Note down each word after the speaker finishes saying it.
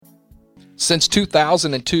Since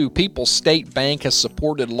 2002, People's State Bank has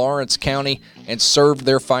supported Lawrence County and served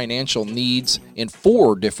their financial needs in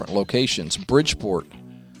 4 different locations: Bridgeport,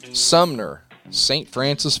 Sumner, St.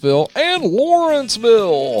 Francisville, and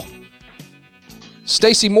Lawrenceville.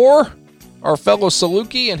 Stacy Moore, our fellow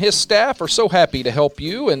Saluki, and his staff are so happy to help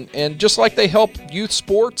you, and just like they help youth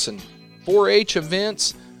sports and 4-H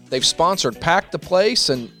events, they've sponsored Pack the Place,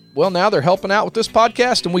 and, well, now they're helping out with this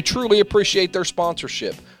podcast, and we truly appreciate their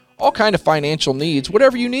sponsorship. All kind of financial needs.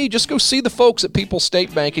 Whatever you need, just go see the folks at People's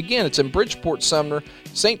State Bank. Again, it's in Bridgeport, Sumner,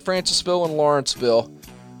 St. Francisville, and Lawrenceville.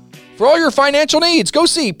 For all your financial needs, go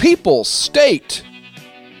see People's State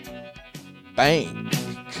Bank.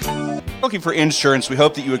 Looking for insurance, we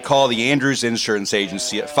hope that you would call the Andrews Insurance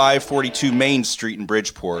Agency at 542 Main Street in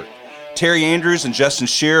Bridgeport. Terry Andrews and Justin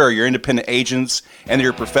Shearer are your independent agents, and they're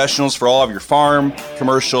your professionals for all of your farm,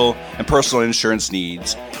 commercial, and personal insurance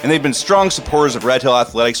needs. And they've been strong supporters of Red Hill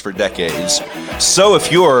Athletics for decades. So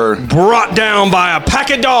if you're brought down by a pack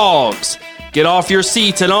of dogs, get off your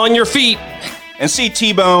seats and on your feet and see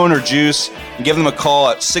T-Bone or Juice, and give them a call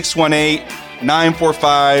at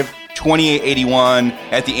 618-945-2881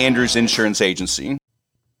 at the Andrews Insurance Agency.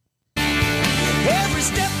 Every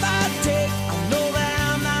step I take, I know that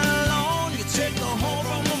I'm not alone. You take the home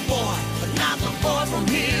from a boy, but not the boy from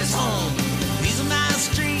his home. These are my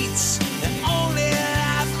streets, the only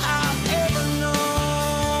life I've ever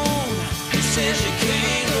known. Who says you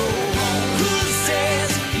can't go home? Who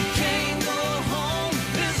says you can't go home?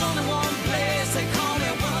 There's only one place, they call me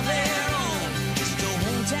one of their own. Just your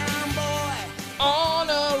hometown boy. On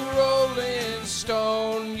a rolling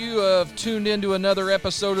stone, you have tuned into another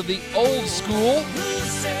episode of the Old School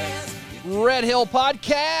Red Hill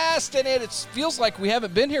Podcast, and it feels like we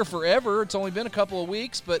haven't been here forever. It's only been a couple of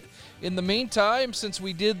weeks, but in the meantime, since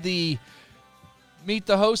we did the Meet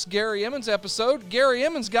the Host Gary Emmons episode, Gary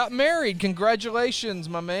Emmons got married. Congratulations,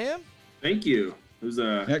 my man. Thank you. It was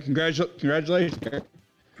Congratulations, Gary.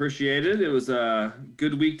 appreciate it. It was a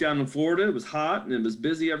good week down in Florida. It was hot and it was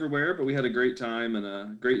busy everywhere, but we had a great time and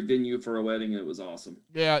a great venue for a wedding. And it was awesome.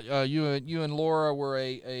 Yeah, you and Laura were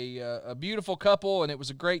a beautiful couple, and it was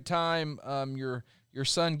a great time. Your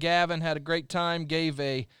son Gavin had a great time. Gave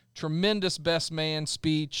a tremendous best man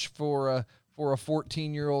speech for a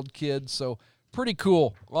 14-year-old kid. So pretty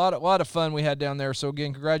cool. A lot of fun we had down there. So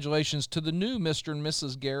again, congratulations to the new Mr. and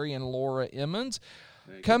Mrs. Gary and Laura Emmons.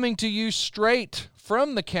 Coming to you straight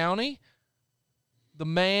from the county, the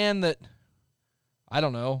man that, I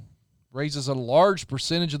don't know, raises a large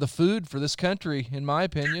percentage of the food for this country, in my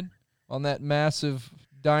opinion, on that massive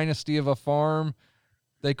dynasty of a farm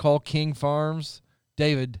they call King Farms,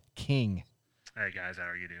 David King. Hey, guys, how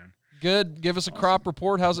are you doing? Good. Give us a crop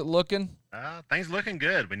report. How's it looking? Things looking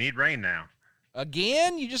good. We need rain now.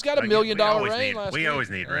 Again? You just got $1 million rain last week. We always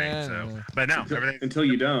need rain, but no. Until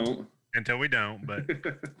you don't. Until we don't, but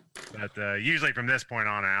usually from this point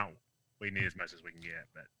on out, we need as much as we can get.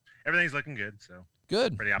 But everything's looking good, so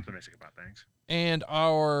good. Pretty optimistic about things. And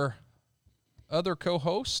our other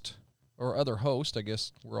co-host, or other host, I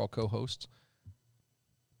guess we're all co-hosts,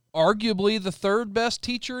 arguably the third best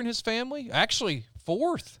teacher in his family. Actually,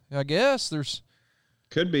 fourth, I guess.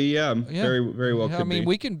 Could be, yeah. Very, very well. I mean,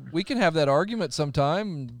 we can have that argument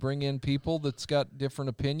sometime and bring in people that's got different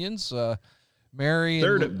opinions.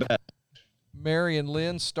 Mary and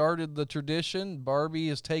Lynn started the tradition. Barbie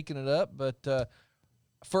has taken it up, but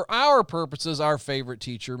for our purposes, our favorite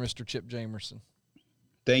teacher, Mr. Chip Jamerson.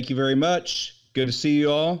 Thank you very much. Good to see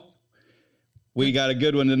you all. We got a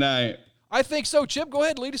good one tonight. I think so. Chip, go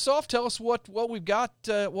ahead, lead us off. Tell us what we've got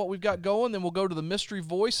going. Then we'll go to the mystery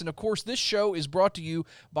voice. And of course, this show is brought to you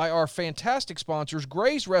by our fantastic sponsors: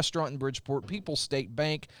 Gray's Restaurant in Bridgeport, People's State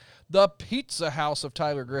Bank, the Pizza House of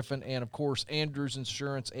Tyler Griffin, and of course, Andrews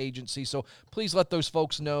Insurance Agency. So please let those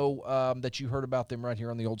folks know that you heard about them right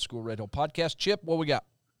here on the Old School Red Hill Podcast. Chip, what we got?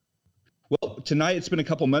 Well, tonight it's been a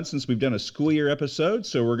couple months since we've done a school year episode,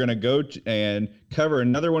 so we're going to go and cover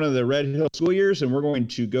another one of the Red Hill school years, and we're going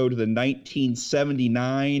to go to the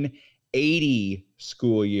 1979-80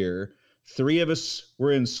 school year. 3 of us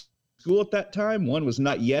were in school at that time. 1 was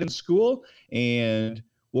not yet in school, and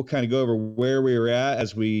we'll kind of go over where we were at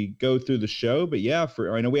as we go through the show. But yeah,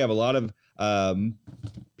 I know we have a lot of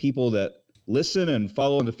people that listen and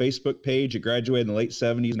follow on the Facebook page that graduated in the late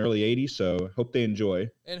 70s and early 80s, so hope they enjoy.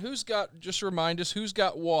 And just remind us, who's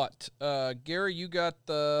got what? Gary, you got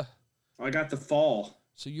the... I got the fall.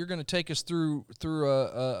 So you're going to take us through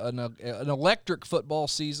an electric football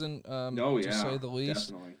season, to say the least.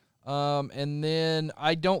 Definitely. And then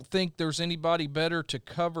I don't think there's anybody better to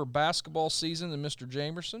cover basketball season than Mr.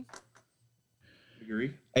 Jamerson.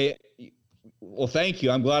 Agree. Well, thank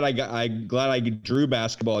you. I'm glad I drew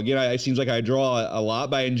basketball again. It seems like I draw a lot,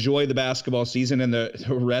 but I enjoy the basketball season, and the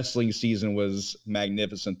wrestling season was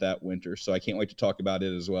magnificent that winter. So I can't wait to talk about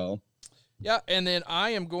it as well. Yeah, and then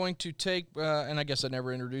I am going to take, and I guess I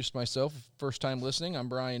never introduced myself. First time listening, I'm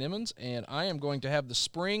Brian Emmons, and I am going to have the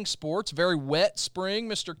spring sports. Very wet spring,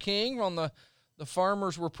 Mr. King. On the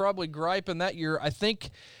farmers were probably griping that year. I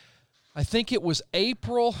think it was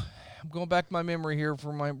April. I'm going back to my memory here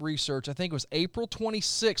for my research. I think it was April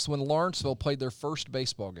 26th when Lawrenceville played their first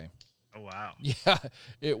baseball game. Oh, wow. Yeah,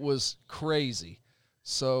 it was crazy.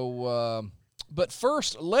 So, but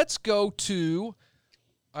first, let's go to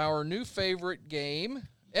our new favorite game,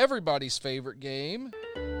 everybody's favorite game.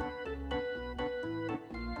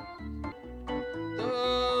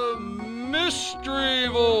 The Mystery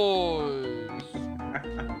Voice.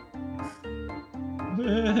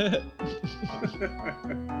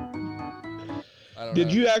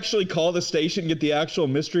 Did you actually call the station and get the actual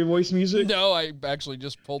Mystery Voice music? No, I actually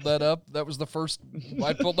just pulled that up. That was the first.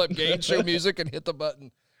 I pulled up game show music and hit the button.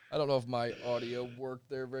 I don't know if my audio worked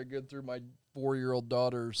there very good through my 4-year-old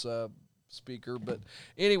daughter's speaker, but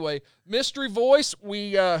anyway, Mystery Voice.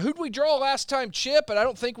 Who'd we draw last time, Chip? And I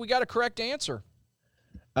don't think we got a correct answer.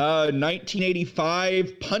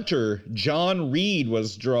 1985 punter John Reed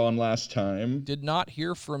was drawn last time. Did not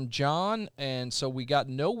hear from John, and so we got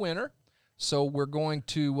no winner. So we're going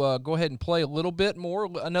to go ahead and play a little bit more,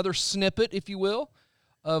 another snippet, if you will,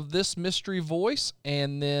 of this Mystery Voice,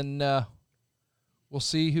 and then we'll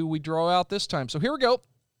see who we draw out this time. So here we go,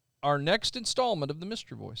 our next installment of the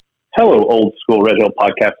Mystery Voice. Hello, old school Red Hill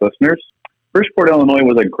podcast listeners. Bridgeport, Illinois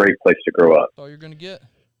was a great place to grow up. That's all you're going to get.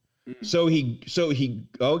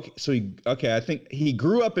 Okay. I think he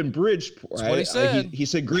grew up in Bridgeport. That's what he said. He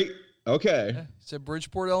said great. Okay. Yeah, he said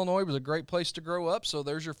Bridgeport, Illinois was a great place to grow up. So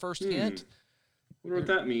there's your first hint. Wonder what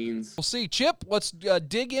that means. We'll see. Chip, let's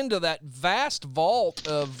dig into that vast vault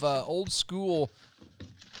of old school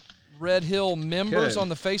Red Hill members on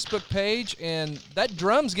the Facebook page, and that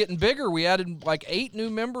drum's getting bigger. We added like 8 new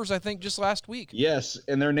members, I think, just last week. Yes,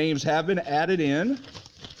 and their names have been added in.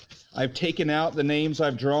 I've taken out the names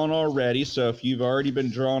I've drawn already, so if you've already been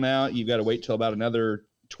drawn out, you've got to wait till about another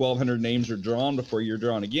 1,200 names are drawn before you're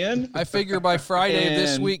drawn again. I figure by Friday of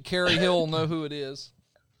this week, Carrie Hill will know who it is.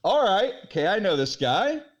 All right. Okay, I know this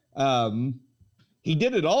guy. He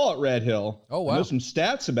did it all at Red Hill. Oh, wow. I know some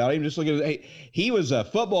stats about him. Just look at it. He was a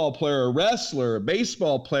football player, a wrestler, a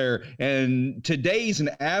baseball player, and today he's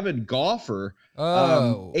an avid golfer.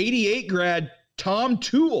 88 grad Tom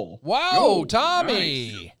Toole. Wow,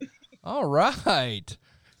 Tommy. Nice. All right.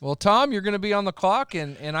 Well, Tom, you're going to be on the clock,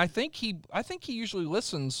 and I think he usually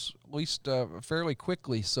listens at least fairly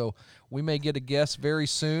quickly, so we may get a guess very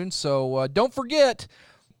soon. So don't forget,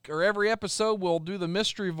 or every episode we'll do the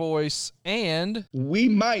Mystery Voice, and we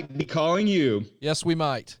might be calling you. Yes, we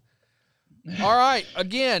might. All right.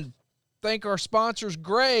 Again, thank our sponsors: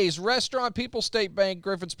 Gray's Restaurant, People's State Bank,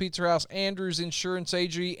 Griffin's Pizza House, Andrews Insurance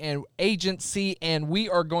Agency, and we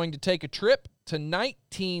are going to take a trip to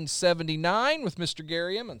 1979 with Mr.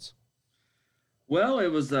 Gary Emmons. Well, it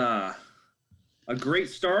was a great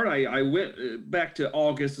start. I went back to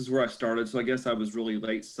August is where I started, so I guess I was really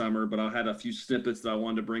late summer, but I had a few snippets that I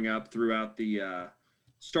wanted to bring up throughout the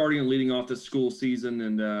starting and leading off the school season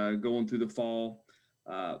and going through the fall.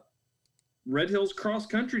 Red Hills cross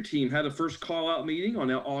country team had a first call out meeting on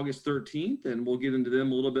August 13th, and we'll get into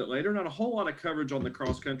them a little bit later. Not a whole lot of coverage on the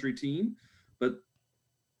cross country team, but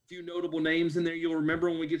few notable names in there you'll remember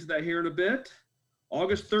when we get to that here in a bit.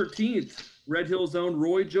 August 13th, Red Hills own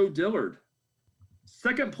Roy Joe Dillard.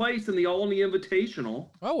 Second place in the Olney Invitational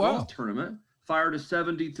golf tournament. Fired a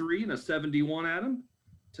 73 and a 71 at him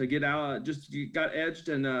to get out. Just got edged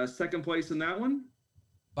in second place in that one.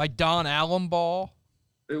 By Don Allenball?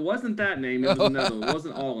 It wasn't that name. It was another one. It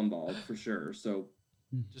wasn't Allenball for sure. So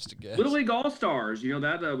just a guess. Little League All-Stars. You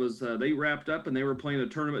know, that was they wrapped up and they were playing a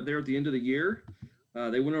tournament there at the end of the year.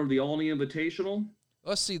 They went over the Olney Invitational.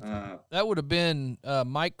 Let's see. That would have been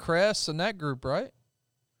Mike Kress and that group, right?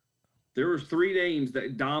 There were 3 names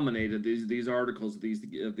that dominated these articles of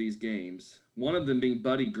these games. One of them being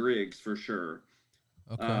Buddy Griggs for sure.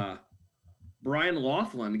 Okay. Brian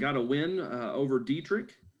Laughlin got a win over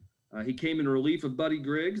Dietrich. He came in relief of Buddy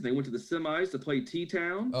Griggs. They went to the semis to play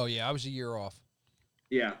T-Town. Oh yeah, I was a year off.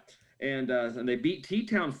 Yeah. And they beat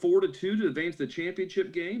T-Town 4-2 to advance the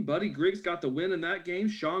championship game. Buddy Griggs got the win in that game.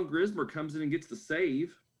 Sean Grismer comes in and gets the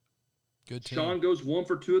save. Good team. Sean goes 1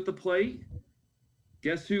 for 2 at the plate.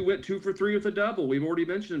 Guess who went 2 for 3 with a double? We've already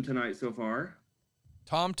mentioned him tonight so far.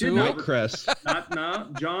 Tom Did Tui. not- Crest.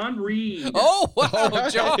 Not John Reed. Oh, wow,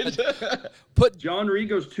 John. John Reed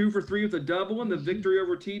goes 2 for 3 with a double in the victory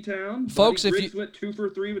over T-Town. Folks, Buddy if Griggs went 2 for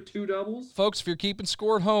 3 with 2 doubles. Folks, if you're keeping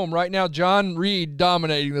score at home right now, John Reed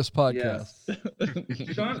dominating this podcast.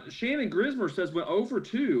 Yes. Shannon Grismer says went 0 for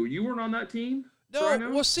 2. You weren't on that team? No,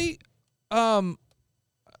 Rhino? well, see,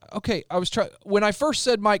 okay, I was trying when I first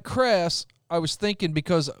said Mike Kress, I was thinking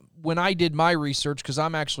because when I did my research, because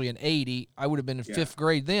I'm actually an 80, I would have been in fifth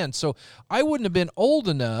grade then, so I wouldn't have been old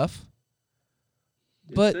enough.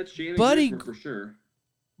 But It said Shannon Buddy, Grismer for sure.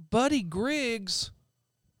 Buddy Griggs,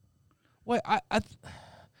 wait, I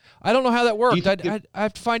don't know how that worked. I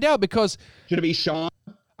have to find out because Should it be Sean?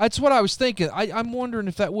 that's what I was thinking. I'm wondering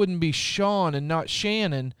if that wouldn't be Sean and not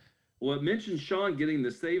Shannon. Well, it mentioned Sean getting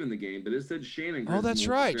the save in the game, but it said Shannon Grismer. Oh, that's was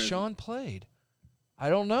right. present. Sean played. I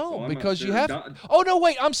don't know Oh, I'm not because you sure. have. Oh no,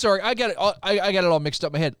 wait. I'm sorry. I got it. I got it all mixed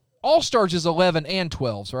up in my head. All Stars is 11 and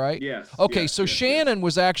 12s, right? Yes. Okay, yes, so yes, Shannon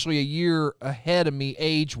was actually a year ahead of me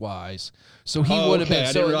age-wise, so he would have been. I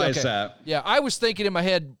So, didn't realize okay. that. Yeah, I was thinking in my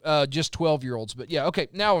head just 12-year-olds, but yeah, okay.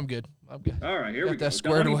 Now I'm good. I'm good. All right, here Got we go. that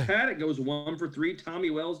squared Donnie away. Paddock goes 1 for 3. Tommy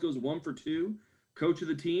Wells goes 1 for 2. Coach of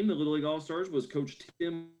the team, the Little League All-Stars, was Coach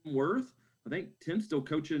Tim Worth. I think Tim's still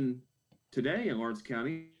coaching today in Lawrence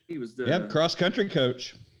County. He was the Cross country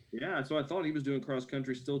coach. Yeah, so I thought he was doing cross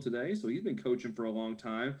country still today. So he's been coaching for a long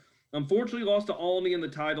time. Unfortunately, lost to Almy in the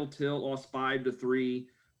title tilt, lost 5-3,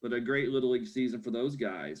 but a great Little League season for those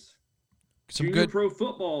guys. Some Junior good, pro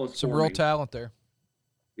football is some forming. real talent there.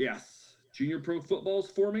 Yes, junior pro football is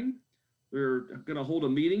forming. They're going to hold a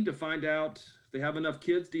meeting to find out if they have enough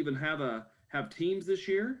kids to even have teams this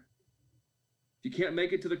year. If you can't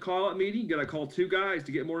make it to the call-out meeting, you got to call 2 guys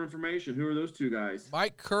to get more information. Who are those 2 guys?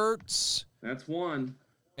 Mike Kurtz That's one.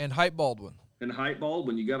 and Hype Baldwin. And Hype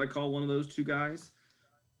Baldwin, you got to call one of those 2 guys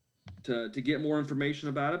to get more information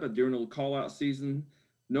about it. But during the call-out season,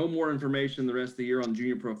 no more information the rest of the year on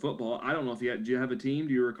junior pro football. I don't know if do you have a team?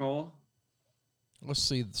 Do you recall? Let's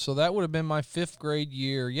see. So that would have been my 5th grade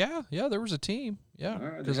year. Yeah, there was a team. Yeah, All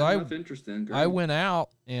right, because they have enough interest in. I Great. went out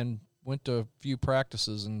and went to a few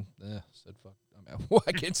practices and said fuck. I mean, well,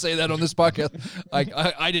 I can't say that on this podcast.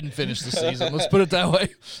 I didn't finish the season. Let's put it that way.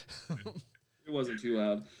 It wasn't too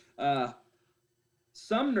loud.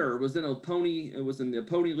 Sumner was in the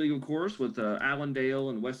Pony League, of course, with Allendale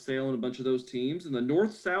and West Salem and a bunch of those teams. And the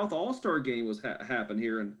North-South All-Star game was happened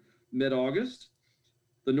here in mid-August.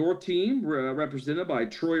 The North team represented by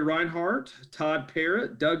Troy Reinhardt, Todd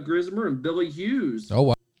Parrott, Doug Grismer, and Billy Hughes. Oh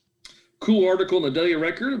wow! Cool article in the Daily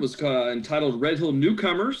Record. It was entitled "Red Hill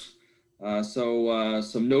Newcomers."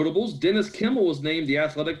 Some notables. Dennis Kimmel was named the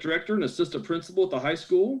athletic director and assistant principal at the high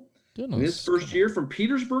school. In his first year from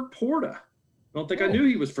Petersburg, Porta. I don't think I knew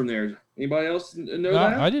he was from there. Anybody else know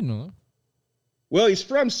that? I didn't know that. Well, he's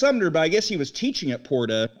from Sumner, but I guess he was teaching at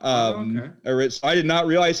Porta. I did not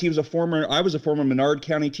realize he was I was a former Menard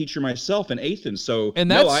County teacher myself in Athens. So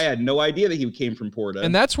I had no idea that he came from Porta.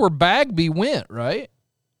 And that's where Bagby went, right?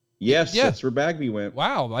 Yes, that's where Bagby went.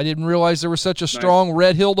 Wow, I didn't realize there was such a strong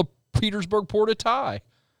Red Hill to Petersburg Porta tie.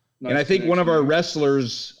 And I think one of our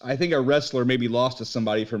wrestlers, our wrestler maybe lost to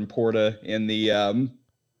somebody from Porta in the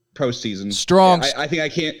postseason. Strong. I think I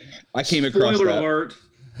came across Spoiler that. alert.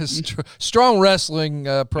 Strong wrestling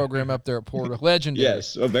program up there at Porta. Legendary.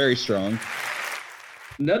 Yes, very strong.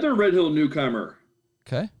 Another Red Hill newcomer.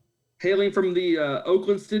 Okay. Hailing from the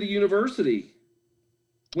Oakland City University.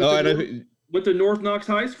 With the North Knox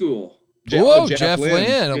High School. Jeff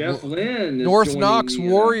Lynn. Jeff Lynn. Is North joining Knox the,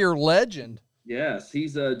 Warrior legend. Yes,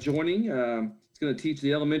 he's joining. He's going to teach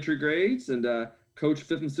the elementary grades and coach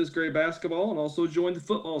 5th and 6th grade basketball, and also join the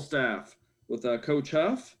football staff with Coach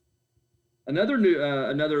Huff.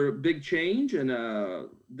 Another big change in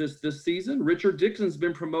this season. Richard Dixon's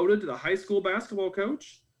been promoted to the high school basketball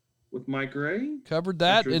coach with Mike Gray. Covered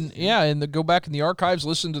that, and go back in the archives,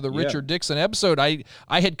 listen to the Richard Dixon episode. I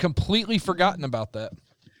had completely forgotten about that.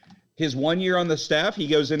 His 1 year on the staff, he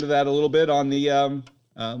goes into that a little bit on the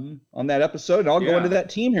on that episode. I'll go into that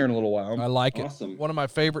team here in a little while. I like it. Awesome. One of my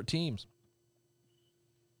favorite teams.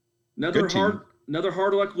 Another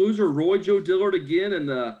hard luck loser, Roy Joe Dillard again in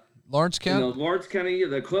the Lawrence County. Lawrence County,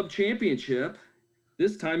 the club championship.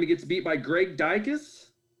 This time he gets beat by Greg Dykus.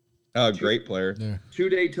 Oh, great player. Yeah.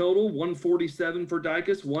 2-day total, 147 for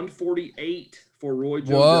Dykus, 148 for Roy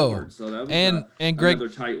Joe Dillard. So that was and Greg, another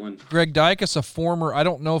tight one. Greg Dykus, a former, I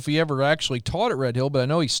don't know if he ever actually taught at Red Hill, but I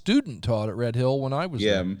know he student taught at Red Hill when I was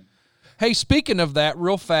there. Hey, speaking of that,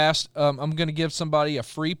 real fast, I'm going to give somebody a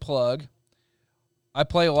free plug. I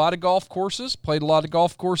play a lot of golf courses, played a lot of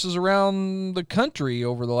golf courses around the country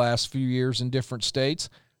over the last few years in different states.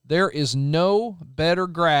 There is no better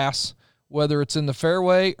grass, whether it's in the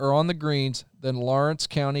fairway or on the greens, than Lawrence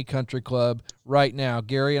County Country Club right now.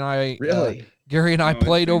 Gary and I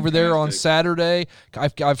played over there on Saturday.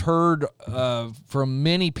 I've heard from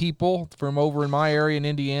many people from over in my area in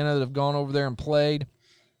Indiana that have gone over there and played,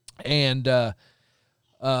 and I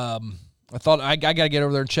thought I got to get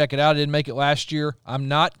over there and check it out. I didn't make it last year. I'm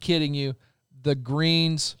not kidding you. The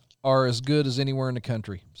greens are as good as anywhere in the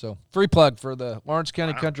country. So free plug for the Lawrence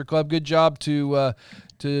County Country Club. Good job to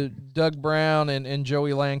Doug Brown and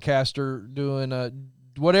Joey Lancaster doing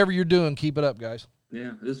whatever you're doing. Keep it up, guys.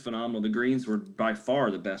 Yeah, it is phenomenal. The greens were by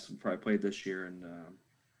far the best we probably played this year, and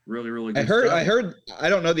really, really good. I heard. I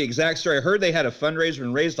don't know the exact story. I heard they had a fundraiser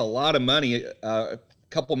and raised a lot of money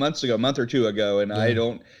a month or two ago, and I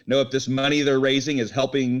don't know if this money they're raising is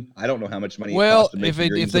helping. I don't know how much money it costs to make the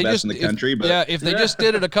greens the best in the country. But if they just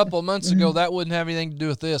did it a couple of months ago, that wouldn't have anything to do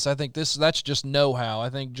with this. I think that's just know-how. I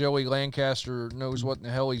think Joey Lancaster knows what in the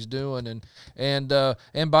hell he's doing. And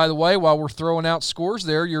by the way, while we're throwing out scores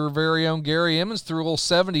there, your very own Gary Emmons threw a little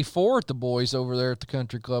 74 at the boys over there at the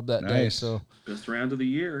country club that day. So best round of the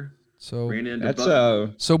year. So that's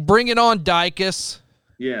so bring it on, Dykus.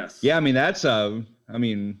 Yes. Yeah, I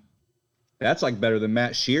mean that's like better than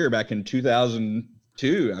Matt Shear back in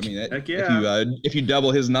 2002. I mean, heck yeah. if you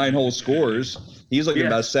double his 9-hole scores, he's looking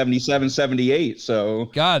about 77, 78. So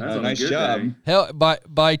God, nice job. Day. Hell,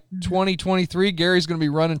 by 2023, Gary's going to be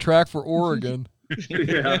running track for Oregon.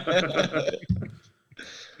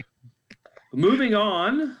 Moving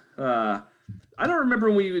on. I don't remember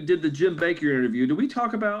when we did the Jim Baker interview. Did we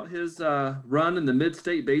talk about his run in the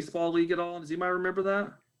Mid-State Baseball League at all? Does anybody remember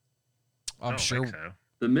that? I'm sure. So.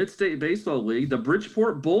 The Mid-State Baseball League, the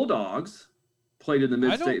Bridgeport Bulldogs played in the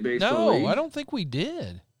Mid-State Baseball League. No, I don't think we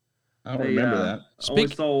did. I don't remember that. Only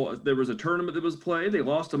saw there was a tournament that was played. They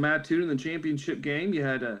lost to Mattoon in the championship game. You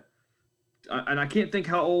had and I can't think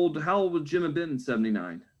how old would Jim have been in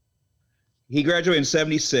 '79? He graduated in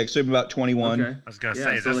 '76, so he'd be about 21. Okay. I was gonna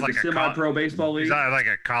say, is so this like a semi-pro baseball league? Is that like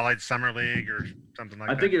a college summer league or something like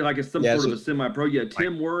that? I think it's like some sort of a semi-pro. You had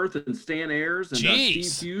Tim Worth and Stan Ayers and Steve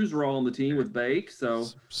Hughes were all on the team with Bake. So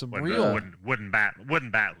some real wooden bat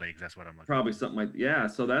leagues. That's what I'm looking. Probably something like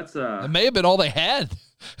So that's it may have been all they had.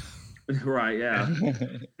 Right. Yeah.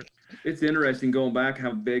 It's interesting going back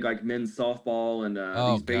how big like men's softball and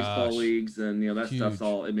these baseball leagues and that Huge. stuff's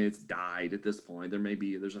all. I mean, it's died at this point.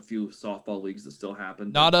 There's a few softball leagues that still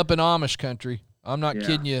happen. Not up in Amish country. I'm not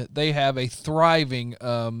kidding you. They have a thriving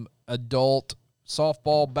adult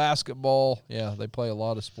softball, basketball. Yeah, they play a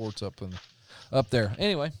lot of sports up there.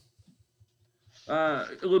 Anyway, a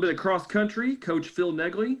little bit of cross country. Coach Phil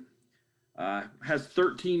Negley has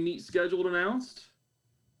 13 meets scheduled announced.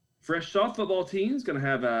 Fresh soft football team is going to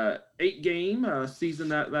have a 8-game season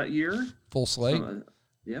that year. Full slate.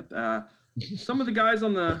 Yep. Some of the guys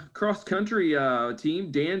on the cross country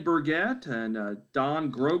team: Dan Burgett and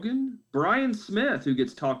Don Grogan. Brian Smith, who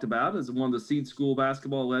gets talked about as one of the Seed School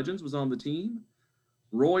basketball legends, was on the team.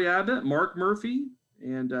 Roy Abbott, Mark Murphy,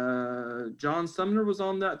 and John Sumner was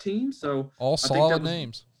on that team. So all solid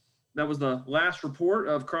names. That was the last report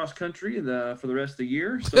of cross country for the rest of the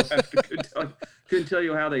year. So I couldn't tell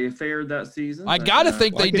you how they fared that season. I got to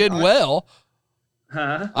think they did well.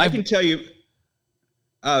 I can tell you,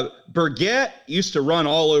 Burgett used to run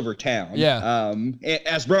all over town. Yeah.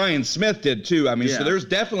 As Brian Smith did too. I mean, so there's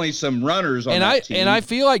definitely some runners on that team. And I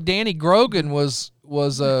feel like Danny Grogan was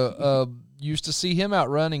used to see him out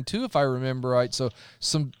running too, if I remember right. So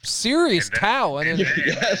some serious talent.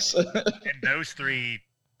 Yes. And those three.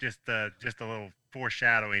 Just a little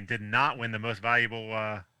foreshadowing. Did not win the most valuable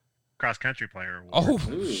cross country player award.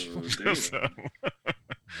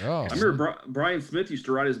 I remember Brian Smith used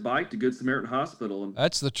to ride his bike to Good Samaritan Hospital, and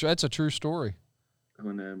that's a true story.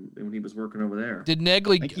 When he was working over there. Did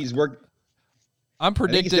Negley? I think he's worked. I'm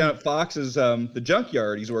predicting he's down at Fox's the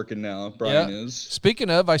junkyard. He's working now. Brian is.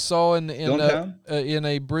 Speaking of, I saw in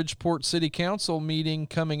a Bridgeport City Council meeting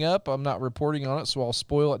coming up. I'm not reporting on it, so I'll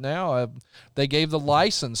spoil it now. They gave the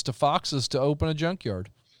license to Fox's to open a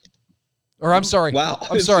junkyard. Or I'm sorry,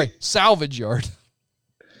 salvage yard.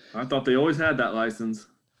 I thought they always had that license.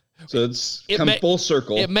 So it's come full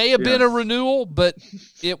circle. It may have been a renewal, but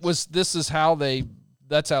it was. That's how they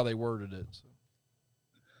worded it. So.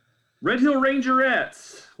 Red Hill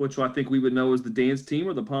Rangerettes, which I think we would know as the dance team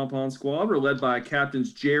or the pom-pom squad, were led by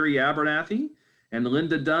Captains Jerry Abernathy and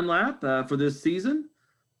Linda Dunlap for this season.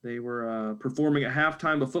 They were performing at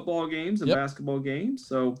halftime of football games and basketball games.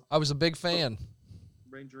 So I was a big fan.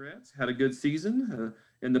 Rangerettes had a good season.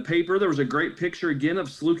 In the paper, there was a great picture again of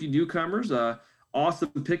Saluki newcomers. Awesome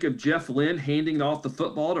pick of Jeff Lynn handing off the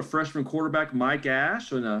football to freshman quarterback Mike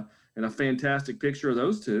Ash, and a fantastic picture of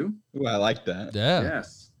those two. Ooh, I like that. Yeah.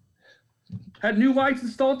 Yes. Had new lights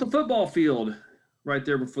installed at the football field right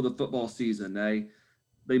there before the football season. They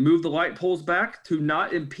moved the light poles back to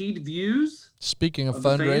not impede views. Speaking of Of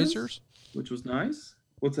the fans? fundraisers, Which was nice.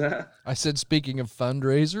 What's that? I said speaking of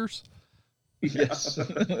fundraisers. Yes.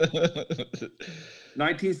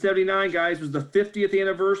 1979, guys, was the 50th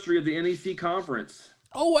anniversary of the NEC conference.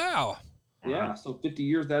 Oh wow. Yeah, so 50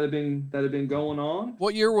 years that had been going on.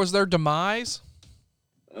 What year was their demise?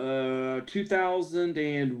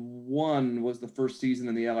 2001 was the first season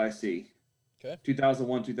in the LIC. Okay.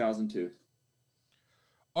 2001, 2002.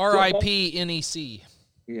 R.I.P. NEC.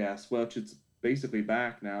 Yes, well, it's basically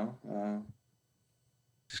back now.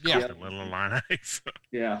 Just Yeah. cost a little line ice.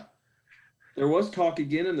 Yeah. There was talk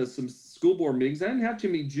again in some school board meetings. I didn't have too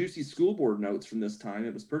many juicy school board notes from this time.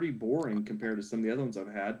 It was pretty boring compared to some of the other ones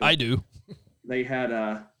I've had. But I do. they had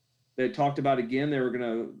talked about again.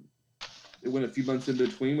 It went a few months in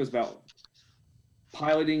between, was about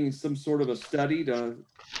piloting some sort of a study to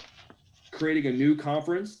creating a new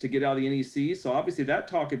conference to get out of the NEC. So obviously that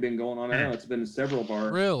talk had been going on. I know it's been in several of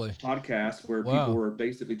our Really? podcasts where Wow. people were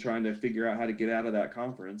basically trying to figure out how to get out of that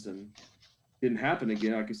conference, and didn't happen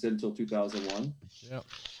again, like I said, until 2001. Yeah.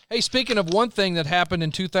 Hey, speaking of one thing that happened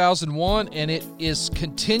in 2001, and it is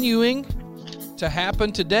continuing to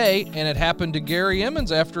happen today, and it happened to Gary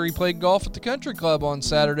Emmons after he played golf at the country club on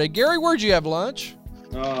Saturday. Gary, where'd you have lunch?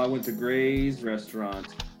 Oh, I went to Gray's Restaurant.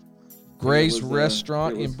 Gray's It was,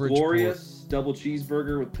 Restaurant it was in Bridgeport. glorious. Double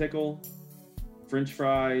cheeseburger with pickle. French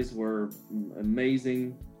fries were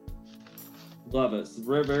amazing. Love it. It's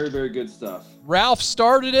very, very, very good stuff. Ralph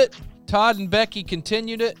started it. Todd and Becky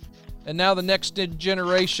continued it. And now the next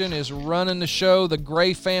generation is running the show. The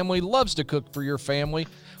Gray family loves to cook for your family.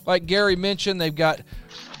 Like Gary mentioned, they've got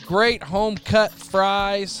great home-cut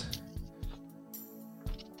fries,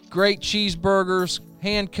 great cheeseburgers,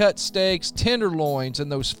 hand-cut steaks, tenderloins,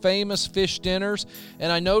 and those famous fish dinners.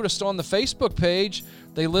 And I noticed on the Facebook page,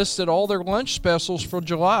 they listed all their lunch specials for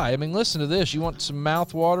July. I mean, listen to this. You want some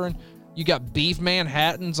mouth-watering? You got beef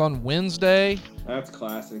Manhattans on Wednesday. That's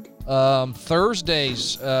classic.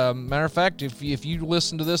 Thursdays, matter of fact, if you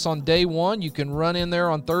listen to this on day one, you can run in there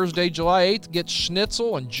on Thursday, July 8th, get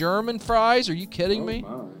schnitzel and German fries. Are you kidding me?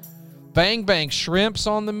 My. Bang Bang shrimps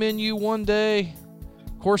on the menu one day.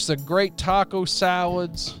 Of course, the great taco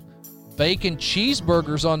salads. Bacon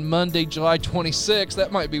cheeseburgers on Monday, July 26th.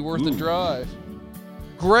 That might be worth a drive.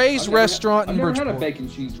 Gray's Restaurant in I've never had a Bridgeport. bacon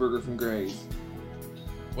cheeseburger from Gray's.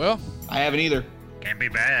 Well, I haven't either. Can't be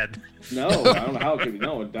bad. No, I don't know how it could be.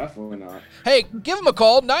 No, definitely not. hey, give them a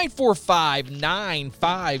call,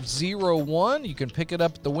 945-9501. You can pick it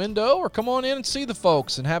up at the window or come on in and see the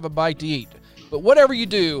folks and have a bite to eat. But whatever you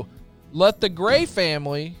do, let the Gray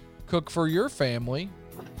family cook for your family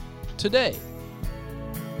today.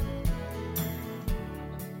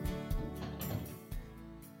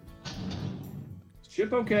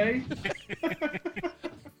 Chip okay?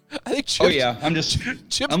 I think Chip's, Oh yeah, I'm just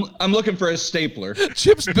Chip's, I'm looking for a stapler.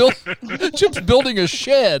 Chip's building a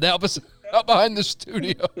shed out behind the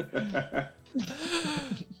studio.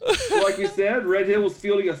 Like you said, Red Hill was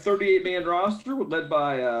fielding a 38-man roster led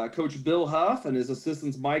by Coach Bill Huff and his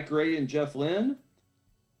assistants Mike Gray and Jeff Lynn.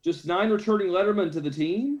 Just 9 returning lettermen to the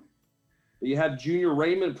team. You had junior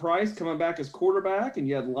Raymond Price coming back as quarterback, and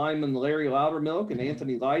you had lineman Larry Loudermilk and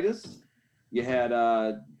Anthony Lightus. You had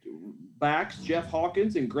backs Jeff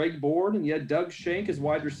Hawkins and Greg Board, and you had Doug Shank as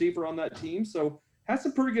wide receiver on that team. So had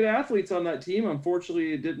some pretty good athletes on that team.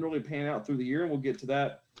 Unfortunately, it didn't really pan out through the year, and we'll get to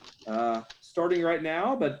that starting right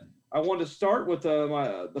now. But I wanted to start with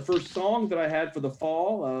the first song that I had for the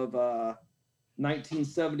fall of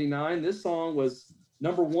 1979. This song was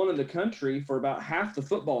number 1 in the country for about half the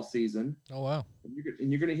football season. Oh, wow. And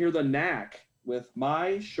you're going to hear the Knack with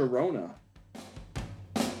My Sharona.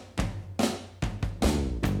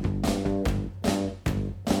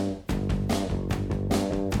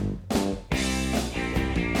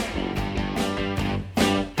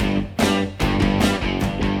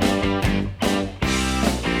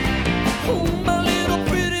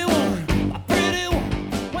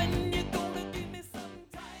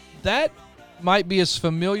 That might be as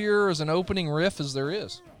familiar as an opening riff as there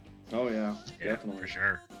is. Oh, yeah, Yeah, definitely. for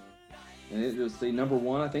sure. And it was the number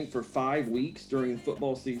 1, I think, for 5 weeks during the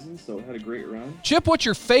football season, so it had a great run. Chip, what's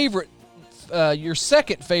your favorite, your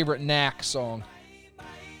second favorite Knack song?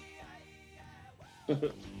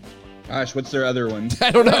 Gosh, what's their other one?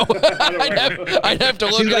 I don't know. I'd have to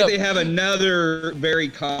look Seems it like up. they have another very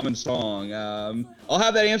common song. I'll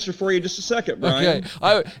have that answer for you in just a second, Brian.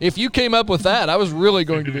 Okay. If you came up with that, I was really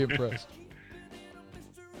going to be impressed.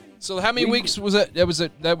 So how many weeks was that?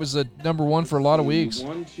 That was a number one for a lot of weeks.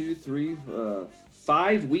 1, 2, 3,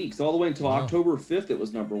 5 weeks, all the way until October 5th. It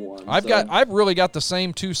was number one. I've really got the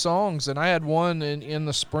same 2 songs, and I had one in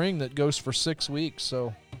the spring that goes for 6 weeks.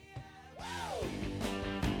 So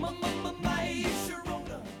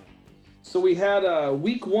we had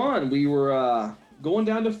week 1. We were going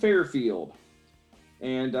down to Fairfield,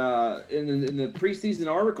 and in the preseason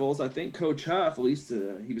articles, I think Coach Huff, at least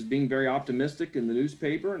he was being very optimistic in the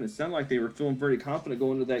newspaper, and it sounded like they were feeling very confident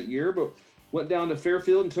going into that year. But went down to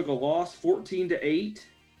Fairfield and took a loss, 14-8. And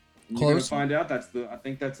you're going to find out I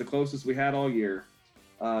think that's the closest we had all year.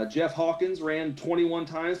 Jeff Hawkins ran 21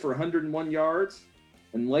 times for 101 yards,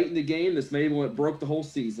 and late in the game, this may have what broke the whole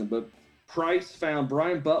season. But Price found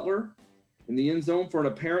Brian Butler in the end zone for an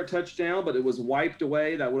apparent touchdown, but it was wiped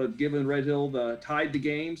away. That would have given Red Hill tied the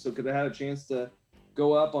game, so could have had a chance to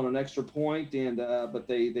go up on an extra point. And but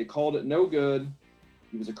they called it no good.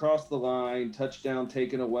 He was across the line, touchdown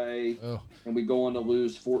taken away, and we go on to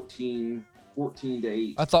lose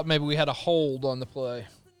 14-8. I thought maybe we had a hold on the play.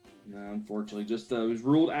 No, unfortunately, just it was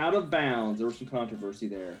ruled out of bounds. There was some controversy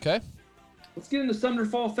there. Okay. Let's get into Sumner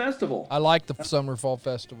Fall Festival. I like the Summer Fall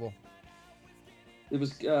Festival. It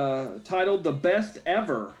was titled The Best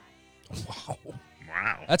Ever. Wow.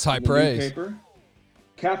 That's high in the praise. newspaper.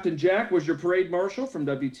 Captain Jack was your parade marshal from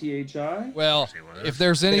WTHI. Well, if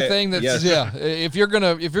there's anything that's Yes. if you're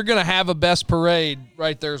gonna have a best parade,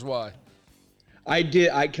 right there's why.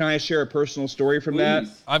 Can I share a personal story from that?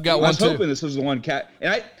 Please. I've got I one was too. hoping this was the one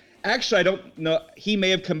and I don't know. He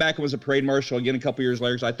may have come back and was a parade marshal again a couple years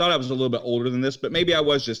later. So I thought I was a little bit older than this, but maybe I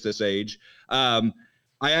was just this age. I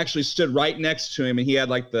actually stood right next to him, and he had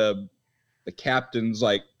like the captain's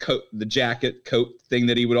like coat, the jacket coat thing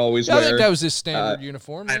that he would always wear. I think that was his standard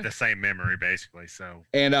uniform. I had the same memory basically. So.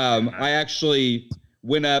 And I actually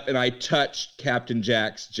went up and I touched Captain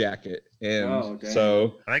Jack's jacket, and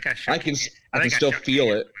so I can still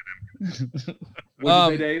feel it.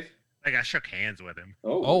 What'd you say, Dave? I think I shook hands with him.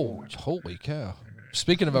 Oh, holy cow.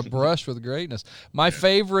 Speaking of a brush with greatness, my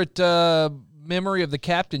favorite memory of the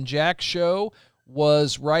Captain Jack show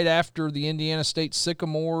was right after the Indiana State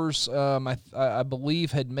Sycamores, I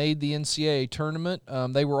believe, had made the NCAA tournament.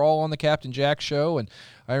 They were all on the Captain Jack show, and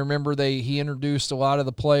I remember he introduced a lot of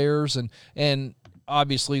the players, and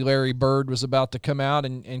obviously Larry Bird was about to come out,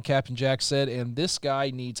 and Captain Jack said, and this guy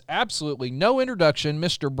needs absolutely no introduction,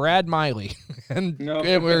 Mr. Brad Miley. and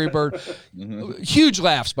Larry Bird. Huge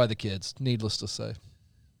laughs by the kids, needless to say.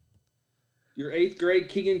 Your 8th grade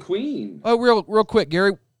king and queen. Oh, real quick,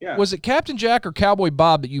 Gary. Yeah. Was it Captain Jack or Cowboy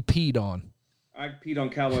Bob that you peed on? I peed on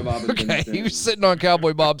Cowboy Bob. Okay, he was sitting on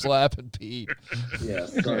Cowboy Bob's lap and peed.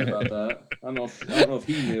 Yes, sorry about that. I don't know if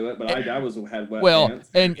he knew it, but I had wet pants.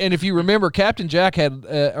 and if you remember, Captain Jack had,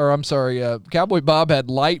 Cowboy Bob had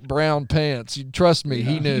light brown pants. You trust me,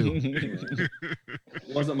 he knew. It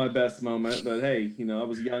wasn't my best moment, but hey, I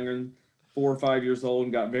was younger, 4 or 5 years old,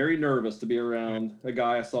 and got very nervous to be around a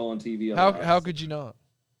guy I saw on TV. How could you not?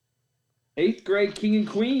 8th grade king and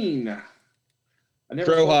queen.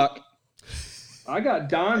 Frohawk. I got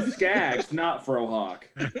Don Skaggs, not Frohawk.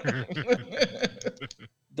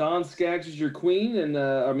 Don Skaggs is your queen, and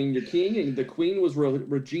your king, and the queen was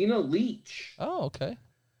Regina Leach. Oh, okay.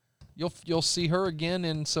 You'll see her again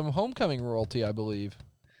in some homecoming royalty, I believe.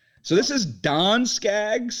 So this is Don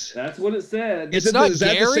Skaggs? That's what it said. Is that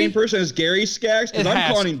the same person as Gary Skaggs? Because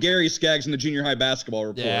I'm calling him Gary Skaggs in the junior high basketball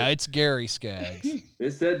report. Yeah, it's Gary Skaggs.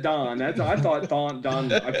 It said Don. I thought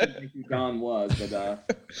Don. I couldn't think who Don was,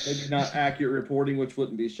 but maybe not accurate reporting, which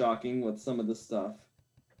wouldn't be shocking with some of this stuff.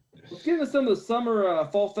 Let's get into some of the summer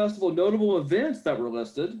fall festival notable events that were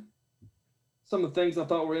listed. Some of the things I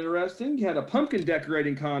thought were interesting. You had a pumpkin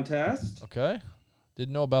decorating contest. Okay,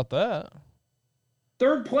 didn't know about that.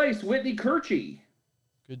 3rd place, Whitney Kirchie.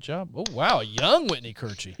 Good job. Oh wow, young Whitney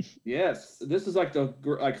Kirchie. Yes, this is like the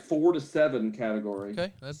 4 to 7 category.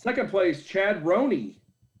 Okay. 2nd place, Chad Roney.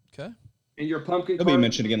 Okay. And your pumpkin. He'll be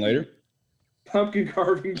mentioned again later. Pumpkin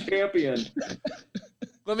carving champion.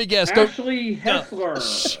 Let me guess. Ashley Hessler.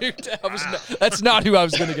 Shoot, that's not who I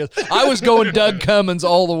was going to guess. I was going Doug Cummins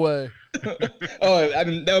all the way. That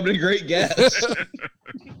would have been a great guess.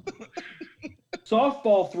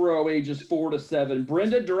 Softball throw, ages 4 to 7.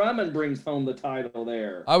 Brenda Drummond brings home the title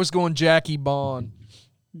there. I was going Jackie Bond.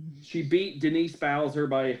 She beat Denise Bowser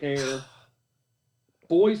by a hair.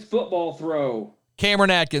 Boys football throw.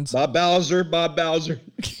 Cameron Atkins. Bob Bowser.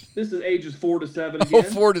 This is ages 4 to 7 Oh,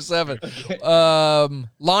 again. 4 to 7.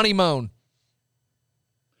 Lonnie Moan.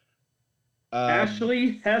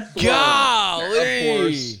 Ashley Hessler. Golly. Of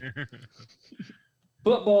course.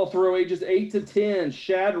 Football throw ages 8 to 10.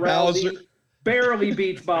 Shad Rousey Bowser. barely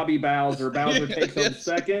beats Bobby Bowser. Bowser takes home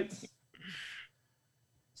second.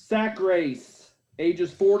 Sack race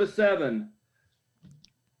ages 4 to 7.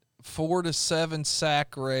 4 to 7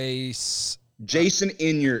 sack race. Jason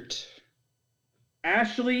Inyart.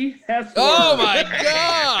 Ashley Hessler. Oh my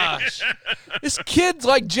gosh! This kid's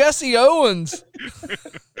like Jesse Owens.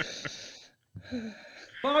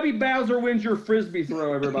 Bobby Bowser wins your frisbee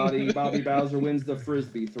throw, everybody. Bobby Bowser wins the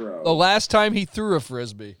frisbee throw. The last time he threw a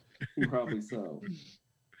frisbee. Probably so.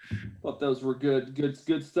 Thought those were good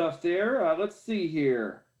stuff there. Let's see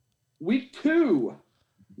here. Week 2.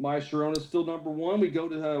 My Sharona's still number 1. We go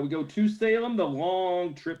to Salem. The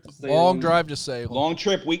long trip to Salem. Long drive to Salem. Long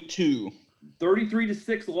trip, week 2.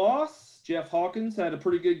 33-6 loss. Jeff Hawkins had a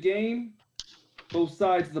pretty good game. Both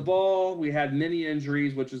sides of the ball. We had many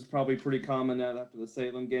injuries, which is probably pretty common after the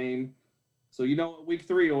Salem game. So you know what week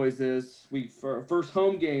 3 always is. First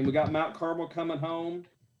home game, we got Mount Carmel coming home.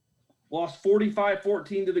 Lost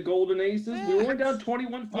 45-14 to the Golden Aces. We were only down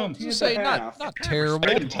 21-14 at the half. Not terrible.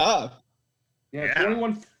 Pretty tough. Yeah,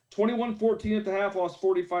 21-14 at the half. Lost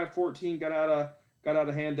 45-14. Got out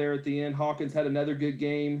of hand there at the end. Hawkins had another good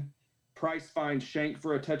game. Price finds Shank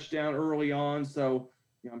for a touchdown early on, so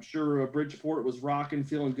I'm sure Bridgeport was rocking,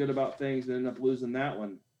 feeling good about things, and ended up losing that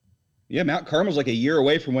one. Yeah, Mount Carmel's like a year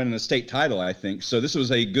away from winning the state title, I think. So this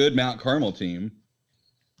was a good Mount Carmel team.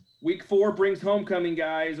 Week 4 brings homecoming,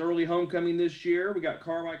 guys. Early homecoming this year. We got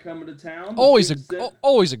Carmi coming to town. Always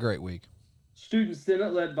a great week. Student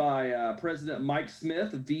Senate led by President Mike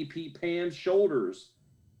Smith, VP Pam Shoulders,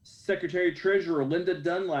 Secretary Treasurer Linda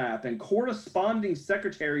Dunlap, and Corresponding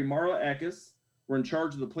Secretary Marla Eckes were in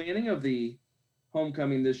charge of the planning of the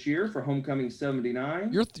homecoming this year for Homecoming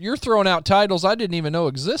 79. You're throwing out titles I didn't even know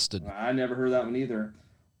existed. I never heard that one either.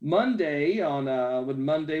 Monday would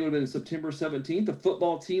have been September 17th. The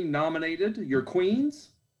football team nominated your queen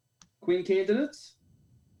candidates.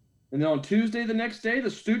 And then on Tuesday, the next day, the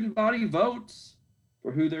student body votes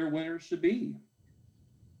for who their winners should be.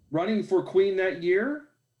 Running for queen that year,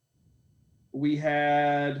 we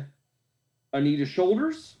had Anita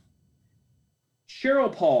Shoulders,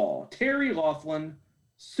 Cheryl Paul, Terry Laughlin,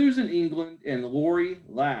 Susan England, and Lori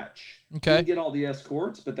Latch. Okay. Didn't get all the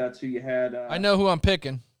escorts, but that's who you had. I know who I'm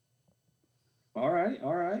picking. All right.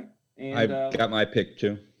 And I've got my pick,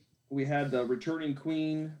 too. we had the returning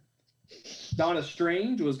queen, Donna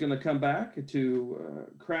Strange, was going to come back to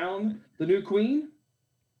crown the new queen.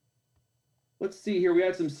 Let's see here. We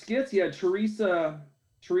had some skits. You had Teresa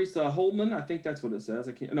Holman. I think that's what it says.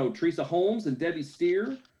 Teresa Holmes and Debbie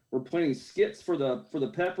Steer were planning skits for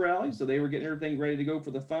the pep rally, so they were getting everything ready to go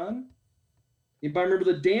for the fun. Anybody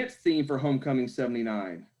remember the dance theme for Homecoming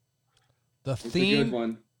 79? The It's a theme good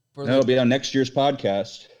one. for That'll be on next year's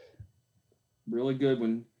podcast. Really good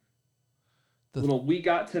one. Little We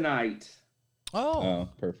Got Tonight. Oh,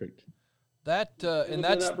 perfect. That and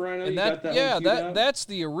Look at that, Brian. You got that yeah, one queued up? that's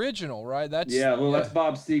the original, right? That's That's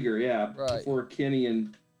Bob Seger, yeah. Right. Before Kenny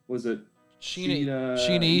and was it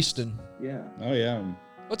Sheena Easton. Yeah. Oh, yeah.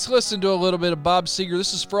 Let's listen to a little bit of Bob Seger.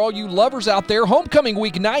 This is for all you lovers out there. Homecoming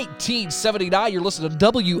week 1979. You're listening to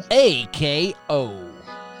WAKO.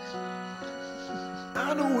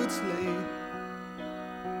 I know it's late.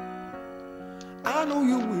 I know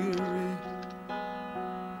you're weary.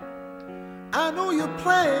 I know your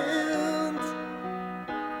plans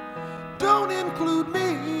don't include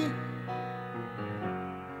me.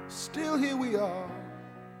 Still here we are.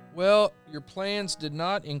 Well, your plans did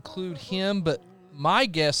not include him, but my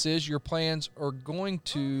guess is your plans are going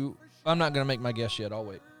to... I'm not going to make my guess yet. I'll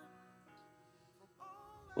wait.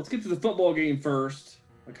 Let's get to the football game first.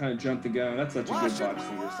 I kind of jumped the gun. That's such a good Bob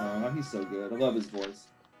Seger song. Oh, he's so good. I love his voice.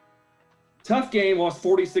 Tough game. Lost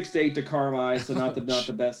 46-8 to Carmi, so not the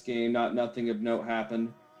best game. Nothing of note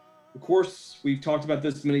happened. Of course, we've talked about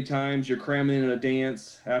this many times. You're cramming in a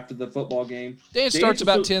dance after the football game. Dance starts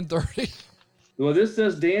about 10:30. Well, this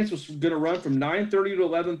says dance was going to run from 9:30 to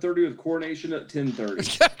 11:30 with coronation at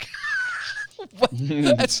 10:30.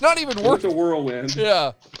 That's not even Worth worth a whirlwind.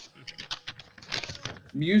 Yeah.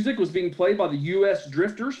 Music was being played by the U.S.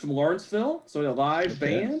 Drifters from Lawrenceville, so a live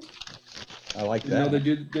band. I like Didn't know that.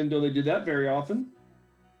 didn't know they did that very often.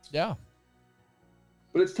 Yeah.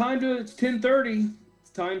 But it's 10:30. It's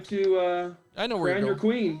time to I know where crown you're your going.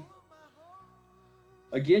 queen.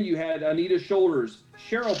 Again, you had Anita Shoulders,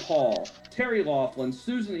 Cheryl Paul, Terry Laughlin,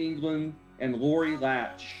 Susan England, and Lori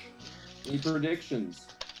Latch. Any predictions?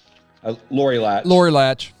 Lori Latch. Lori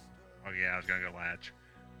Latch. I was gonna go Latch.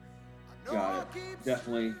 Got it.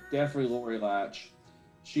 Definitely Lori Latch.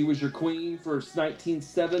 She was your queen for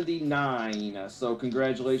 1979. So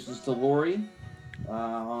congratulations to Lori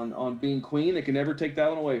on being queen. They can never take that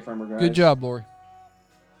one away from her, guys. Good job, Lori.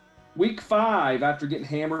 Week 5, after getting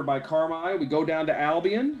hammered by Carmi, we go down to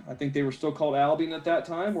Albion. I think they were still called Albion at that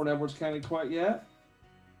time. We're in Edwards County quite yet.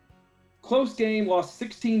 Close game, lost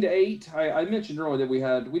 16-8. I mentioned earlier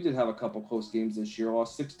that we did have a couple close games this year.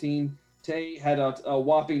 Lost 16-8, had a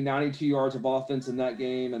whopping 92 yards of offense in that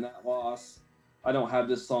game, and that loss. I don't have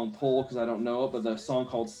this song pulled because I don't know it, but the song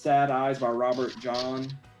called Sad Eyes by Robert John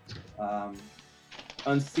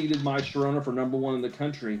unseated my Sharona for number 1 in the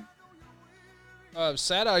country.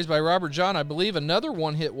 Sad Eyes by Robert John, I believe another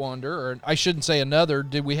one-hit wonder, or I shouldn't say another.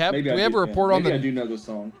 Do we have a report on the... Maybe I do know the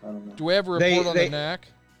song. I don't know. Do we have a report on the knack?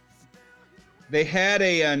 They had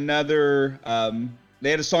another... they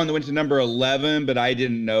had a song that went to number 11, but I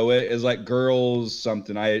didn't know it. It's like Girls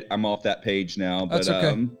something. I'm off that page now. But, That's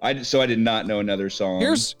okay. I did not know another song.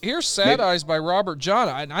 Here's Sad Eyes by Robert John.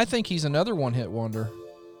 I think he's another one-hit wonder.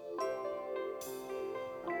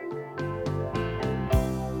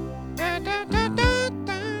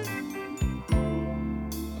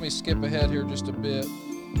 Let me skip ahead here just a bit.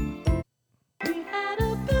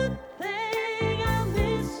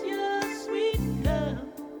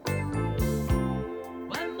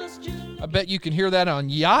 I bet you can hear that on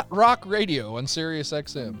Yacht Rock Radio on Sirius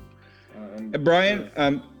XM.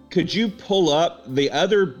 Brian, could you pull up the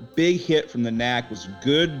other big hit from the Knack was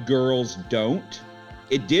Good Girls Don't.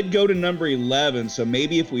 It did go to number 11, so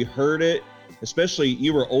maybe if we heard it, especially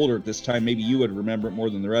you were older at this time, maybe you would remember it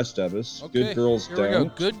more than the rest of us. Okay, Good Girls here Don't. we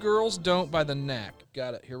go. Good Girls Don't by the Knack.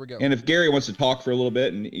 Got it. Here we go. And if Gary wants to talk for a little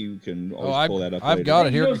bit, and you can always pull that up I've later. got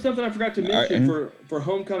it here. You know something I forgot to mention for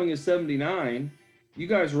Homecoming in 79, you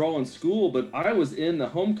guys were all in school, but I was in the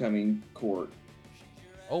homecoming court.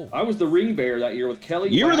 Oh. I was the ring bearer that year with Kelly.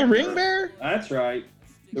 You were the Blackburn. ring bearer? That's right.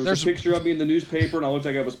 There's a picture of me in the newspaper, and I looked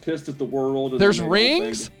like I was pissed at the world. And There's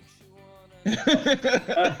rings? I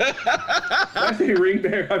say ring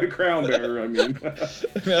bearer, I'm a crown bearer, I mean.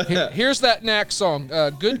 Here's that Knack song.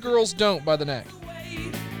 Good Girls Don't by the Knack.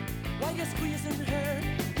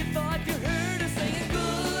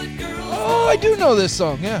 Oh, I do know this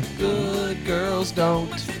song, yeah. Good girls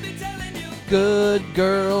don't. Good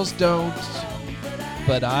girls don't.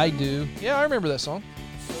 But I do. Yeah, I remember that song.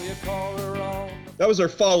 That was our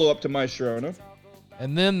follow-up to My Sharona.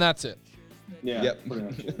 And then that's it. Yeah, Yep. pretty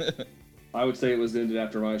much. I would say it was ended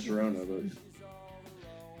after My Sharona, but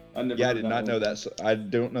I never. I did not know that. I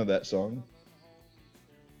don't know that song.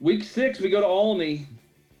 Week 6, we go to Olney.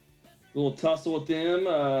 Little tussle with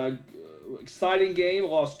them. Exciting game.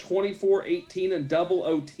 Lost 24-18 in double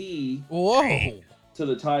OT. Whoa. To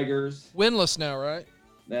the Tigers. Winless now, right?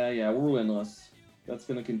 Yeah, we're winless. That's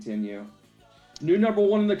going to continue. New number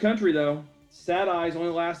 1 in the country, though. Sad Eyes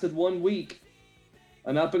only lasted 1 week.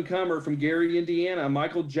 An up-and-comer from Gary, Indiana,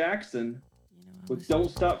 Michael Jackson, with Don't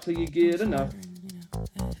Stop Till You Get Enough.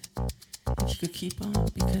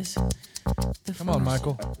 Come on,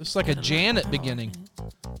 Michael. This is like a Janet beginning.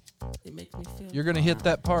 You're going to hit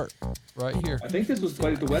that part right here. I think this was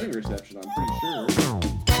played at the wedding reception, I'm pretty sure.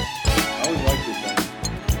 I always liked this song.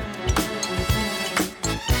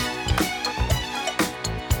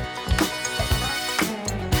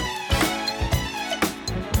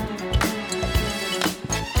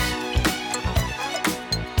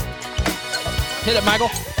 Hit it, Michael.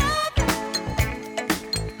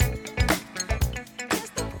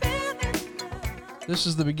 This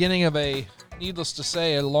is the beginning of needless to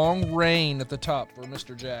say, a long reign at the top for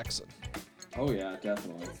Mr. Jackson. Oh, yeah,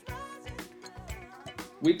 definitely.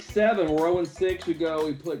 Week 7, we're 0-6. We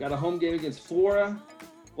got a home game against Florida.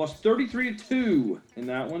 Lost 33-2 in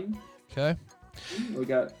that one. Okay. We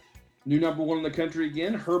got new number 1 in the country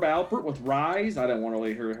again, Herb Alpert with Rise. I don't want to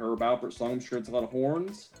really hear a Herb Alpert song. I'm sure it's a lot of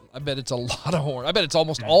horns. I bet it's a lot of horns. I bet it's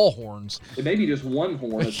almost all horns. It may be just one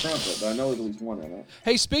horn, a trumpet, but I know there's at least one in it.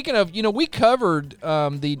 Hey, speaking of, we covered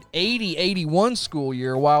the 80-81 school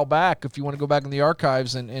year a while back, if you want to go back in the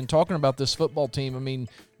archives and talking about this football team. I mean,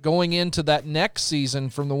 going into that next season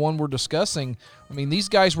from the one we're discussing, I mean, these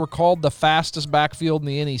guys were called the fastest backfield in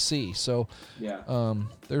the NEC. So, yeah,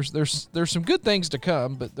 there's some good things to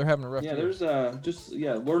come, but they're having a rough year. There's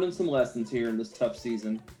learning some lessons here in this tough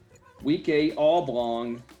season. Week 8,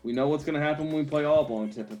 Oblong. We know what's going to happen when we play Oblong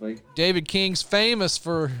typically. David King's famous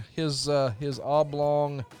for his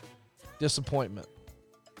Oblong disappointment.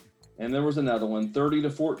 And there was another one,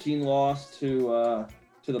 30-14 loss to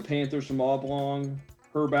the Panthers from Oblong.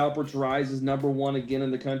 Herb Alpert's Rise is number 1 again in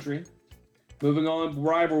the country. Moving on,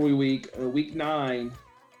 rivalry week, week 9.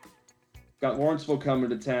 got Lawrenceville coming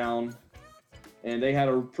to town, and they had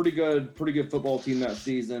a pretty good football team that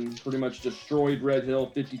season. Pretty much destroyed Red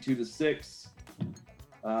Hill 52-6.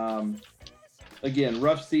 Again,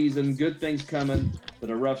 rough season, good things coming, but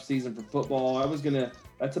a rough season for football.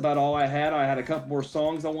 That's about all I had. I had a couple more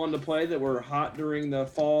songs I wanted to play that were hot during the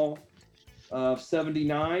fall of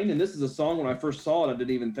 79. And this is a song, when I first saw it, I didn't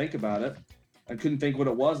even think about it. I couldn't think what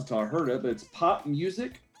it was until I heard it, but it's Pop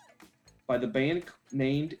Music by the band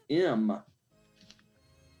named M.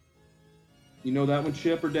 You know that one,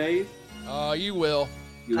 Chip or Dave? You will.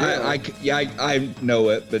 You will. I know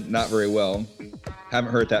it, but not very well.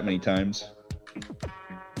 Haven't heard it that many times.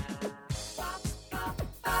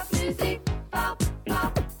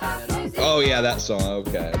 Oh yeah, that song.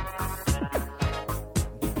 Okay.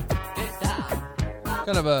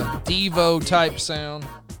 Kind of a Devo type sound.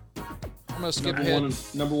 I'm gonna skip ahead.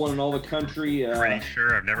 Number one in all the country. Pretty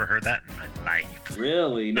sure I've never heard that in my life.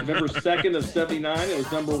 Really? November 2nd of 79, it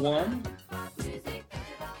was number one.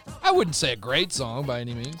 I wouldn't say a great song by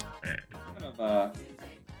any means. Kind of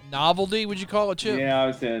Novelty, would you call it, Chip? yeah, I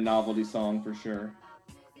would say a novelty song for sure.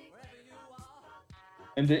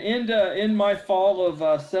 And to end my fall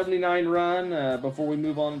of 79 run, before we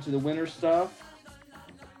move on to the winter stuff,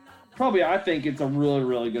 I think it's a really,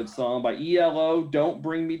 really good song by ELO, Don't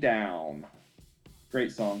Bring Me Down.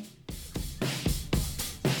 Great song.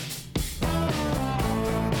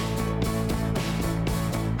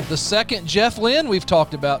 The second Jeff Lynne we've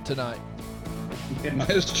talked about tonight.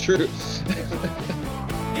 That's true. You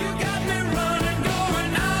got me running,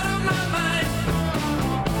 going out of my mind.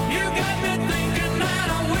 You got me thinking that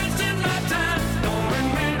I'm wasting my time. Don't bring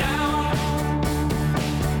me down.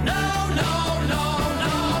 No.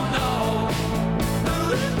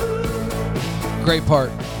 Great part.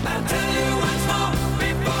 I'll tell you once more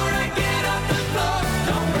before I get off the floor.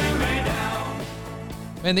 Don't bring me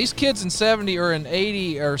down. Man, these kids in 70 or in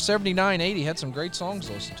 80 or 79, 80 had some great songs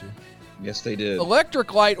to listen to. Yes, they did.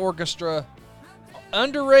 Electric Light Orchestra,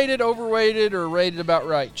 underrated, overrated, or rated about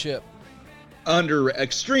right, Chip?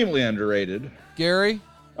 Extremely underrated. Gary?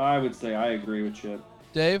 I would say I agree with Chip.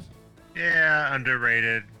 Dave? Yeah,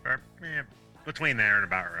 underrated. Or, between there and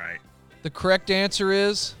about right. The correct answer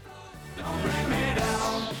is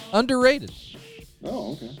underrated.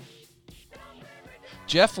 Oh, okay.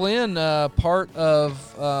 Jeff Lynne, part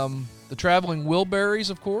of the Traveling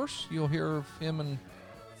Wilburys, of course. You'll hear of him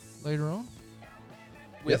later on.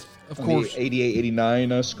 With, of course, the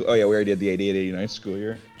 88-89 school. Oh yeah, we already did the 88-89 school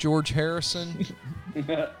year. George Harrison,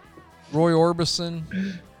 Roy Orbison.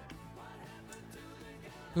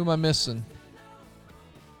 Who am I missing?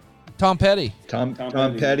 Tom Petty. Tom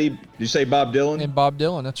Petty. Did you say Bob Dylan? And Bob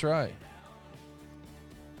Dylan, that's right.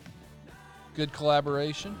 Good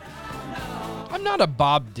collaboration. I'm not a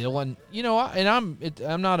Bob Dylan,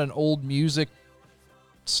 I'm not an old music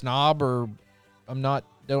snob, or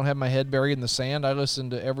don't have my head buried in the sand. I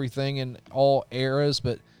listen to everything in all eras,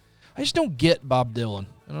 but I just don't get Bob Dylan.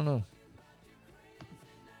 I don't know.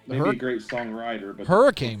 Maybe a great songwriter, but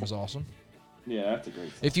Hurricane was awesome. Yeah, that's a great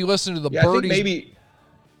song. If you listen to the Yeah, Birdies, I think maybe.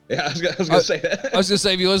 Yeah, I was gonna say that. I was gonna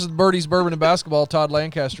say, if you listen to Birdies, Bourbon, and Basketball, Todd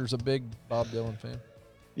Lancaster's a big Bob Dylan fan.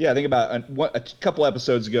 Yeah, I think about a couple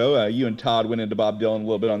episodes ago, you and Todd went into Bob Dylan a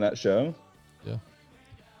little bit on that show. Yeah.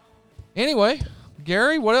 Anyway,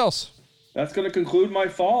 Gary, what else? That's going to conclude my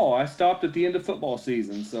fall. I stopped at the end of football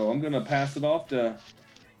season, so I'm going to pass it off to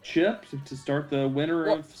Chip to start the winter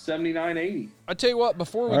of 79-80. I tell you what,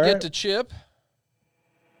 before we get to Chip,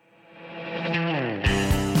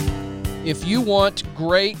 if you want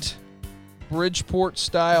great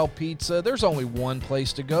Bridgeport-style pizza, there's only one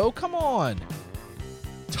place to go. Come on.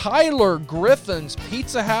 Tyler Griffin's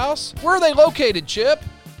Pizza House. Where are they located, Chip?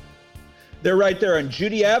 They're right there on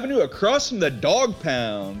Judy Avenue, across from the Dog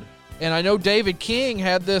Pound. And I know David King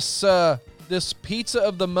had this pizza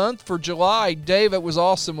of the month for July. Dave, it was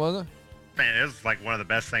awesome, wasn't it? Man, it was like one of the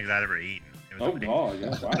best things I'd ever eaten. It was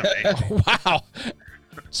Yeah, wow. Wow.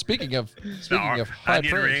 Speaking of high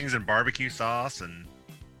onion praise. rings and barbecue sauce, and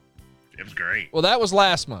it was great. Well, that was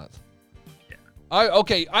last month. Yeah.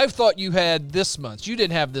 I thought you had this month's. You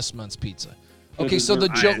didn't have this month's pizza. Okay, so the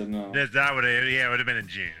That would have been in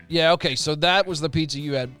June. Yeah, okay, so that was the pizza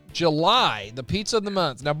you had. July, the pizza of the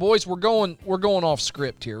month. Now, boys, we're going off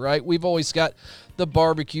script here, right? We've always got the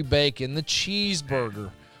barbecue bacon, the cheeseburger,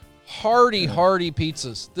 hearty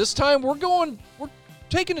pizzas. This time we're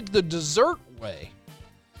taking it the dessert way.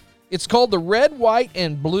 It's called the Red, White,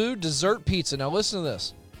 and Blue Dessert Pizza. Now, listen to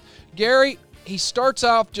this. Gary, he starts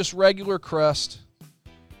off just regular crust.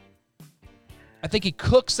 I think he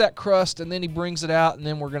cooks that crust, and then he brings it out, and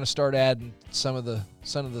then we're going to start adding some of the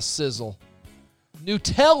sizzle.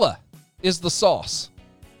 Nutella is the sauce.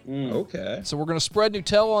 Okay. So we're going to spread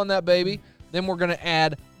Nutella on that baby. Then we're going to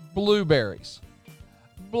add blueberries,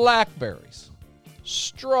 blackberries,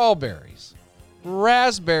 strawberries,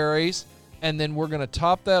 raspberries, and then we're going to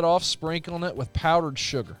top that off, sprinkling it with powdered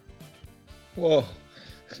sugar. Whoa.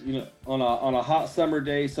 You know, on a hot summer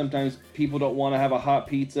day, sometimes people don't want to have a hot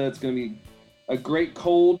pizza. It's going to be a great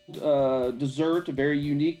cold dessert, a very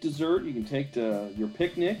unique dessert. You can take to your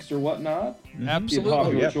picnics or whatnot. Absolutely. Be a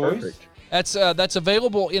popular choice. Perfect. That's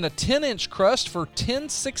available in a 10-inch crust for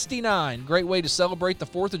 $10.69. Great way to celebrate the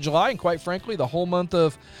 4th of July and, quite frankly, the whole month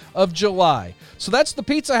of July. So that's the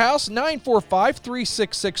Pizza House,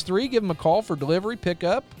 945-3663. Give them a call for delivery,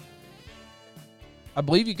 pickup. I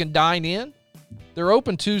believe you can dine in. They're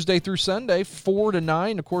open Tuesday through Sunday, 4 to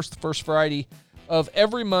 9. Of course, the first Friday of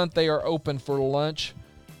every month they are open for lunch.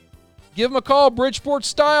 Give them a call,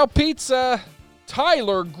 Bridgeport-style pizza.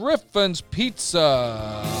 Tyler Griffin's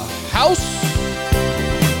Pizza House.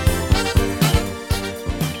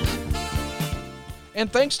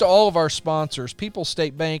 And thanks to all of our sponsors, People's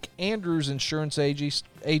State Bank, Andrews Insurance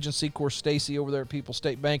Agency, of course, Stacy over there at People's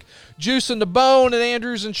State Bank, Juicing the Bone at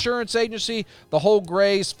Andrews Insurance Agency, the whole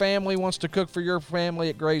Gray's family wants to cook for your family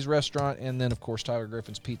at Gray's Restaurant, and then, of course, Tyler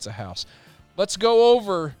Griffin's Pizza House. Let's go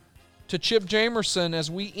over to Chip Jamerson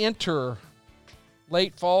as we enter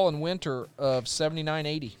late fall and winter of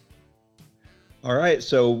 79-80. All right,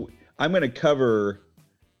 so I'm going to cover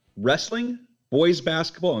wrestling, boys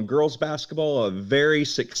basketball, and girls basketball. A very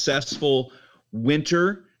successful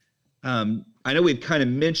winter. I know we've kind of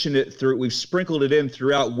mentioned it we've sprinkled it in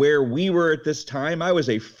throughout where we were at this time. I was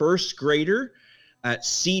a first grader at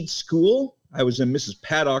Seed School. I was in Mrs.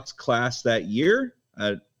 Paddock's class that year.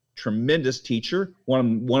 Tremendous teacher,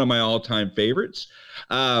 one of my all-time favorites.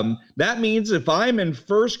 That means if I'm in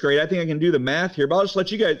first grade, I think I can do the math here, but I'll just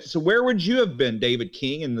let you guys. So where would you have been, David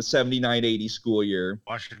King, in the 79-80 school year?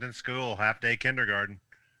 Washington School, half-day kindergarten.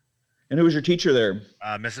 And who was your teacher there?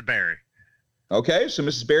 Mrs. Barry. Okay, so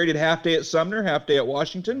Mrs. Barry did half-day at Sumner, half-day at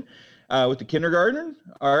Washington with the kindergarten.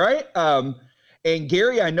 All right. And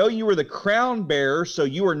Gary, I know you were the crown bearer, so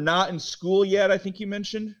you were not in school yet, I think you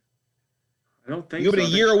mentioned? I don't think You've been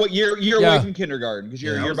so. a year away from kindergarten because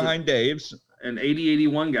you're a year behind Dave's. An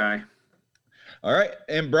 80-81 guy. All right.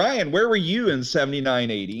 And Brian, where were you in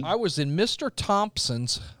 79-80? I was in Mr.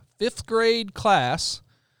 Thompson's 5th grade class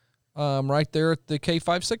right there at the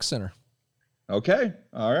K56 Center. Okay.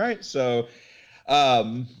 All right. So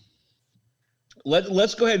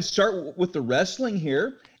let's go ahead and start with the wrestling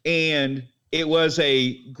here. And it was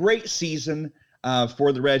a great season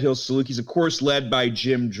for the Red Hills Salukis, of course, led by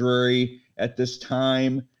Jim Drury. At this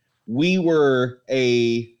time, we were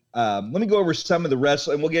let me go over some of the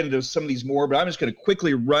wrestling, and we'll get into some of these more, but I'm just going to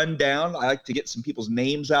quickly run down. I like to get some people's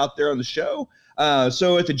names out there on the show.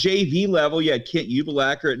 So at the JV level, you had Kent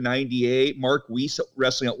Ubelacker at 98, Mark Weiss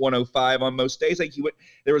wrestling at 105 on most days.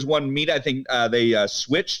 There was one meet, I think they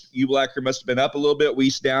switched. Ubelacker must have been up a little bit,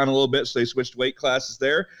 Weiss down a little bit, so they switched weight classes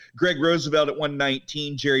there. Greg Roosevelt at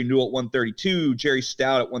 119, Jerry Newell at 132, Jerry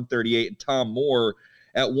Stout at 138, and Tom Moore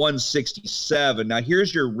at 167. Now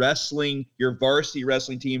here's your varsity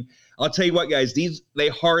wrestling team. I'll tell you what, guys, they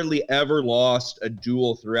hardly ever lost a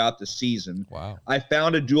duel throughout the season. Wow. I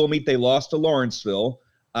found a duel meet. They lost to Lawrenceville.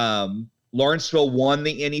 Lawrenceville won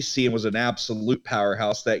the NEC and was an absolute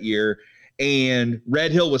powerhouse that year. And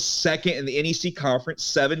Red Hill was second in the NEC conference.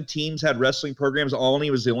 7 teams had wrestling programs.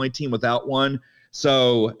 Olney was the only team without one.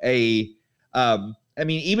 So even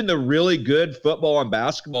the really good football and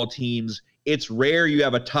basketball teams, it's rare you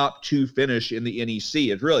have a top 2 finish in the NEC.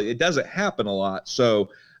 It doesn't happen a lot. So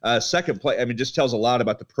second place, just tells a lot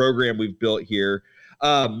about the program we've built here.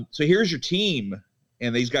 So here's your team,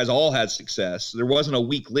 and these guys all had success. There wasn't a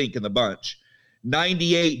weak link in the bunch.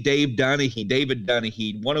 98, David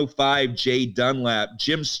Dunahee. 105, Jay Dunlap.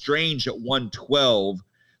 Jim Strange at 112.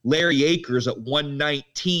 Larry Akers at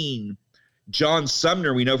 119. John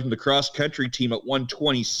Sumner, we know from the cross-country team, at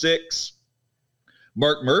 126.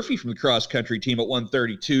 Mark Murphy from the cross-country team at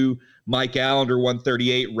 132. Mike Allender,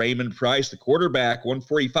 138. Raymond Price, the quarterback,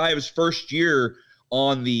 145. His first year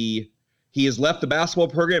he has left the basketball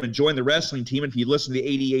program and joined the wrestling team. And if you listen to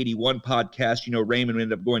the 80-81 podcast, Raymond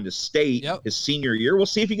ended up going to state his senior year. We'll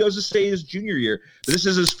see if he goes to state his junior year. But this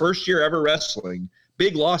is his first year ever wrestling.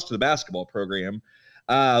 Big loss to the basketball program.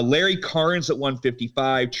 Larry Carnes at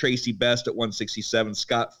 155. Tracy Best at 167.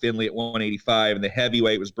 Scott Finley at 185. And the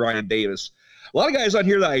heavyweight was Brian Davis. A lot of guys on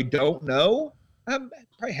here that I don't know.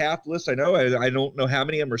 Probably half the list I know. I don't know how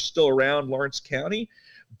many of them are still around Lawrence County.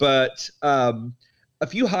 But a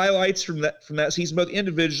few highlights from that season, both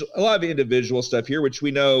individual, a lot of individual stuff here, which we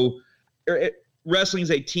know wrestling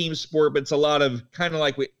is a team sport, but it's a lot of kind of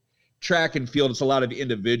like track and field. It's a lot of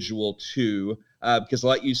individual too, because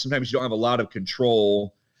sometimes you don't have a lot of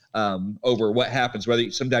control over what happens.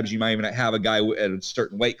 Sometimes you might even have a guy at a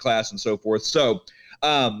certain weight class and so forth. So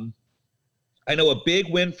I know a big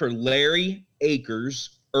win for Larry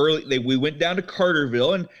Akers. We went down to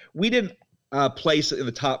Carterville, and we didn't place it in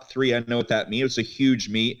the top 3. I know what that means. It's a huge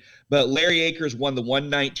meet. But Larry Akers won the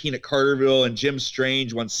 119 at Carterville, and Jim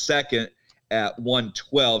Strange won second at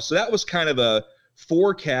 112. So that was kind of a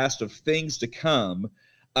forecast of things to come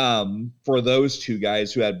for those two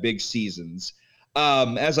guys who had big seasons.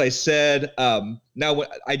 As I said, now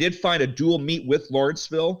I did find a dual meet with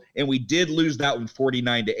Lawrenceville, and we did lose that one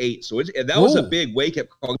 49-8. So that was a big wake-up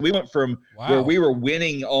call. We went from where we were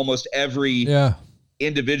winning almost every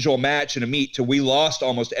individual match in a meet to we lost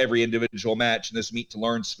almost every individual match in this meet to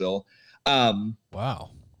Lawrenceville. Wow.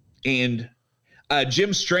 And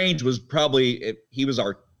Jim Strange was he was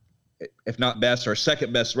our, if not best, our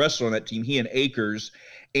second best wrestler on that team, he and Akers.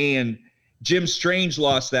 And Jim Strange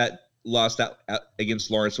lost that against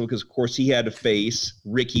Lawrenceville because, of course, he had to face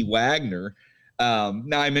Ricky Wagner.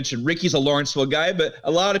 Now, I mentioned Ricky's a Lawrenceville guy, but a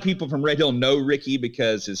lot of people from Red Hill know Ricky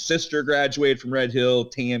because his sister graduated from Red Hill,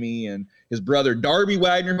 Tammy, and his brother Darby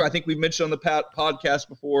Wagner, who I think we've mentioned on the podcast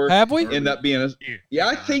before. Have we? Ended up being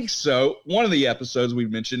I think so. One of the episodes we've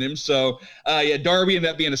mentioned him. So, Darby ended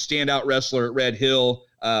up being a standout wrestler at Red Hill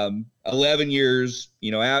 11 years,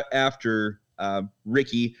 after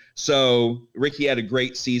Ricky. So Ricky had a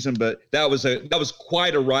great season, but that was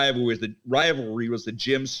quite a rivalry. The rivalry was the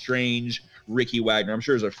Jim Strange, Ricky Wagner. I'm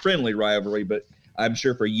sure it was a friendly rivalry, but I'm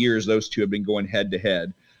sure for years those two have been going head to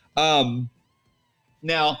head.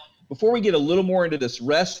 Now, before we get a little more into this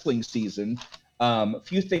wrestling season, a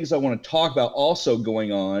few things I want to talk about also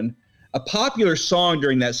going on. A popular song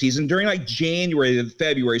during that season, during like January and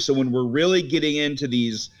February, so when we're really getting into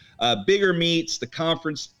these bigger meets, the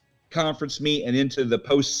conference meet, and into the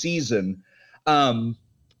postseason,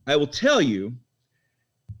 I will tell you,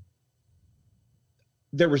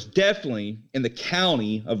 there was definitely in the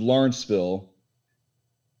county of Lawrenceville,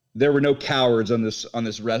 there were no cowards on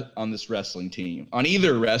this wrestling team, on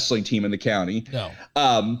either wrestling team in the county. No.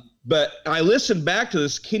 But I listened back to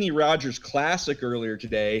this Kenny Rogers classic earlier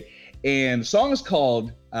today, and the song is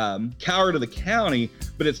called "Coward of the County,"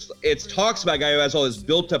 but it talks about a guy who has all this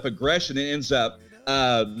built-up aggression and ends up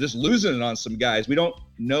just losing it on some guys. We don't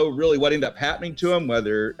know really what ended up happening to him.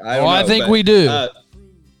 I think we do.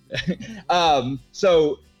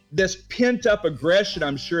 So this pent-up aggression,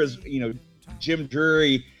 I'm sure, is Jim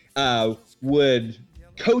Drury would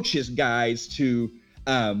coach his guys to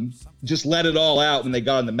just let it all out when they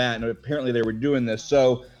got on the mat, and apparently they were doing this.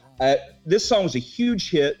 So this song was a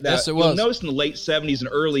huge hit. Yes, it was. was. You'll notice in the late 70s and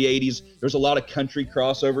early 80s, there's a lot of country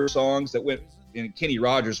crossover songs that went, and Kenny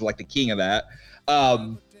Rogers was like the king of that.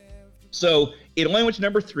 So it only went to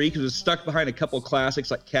number 3 because it's stuck behind a couple of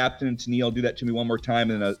classics like Captain and Tennille, Do That To Me One More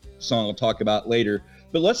Time, and a song I'll talk about later.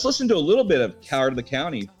 But let's listen to a little bit of Coward of the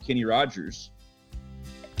County, Kenny Rogers.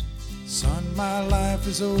 Son, my life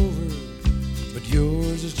is over, but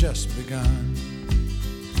yours has just begun.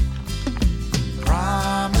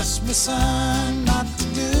 Promise me, son, not to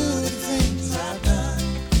do the things I've done.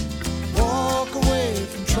 Walk away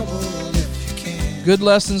from trouble if you can. Good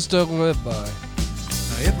lessons to live by.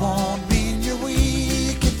 It won't mean you're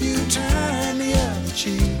weak if you turn the other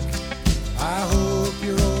cheek. I hope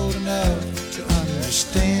you're old enough to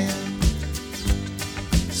understand.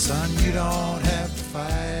 Son, you don't have to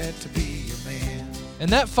fight to be a man.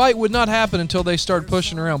 And that fight would not happen until they started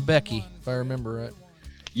pushing around Becky, if I remember right.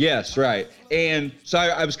 Yes, right. And so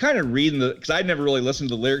I was kind of reading because I'd never really listened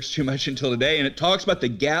to the lyrics too much until today, and it talks about the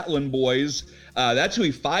Gatlin boys. That's who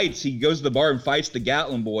he fights. He goes to the bar and fights the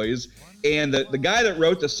Gatlin boys. And the guy that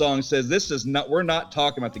wrote the song says we're not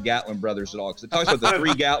talking about the Gatlin brothers at all, because it talks about the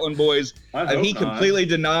 3 Gatlin boys, and he completely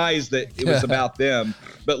denies that it was about them.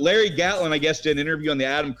 But Larry Gatlin, I guess, did an interview on the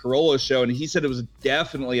Adam Carolla show, and he said it was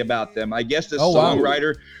definitely about them. I guess this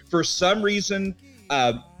songwriter, for some reason,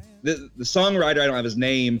 the songwriter, I don't have his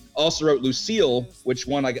name, also wrote Lucille, which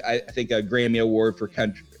won, I think, a Grammy Award for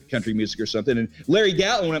country music or something. And Larry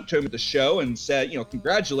Gatlin went up to him at the show and said,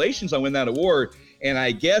 congratulations on winning that award. And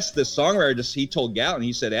I guess the songwriter he told Gatlin,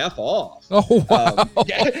 he said, F off. Oh, wow.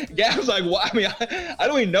 Gatlin's like, well, I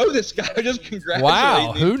don't even know this guy. I just congratulated him.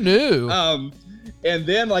 Wow, who knew? And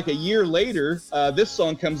then, like a year later, this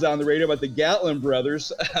song comes out on the radio about the Gatlin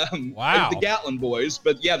brothers. Wow. The Gatlin boys.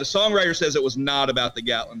 But yeah, the songwriter says it was not about the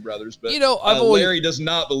Gatlin brothers. But Larry does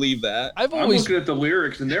not believe that. I'm looking at the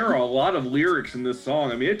lyrics, and there are a lot of lyrics in this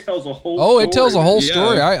song. I mean, it tells a whole story. it tells a whole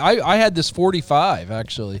story. I had this 45,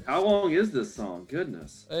 actually. How long is this song?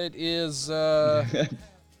 Goodness. It is...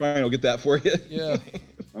 Brian will get that for you. Yeah.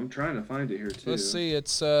 I'm trying to find it here, too. Let's see.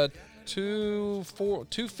 It's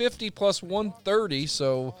 250 plus 130,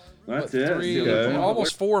 so that's it.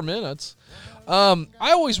 Almost 4 minutes. I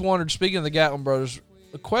always wondered, speaking of the Gatlin brothers,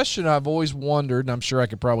 a question I've always wondered, and I'm sure I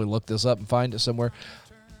could probably look this up and find it somewhere.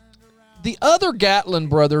 The other Gatlin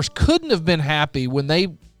brothers couldn't have been happy when they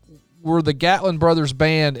were the Gatlin Brothers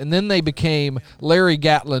Band, and then they became Larry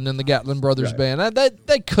Gatlin and the Gatlin Brothers Band.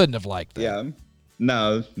 They couldn't have liked that. Yeah.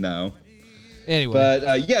 No. Anyway.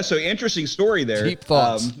 But, so interesting story there. Deep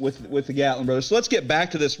thoughts. With the Gatlin brothers. So let's get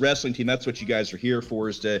back to this wrestling team. That's what you guys are here for,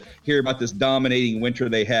 is to hear about this dominating winter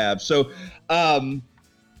they have. So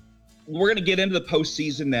we're going to get into the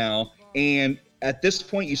postseason now. And at this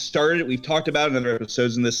point, you started, we've talked about it in other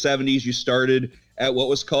episodes, in the 70s, you started at what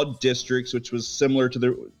was called districts, which was similar to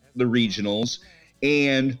the regionals.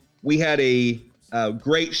 And we had a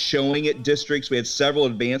great showing at districts. We had several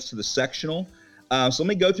advance to the sectional. So let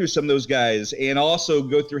me go through some of those guys and also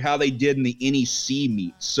go through how they did in the NEC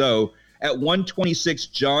meet. So at 126,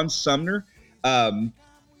 John Sumner,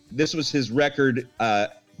 this was his record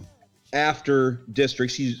after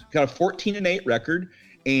districts. He's got a 14-8 record,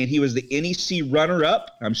 and he was the NEC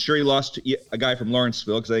runner-up. I'm sure he lost to a guy from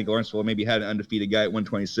Lawrenceville, because I think Lawrenceville maybe had an undefeated guy at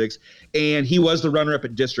 126. And he was the runner-up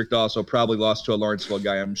at district also, probably lost to a Lawrenceville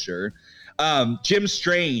guy, I'm sure. Jim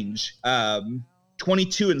Strange,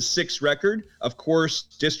 22-6 record. Of course,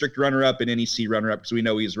 district runner-up and NEC runner-up, because we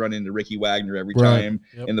know he's running into Ricky Wagner every time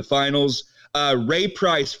in the finals. Ray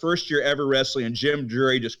Price, first year ever wrestling, and Jim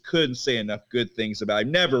Drury just couldn't say enough good things about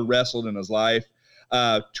him. Never wrestled in his life.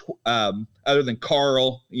 Other than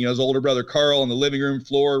Carl, his older brother Carl on the living room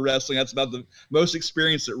floor wrestling. That's about the most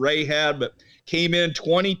experience that Ray had, but came in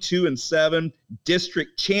 22-7,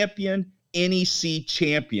 district champion, NEC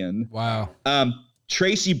champion. Wow.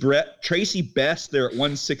 Tracy Best there at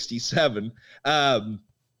 167,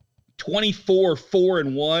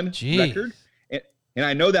 24-4-1 record. And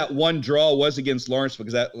I know that one draw was against Lawrenceville,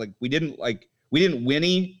 because that we didn't win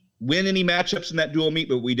any matchups in that dual meet,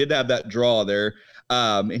 but we did have that draw there.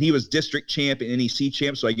 And he was district champ and NEC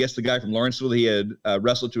champ. So I guess the guy from Lawrenceville he had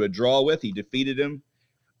wrestled to a draw with, he defeated him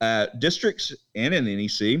districts and in the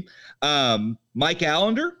NEC. Mike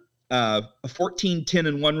Allender, a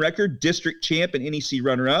 14-10-1 record, district champ and NEC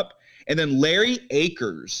runner-up. And then Larry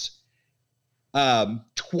Akers,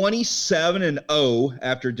 27-0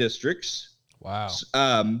 after districts. Wow.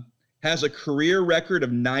 Has a career record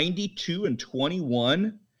of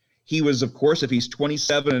 92-21. He was, of course, if he's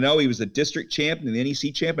 27-0, he was the district champ and the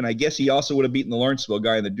NEC champ, and I guess he also would have beaten the Lawrenceville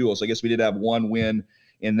guy in the duel. So I guess we did have one win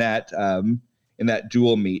in that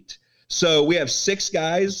dual meet. So we have 6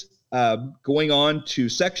 guys going on to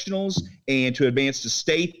sectionals and to advance to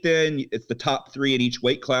state. Then it's the top 3 in each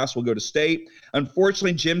weight class will go to state.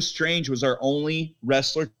 Unfortunately, Jim Strange was our only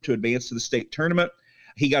wrestler to advance to the state tournament.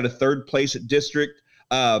 He got a 3rd place at district.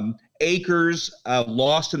 Akers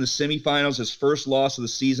lost in the semifinals, his first loss of the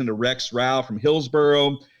season to Rex Rao from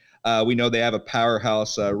Hillsboro. We know they have a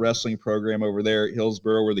powerhouse wrestling program over there at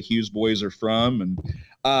Hillsboro, where the Hughes boys are from. And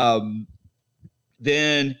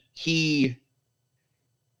then he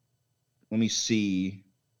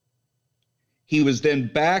was then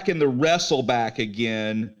back in the wrestle back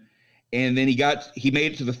again. And then he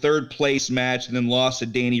made it to the 3rd place match and then lost to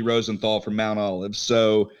Danny Rosenthal from Mount Olive.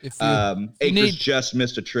 So Akers just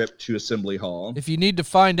missed a trip to Assembly Hall. If you need to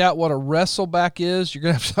find out what a wrestleback is, you're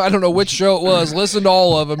going to have to, I don't know which show it was. Listen to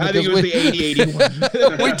all of them. I think it was the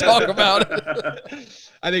 80-81. We talk about it.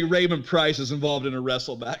 I think Raymond Price is involved in a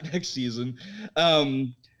wrestleback next season.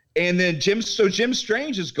 And then Jim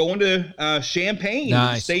Strange is going to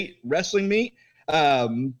Champaign State Wrestling Meet.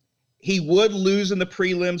 He would lose in the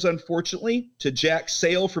prelims, unfortunately, to Jack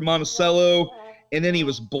Sale from Monticello, and then he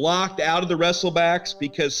was blocked out of the wrestlebacks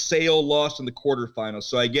because Sale lost in the quarterfinals.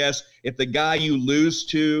 So I guess if the guy you lose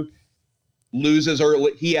to loses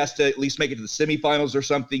early, he has to at least make it to the semifinals or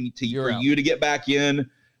something for you to get back in.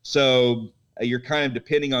 So you're kind of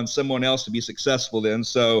depending on someone else to be successful then.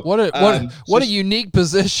 So what a unique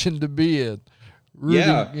position to be in. Really,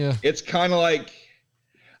 yeah. It's kind of like,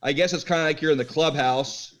 I guess it's kind of like you're in the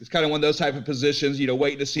clubhouse. It's kind of one of those type of positions,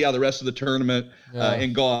 waiting to see how the rest of the tournament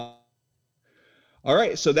and go on. All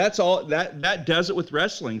right, so that's all. That does it with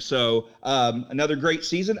wrestling. So another great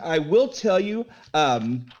season. I will tell you,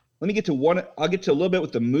 let me get to one. I'll get to a little bit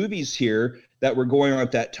with the movies here that were going on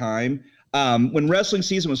at that time. When wrestling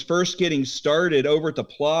season was first getting started over at the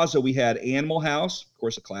Plaza, we had Animal House, of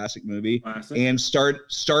course, a classic movie, and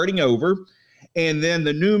Starting Over. And then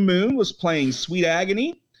the New Moon was playing Sweet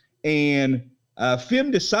Agony and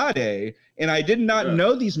Femme Decade. And I did not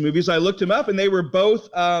know these movies. I looked them up, and they were both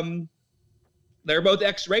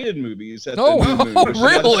X-rated movies. At the New Moon,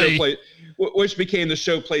 really? Which became the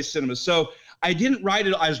Showplace Cinema. So I didn't write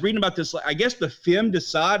it. I was reading about this. I guess the Femme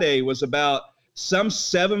Decade was about some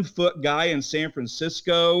 7-foot guy in San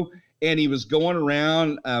Francisco, and he was going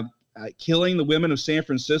around killing the women of San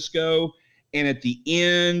Francisco. And at the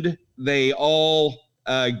end, they all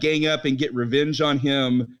gang up and get revenge on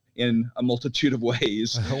him in a multitude of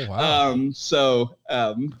ways. Oh, wow. I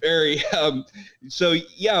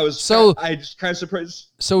just kind of surprised.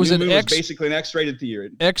 So was it was basically an X-rated theater.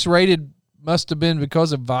 X-rated must have been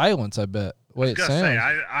because of violence, I bet. Way it sounds.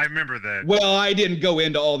 I remember that. Well, I didn't go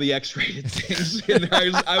into all the X-rated things.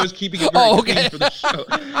 I was keeping it very clean for the show.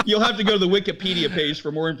 You'll have to go to the Wikipedia page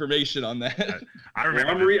for more information on that. I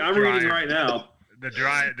remember. I'm reading right now.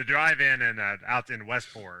 The drive-in and out in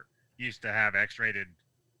Westport used to have X-rated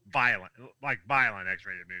violent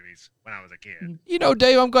X-rated movies when I was a kid. You know,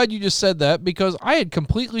 Dave, I'm glad you just said that because I had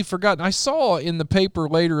completely forgotten. I saw in the paper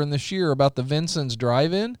later in this year about the Vincent's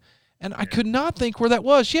Drive-In. And I could not think where that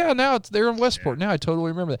was. Yeah, now it's there in Westport. Now I totally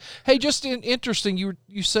remember that. Hey, just interesting,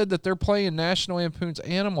 you said that they're playing National Lampoon's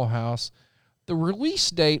Animal House. The release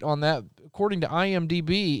date on that, according to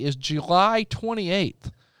IMDb, is July 28th.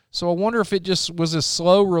 So I wonder if it just was a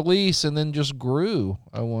slow release and then just grew,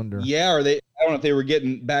 I wonder. Yeah, I don't know if they were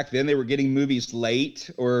getting, back then they were getting movies late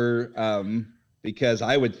or because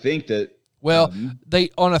I would think that. Well, they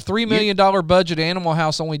on a $3 million budget, Animal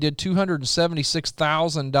House only did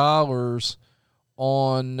 $276,000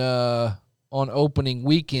 on opening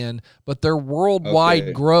weekend, but their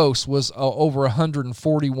worldwide gross was over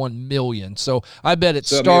 $141 million. So I bet it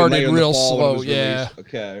started real slow. Yeah.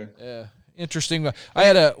 Okay. Yeah. Interesting. I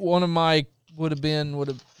had one of my would have been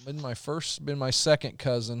my second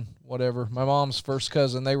cousin, whatever, my mom's first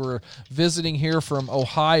cousin. They were visiting here from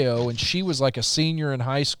Ohio, and she was like a senior in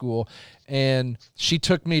high school, and she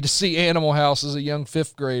took me to see Animal House as a young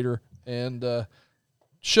 5th grader, and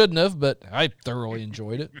shouldn't have, but I thoroughly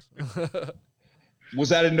enjoyed it. Was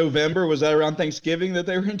that in November? Was that around Thanksgiving that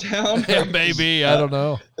they were in town? Yeah, maybe. I don't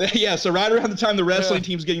know. Yeah, so right around the time the wrestling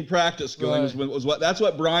team's getting practice going that's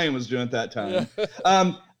what Brian was doing at that time.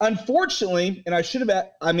 Yeah. Unfortunately, and I should have,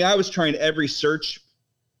 I was trying every search,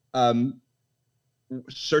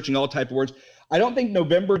 searching all type of words. I don't think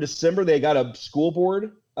November, December, they got a school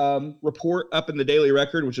board report up in the Daily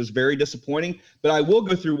Record, which is very disappointing. But I will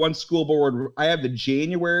go through one school board. I have the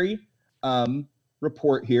January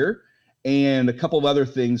report here and a couple of other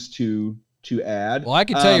things to add. Well, I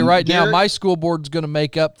can tell you right now, my school board's going to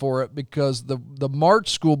make up for it because the March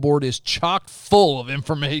school board is chock full of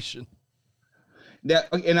information.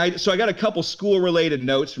 So I got a couple school-related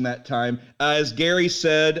notes from that time. As Gary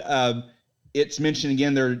said, it's mentioned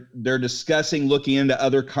again, they're discussing looking into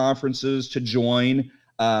other conferences to join.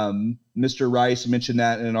 Mr. Rice mentioned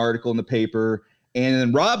that in an article in the paper. And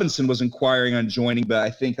then Robinson was inquiring on joining, but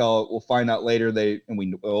I think we'll find out later we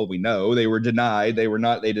know they were denied.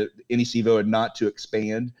 NEC voted not to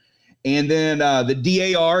expand. And then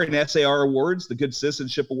the DAR and SAR awards, the Good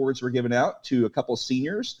Citizenship Awards, were given out to a couple of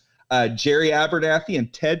seniors. Jerry Abernathy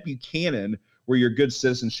and Ted Buchanan were your Good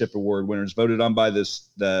Citizenship Award winners, voted on by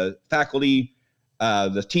the faculty,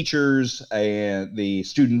 the teachers, and the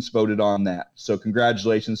students voted on that. So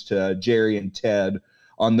congratulations to Jerry and Ted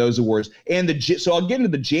on those awards. And so I'll get into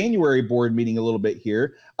the January board meeting a little bit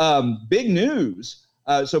here. Big news.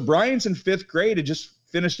 So Brian's in 5th grade and just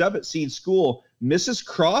finished up at Seed School. Mrs.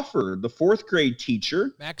 Crawford, the 4th grade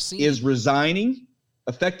teacher, Maxine, is resigning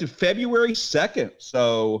effective February 2nd.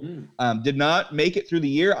 So did not make it through the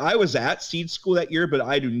year. I was at Seed School that year, but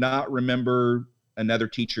I do not remember another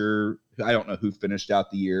teacher. I don't know who finished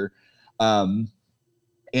out the year. And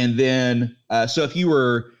then, so if you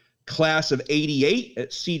were class of 88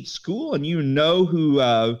 at Seed School and you know who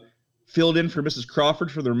filled in for Mrs.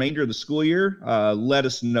 Crawford for the remainder of the school year, let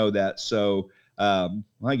us know that. So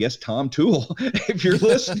I guess Tom Toole, if you're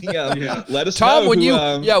listening, let us Tom, know. When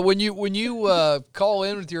you call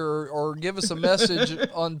in with or give us a message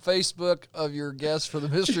on Facebook of your guest for the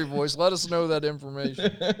Mystery Voice, let us know that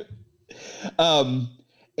information. And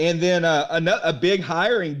then a big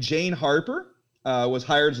hiring, Jane Harper was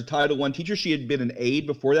hired as a Title I teacher. She had been an aide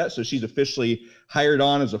before that, so she's officially hired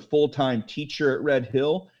on as a full-time teacher at Red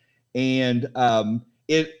Hill. And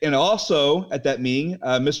also at that meeting,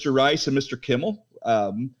 Mr. Rice and Mr. Kimmel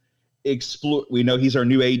explore. We know he's our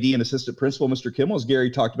new AD and assistant principal, Mr. Kimmel, as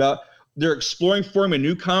Gary talked about. They're exploring forming a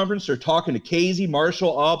new conference. They're talking to Casey,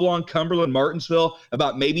 Marshall, Oblong, Cumberland, Martinsville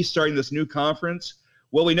about maybe starting this new conference.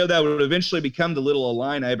 Well, we know that would eventually become the Little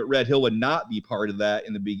Illini, but Red Hill would not be part of that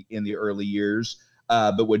in the early years,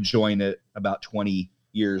 but would join it about 20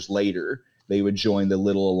 years later. They would join the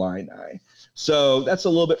Little Illini. So that's a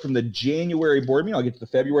little bit from the January board meeting. I'll get to the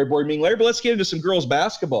February board meeting later, but let's get into some girls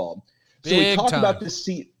basketball. So we talked about this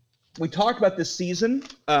season.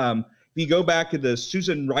 If you go back to the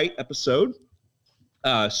Susan Wright episode,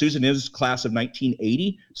 Susan is class of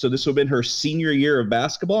 1980, so this would have been her senior year of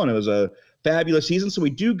basketball, and it was a fabulous season. So we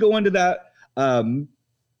do go into that on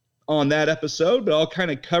that episode, but I'll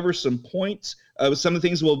kind of cover some points with some of the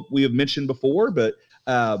things we have mentioned before, but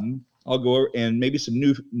I'll go over and maybe some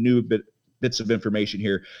new bits of information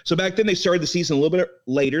here. So back then they started the season a little bit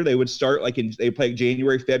later. They would start they play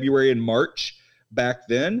January, February, and March back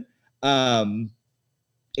then.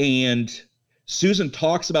 And Susan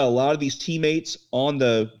talks about a lot of these teammates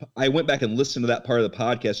I went back and listened to that part of the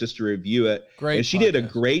podcast just to review it. Great. And she did a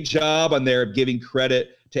great job on there of giving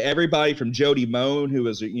credit to everybody from Jody Moan, who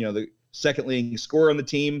was, the second leading scorer on the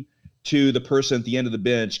team, to the person at the end of the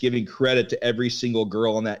bench, giving credit to every single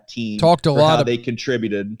girl on that team. They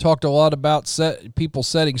contributed. Talked a lot about people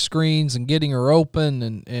setting screens and getting her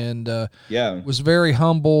open, and was very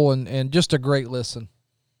humble and just a great listen.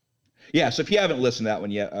 Yeah, so if you haven't listened to that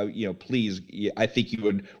one yet, please, I think you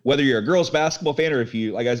would, whether you're a girls basketball fan or if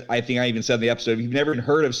you, I think I even said in the episode, if you've never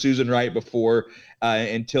heard of Susan Wright before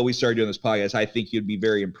until we started doing this podcast, I think you'd be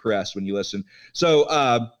very impressed when you listen.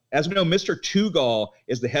 So, as we know, Mr. Tugall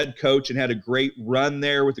is the head coach and had a great run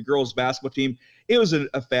there with the girls basketball team. It was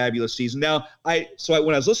a fabulous season. Now, when I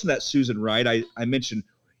was listening to that Susan Wright, I mentioned,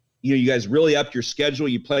 you guys really upped your schedule.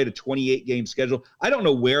 You played a 28-game schedule. I don't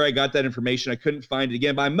know where I got that information. I couldn't find it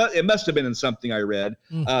again, but it must have been in something I read.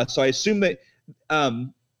 So I assume that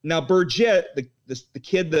now Burgett, the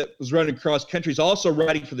kid that was running cross country, is also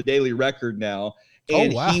writing for the Daily Record now.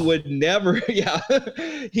 And he would never,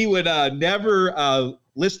 never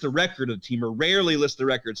list the record of the team, or rarely list the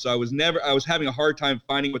record. So I was having a hard time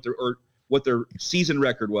finding what their season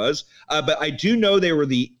record was. But I do know they were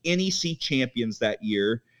the NEC champions that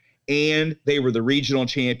year, and they were the regional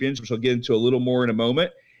champions, which I'll get into a little more in a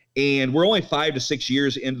moment. And we're only 5 to 6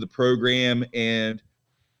 years into the program, and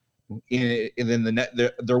then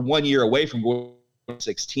they're 1 year away from going to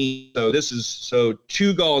 16. So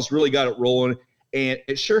Tugall's really got it rolling. And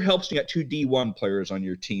it sure helps you got 2 D1 players on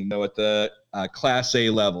your team, though, at the Class A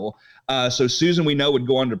level. So Susan, we know, would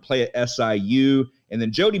go on to play at SIU. And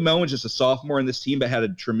then Jody Moen was just a sophomore in this team, but had a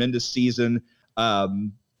tremendous season.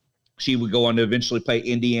 She would go on to eventually play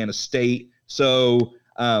Indiana State. So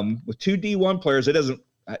with 2 D1 players, I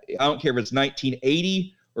don't care if it's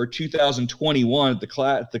 1980 or 2021 at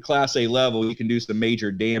the Class A level, you can do some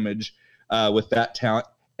major damage with that talent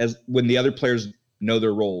as when the other players know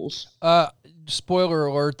their roles. Spoiler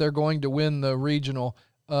alert, they're going to win the regional.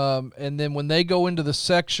 And then when they go into the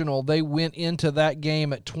sectional, they went into that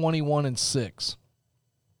game at 21-6.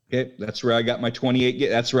 Okay, that's where I got my 28.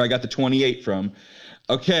 That's where I got the 28 from.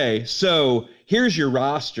 Okay, so here's your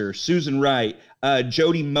roster. Susan Wright.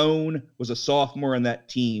 Jody Moen was a sophomore on that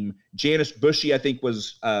team. Janice Bushy, I think,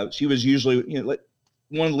 she was usually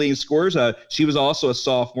one of the leading scorers. She was also a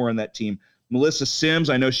sophomore on that team. Melissa Sims,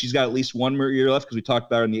 I know she's got at least 1 more year left because we talked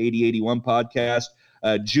about her in the 80-81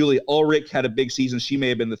 podcast. Julie Ulrich had a big season. She may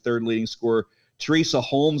have been the 3rd leading scorer. Teresa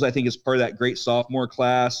Holmes, I think, is part of that great sophomore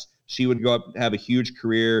class. She would go up and have a huge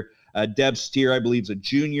career. Deb Steer, I believe, is a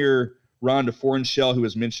junior. Rhonda Fornshell, who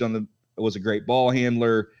was mentioned was a great ball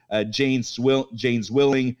handler. James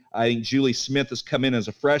Willing. I think Julie Smith has come in as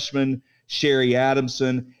a freshman. Sherry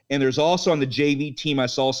Adamson. And there's also on the JV team, I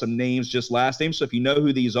saw some names, just last names. So if you know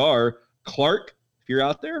who these are, Clark, if you're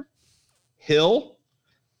out there, Hill,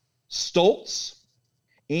 Stoltz,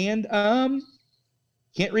 and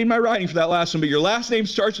can't read my writing for that last one, but your last name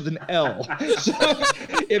starts with an L. So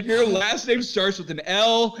if your last name starts with an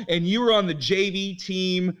L and you were on the JV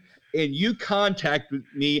team and you contact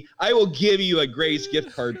me, I will give you a Grace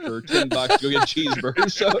gift card for $10 to go get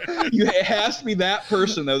cheeseburgers. So it has to be that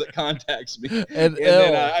person though that contacts me, and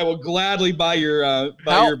then I will gladly buy your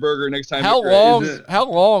burger next time. How long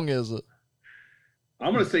is it?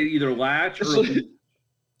 I'm going to say either Latch or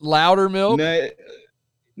Louder Milk.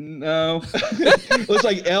 No. Looks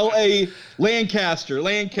like L.A. Lancaster.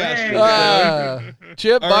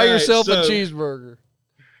 Chip, buy yourself a cheeseburger.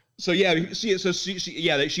 So yeah,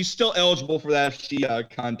 she's still eligible for that if she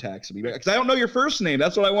contacts me, because I don't know your first name.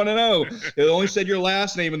 That's what I want to know. It only said your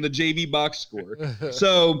last name in the JV box score.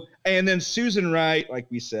 So, and then Susan Wright, like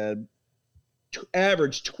we said,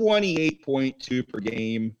 averaged 28.2 per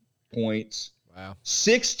game points. Wow.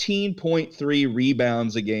 16.3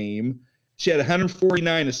 rebounds a game. She had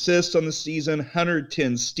 149 assists on the season,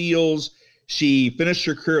 110 steals. She finished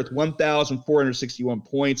her career with 1,461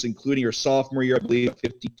 points, including her sophomore year, I believe, a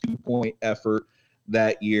 52-point effort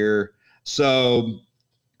that year. So,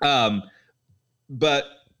 but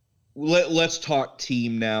let's talk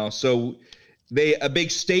team now. So a big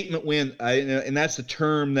statement win, and that's the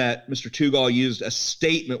term that Mr. Tugall used, a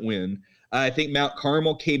statement win. I think Mount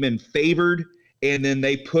Carmel came in favored, and then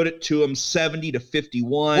they put it to them 70-51.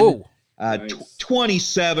 Whoa. Nice.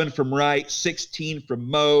 27 from Wright, 16 from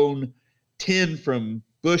Moan, 10 from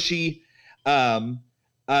Bushy. A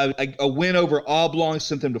win over Oblong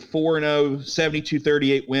sent them to 4-0,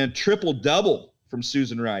 72-38 win. Triple-double from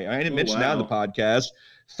Susan Wright. I didn't mention that on the podcast.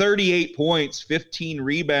 38 points, 15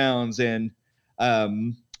 rebounds, and I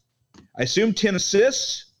assume 10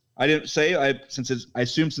 assists. I didn't say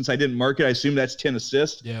since I didn't mark it, I assume that's 10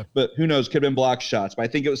 assists. Yeah. But who knows? Could have been block shots. But I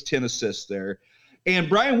think it was 10 assists there. And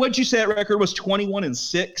Brian, what'd you say that record was?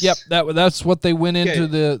 21-6. Yep, that's what they went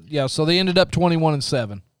into so they ended up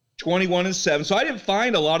 21-7. 21-7. So I didn't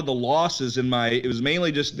find a lot of the losses in my. It was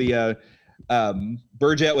mainly just the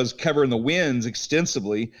Burgett was covering the wins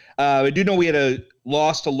extensively. I do know we had a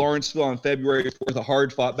loss to Lawrenceville on February 4th, a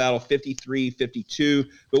hard-fought battle, 53-52.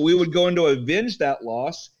 But we would go in to avenge that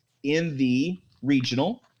loss in the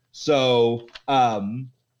regional. So let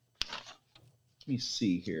me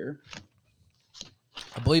see here.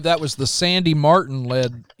 I believe that was the Sandy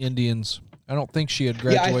Martin-led Indians. I don't think she had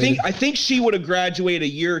graduated. Yeah, I think she would have graduated a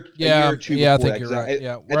year or two before I think you're right.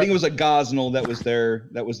 I think it was a Gosnell that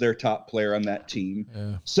was their top player on that team.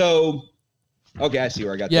 Yeah. So, okay, I see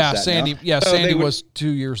where I got this at Sandy. now. Yeah, So Sandy was 2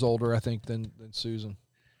 years older, I think, than Susan.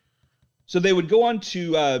 So they would go on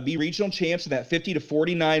to be regional champs in that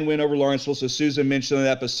 50-49 win over Lawrenceville. So Susan mentioned in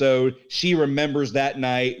the episode, she remembers that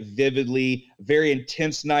night vividly. Very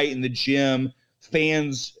intense night in the gym.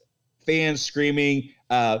 Fans screaming.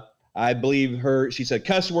 I believe she said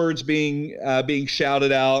cuss words being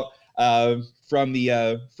shouted out from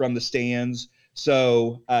the stands.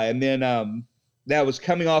 So and then that was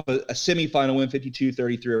coming off a semifinal win,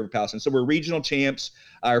 52-33 over Palestine. So we're regional champs,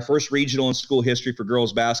 our first regional in school history for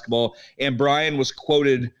girls basketball. And Brian was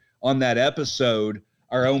quoted on that episode.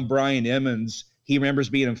 Our own Brian Emmons, he remembers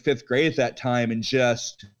being in 5th grade at that time and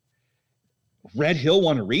just. Red Hill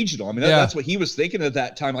won a regional. I mean, that's what he was thinking at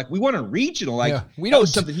that time. Like, we won a regional. Like, we that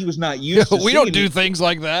was something he was not used to. We don't do things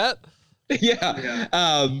like that.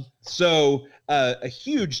 Yeah. So a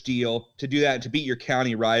huge deal to do that, to beat your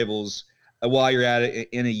county rivals while you're at it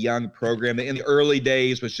in a young program. In the early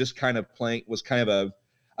days was just kind of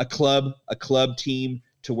a club team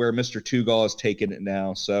to where Mr. Tugall has taken it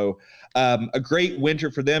now. So a great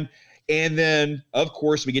winter for them. And then, of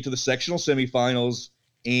course, we get to the sectional semifinals.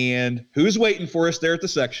 And who's waiting for us there at the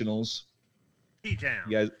sectionals? T-Town.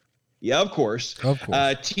 You guys, yeah, of course.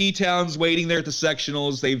 T-Town's waiting there at the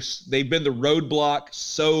sectionals. They've been the roadblock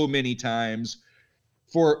so many times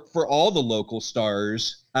for all the local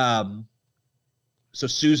stars. So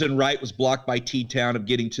Susan Wright was blocked by T-Town of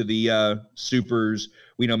getting to the supers.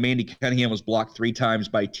 We know Mandy Cunningham was blocked 3 times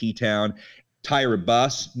by T-Town. Tyra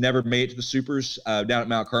Buss never made it to the supers down at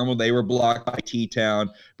Mount Carmel. They were blocked by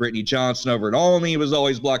T-Town. Brittany Johnson over at Olney was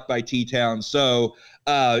always blocked by T-Town. So,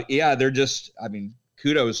 they're just,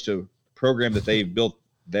 kudos to the program that they've built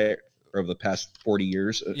there over the past 40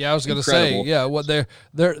 years. Yeah, I was going to say,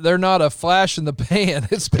 they're not a flash in the pan.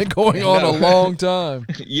 It's been going on a long time.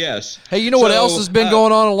 Yes. Hey, you know what else has been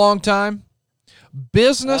going on a long time?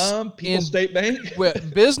 Business People's State Bank.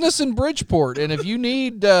 Business in Bridgeport. And if you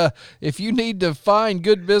need to find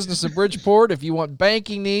good business in Bridgeport, if you want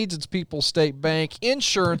banking needs, it's People's State Bank.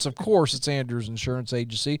 Insurance, of course, it's Andrews Insurance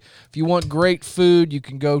Agency. If you want great food, you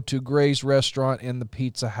can go to Gray's Restaurant and the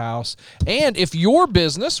Pizza House. And if your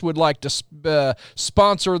business would like to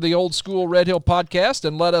sponsor the Old School Red Hill podcast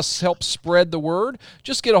and let us help spread the word,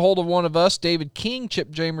 just get a hold of one of us, David King,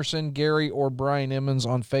 Chip Jamerson, Gary, or Brian Emmons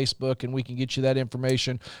on Facebook, and we can get you that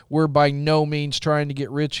information. We're by no means trying to get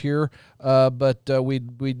rich here, but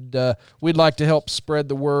we'd like to help spread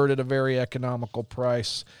the word at a very economical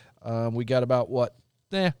price. We got about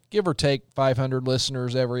give or take 500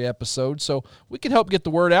 listeners every episode, so we can help get the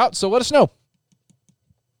word out. So let us know.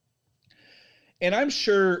 And I'm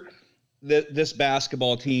sure that this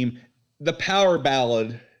basketball team, the power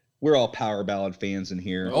ballad, we're all power ballad fans in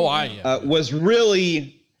here. Oh, I am. Was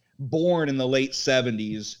really born in the late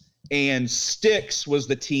 70s. And Styx was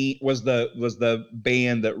the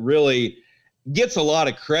band that really gets a lot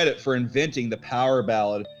of credit for inventing the power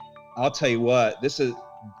ballad. I'll tell you what, this is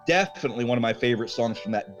definitely one of my favorite songs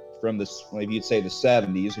from this, maybe you'd say the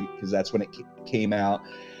 70s, because that's when it came out.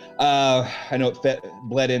 I know it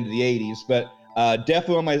bled into the 80s, but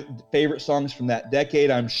definitely one of my favorite songs from that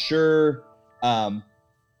decade. I'm sure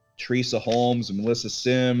Teresa Holmes and Melissa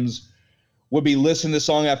Sims would be listening to the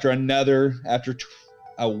song after another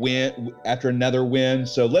win.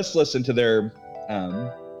 So let's listen to their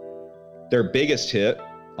biggest hit.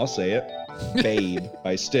 I'll say it, "Babe"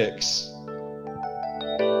 by Styx.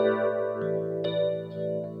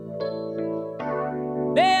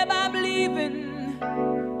 Babe, I'm leaving.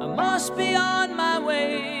 I must be on my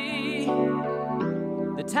way.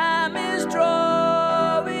 The time is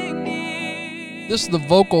drawing near. This is the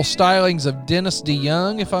vocal stylings of Dennis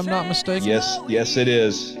DeYoung, if I'm not mistaken. Yes, it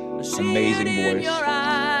is. Amazing voice. Your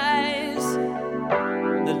eyes,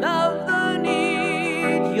 the love, the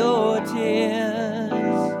need, your tears.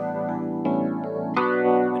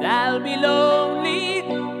 But I'll be lonely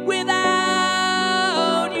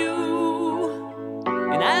without you,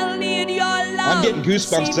 and I'll need your love. I'm getting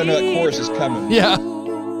goosebumps because I know that chorus is coming. Yeah.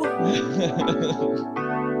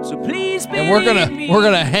 So please, And we're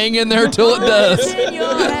gonna hang in there till it does.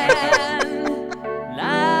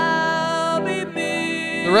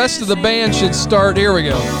 The rest of the band should start. Here we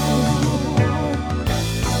go.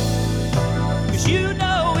 'Cause you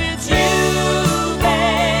know it's you,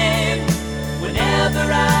 babe. Whenever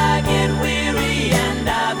I get weary and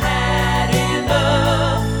I've had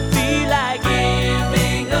enough, feel like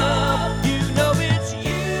giving up. You know it's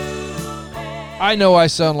you, babe. I know I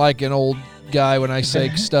sound like an old guy when I say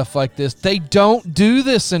stuff like this. They don't do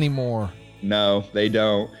this anymore. No, they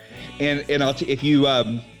don't. And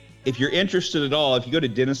if you're interested at all, if you go to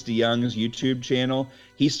Dennis DeYoung's YouTube channel,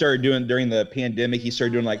 he started doing, during the pandemic, he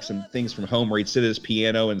started doing like some things from home where he'd sit at his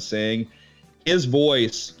piano and sing. His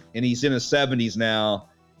voice, and he's in his 70s now,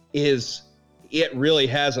 it really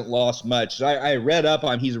hasn't lost much. I read up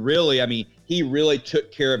on him. He really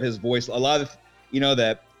took care of his voice. A lot of,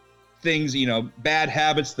 that things, bad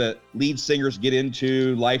habits that lead singers get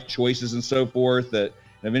into, life choices and so forth, that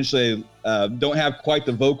eventually don't have quite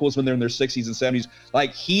the vocals when they're in their 60s and 70s.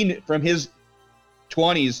 Like from his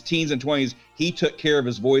teens and 20s, he took care of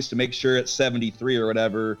his voice to make sure at 73 or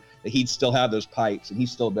whatever that he'd still have those pipes, and he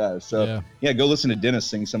still does. So yeah, go listen to Dennis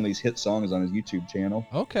sing some of these hit songs on his YouTube channel.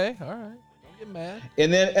 Okay, all right. Don't get mad.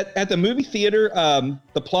 And then at the movie theater,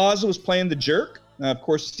 the Plaza was playing The Jerk, of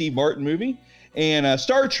course, Steve Martin movie, and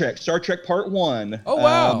Star Trek Part 1. Oh,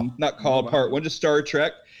 wow. Not called Part 1, just Star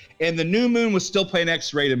Trek. And the New Moon was still playing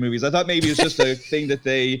X-rated movies. I thought maybe it was just a thing that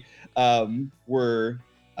they were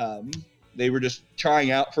just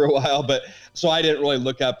trying out for a while. But so I didn't really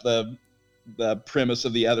look up the premise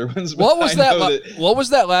of the other ones. But what was that? What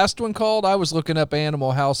was that last one called? I was looking up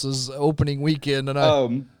Animal House's opening weekend,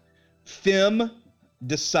 and Femme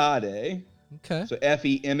Desade. Okay. So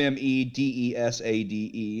FEMMEDESADE.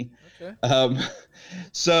 Okay.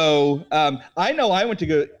 I know I went to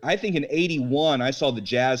go, I think in 81, I saw The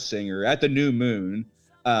Jazz Singer at the New Moon.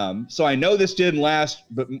 So I know this didn't last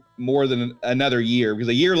but more than another year, because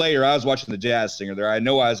a year later I was watching The Jazz Singer there. I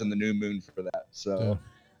know I was in the New Moon for that. So,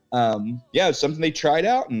 it's something they tried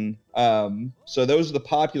out. And so those are the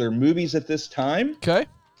popular movies at this time. Okay.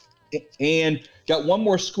 And got one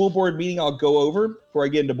more school board meeting I'll go over before I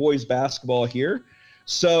get into boys basketball here.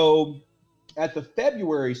 So at the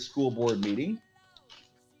February school board meeting,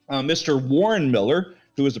 Mr. Warren Miller,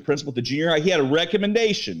 who was the principal at the junior high, he had a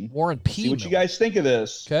recommendation. Warren P. See what Miller. you guys think of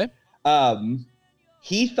this. Okay.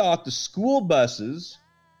 He thought the school buses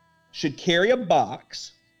should carry a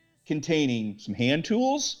box containing some hand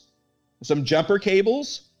tools, some jumper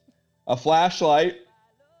cables, a flashlight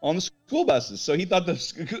on the school buses. So he thought the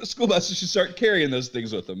school buses should start carrying those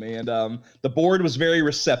things with them. And the board was very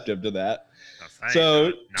receptive to that.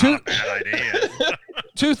 So not a bad idea.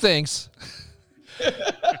 Two things.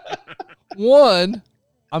 One,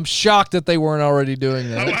 I'm shocked that they weren't already doing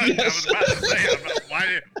that. I was about to say,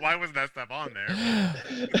 why wasn't that stuff on there?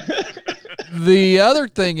 The other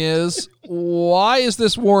thing is, why is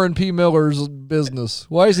this Warren P. Miller's business?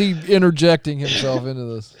 Why is he interjecting himself into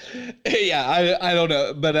this? Yeah, I don't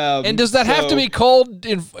know, but and does that have to be called?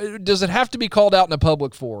 Does it have to be called out in a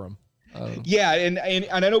public forum? Yeah, and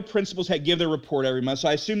I know principals give their report every month, so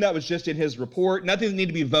I assume that was just in his report. Nothing that needed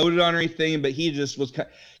to be voted on or anything, but he just was,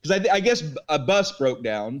 because I guess a bus broke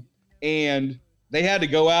down, and they had to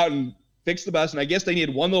go out and fix the bus. And I guess they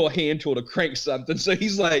needed one little hand tool to crank something. So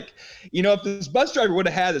he's like, if this bus driver would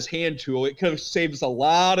have had his hand tool, it could have saved us a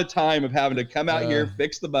lot of time of having to come out here,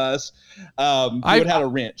 fix the bus. He would have had a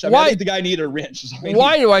wrench. I think the guy needed a wrench.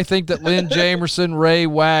 Why do I think that Lynn Jamerson, Ray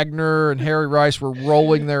Wagner, and Harry Rice were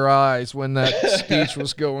rolling their eyes when that speech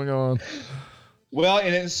was going on? Well,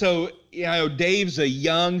 and so, Dave's a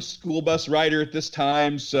young school bus rider at this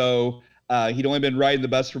time, so he'd only been riding the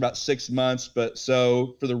bus for about 6 months. But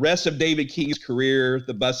so for the rest of David King's career,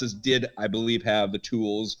 the buses did, I believe, have the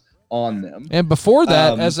tools on them. And before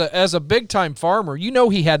that, as a big time farmer,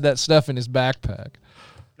 he had that stuff in his backpack.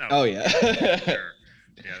 No, oh yeah. Sure.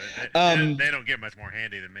 Yeah, they don't get much more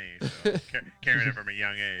handy than me. So carrying it from a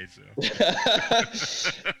young age.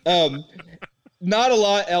 So. Not a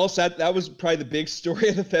lot else. That was probably the big story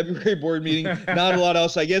of the February board meeting. Not a lot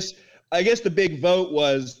else. I guess the big vote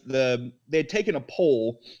was they had taken a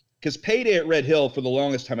poll, because payday at Red Hill for the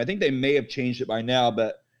longest time, I think they may have changed it by now,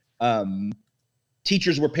 but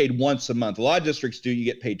teachers were paid once a month. A lot of districts do. You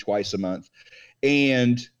get paid twice a month.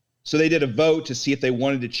 And so they did a vote to see if they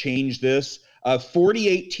wanted to change this.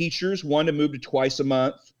 48 teachers wanted to move to twice a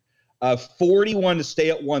month. 40 wanted to stay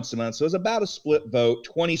at once a month. So it was about a split vote.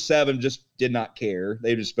 27 just did not care.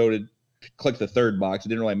 They just voted, click the third box. It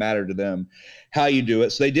didn't really matter to them how you do it.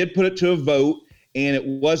 So they did put it to a vote, and it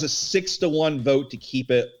was a 6-1 vote to keep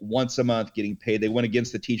it once a month getting paid. They went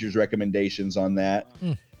against the teachers' recommendations on that.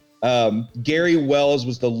 Gary Wells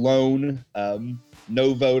was the lone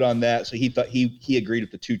no vote on that. So he thought he agreed with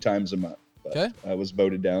the 2 times a month. But, was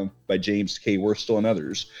voted down by James K. Worstel and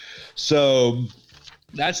others. So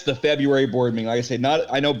that's the February board meeting. Like I say,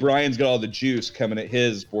 I know Brian's got all the juice coming at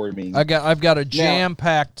his board meeting. I've got a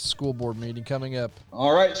jam-packed school board meeting coming up.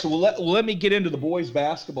 All right, so let me get into the boys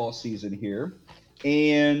basketball season here,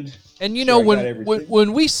 and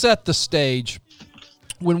when we set the stage,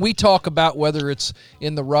 when we talk about whether it's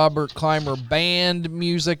in the Robert Clymer band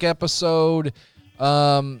music episode,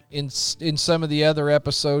 in some of the other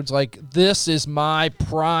episodes, like this is my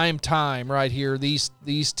prime time right here.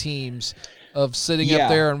 These teams. Of sitting up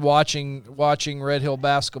there and watching Red Hill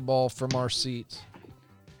basketball from our seats.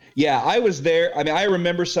 Yeah, I was there. I mean, I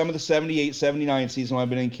remember some of the 78, 79 season when I've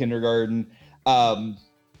been in kindergarten because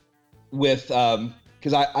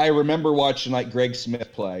I remember watching like Greg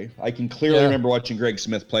Smith play. I can clearly remember watching Greg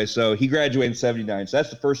Smith play. So he graduated in 79. So that's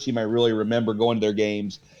the first team I really remember going to their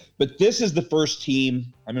games. But this is the first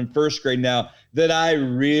team, I'm in first grade now, that I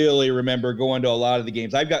really remember going to a lot of the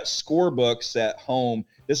games. I've got score books at home.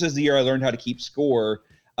 This is the year I learned how to keep score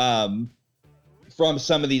from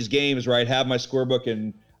some of these games where I'd have my scorebook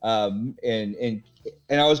and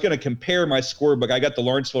I was going to compare my scorebook. I got the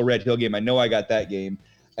Lawrenceville Red Hill game. I know I got that game.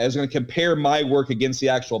 I was going to compare my work against the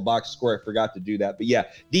actual box score. I forgot to do that. But yeah,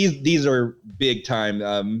 these are big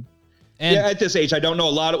time. At this age, I don't know a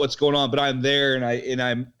lot of what's going on, but I'm there and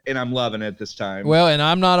I'm loving it this time. Well, and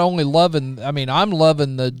I'm not only loving. I mean, I'm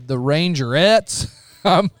loving the Rangerettes.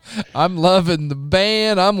 I'm loving the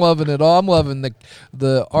band. I'm loving it all. I'm loving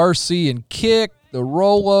the RC and kick, the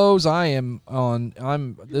Rolos.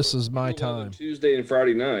 This is my time. Tuesday and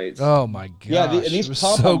Friday nights. Oh my gosh. Yeah, and these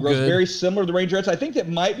pom-pom girls very similar to the Rangerettes. I think that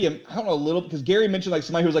might be I don't know, a little, because Gary mentioned like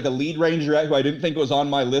somebody who was like a lead Rangerette who I didn't think was on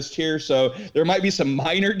my list here. So there might be some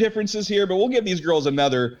minor differences here, but we'll give these girls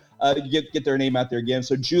another get their name out there again.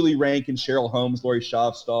 So Julie Rankin, Cheryl Holmes, Lori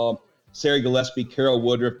Schaafstall, Sarah Gillespie, Carol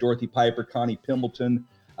Woodruff, Dorothy Piper, Connie Pimbleton,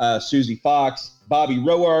 Susie Fox, Bobby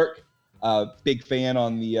Roark, big fan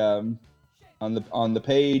on the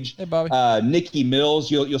page. Hey, Bobby. Nikki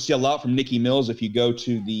Mills, you'll see a lot from Nikki Mills if you go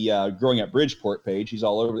to the Growing Up Bridgeport page. She's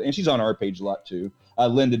all over, and she's on our page a lot too.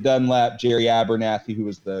 Linda Dunlap, Jerry Abernathy, who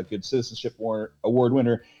was the Good Citizenship Award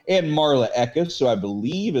winner, and Marla Eckes, who I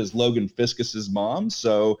believe is Logan Fiskus's mom.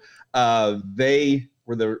 So they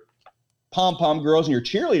were the pom-pom girls, and your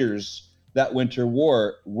cheerleaders that winter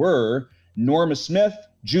were Norma Smith,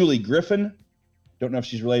 Julie Griffin, don't know if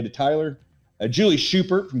she's related to Tyler, Julie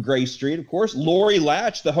Schubert from Gray Street, of course, Lori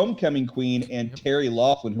Latch, the homecoming queen, and Terry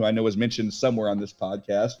Laughlin, who I know was mentioned somewhere on this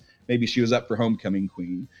podcast. Maybe she was up for homecoming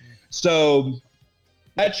queen. So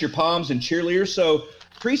that's your poms and cheerleaders. So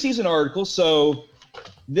preseason article. So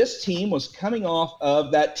this team was coming off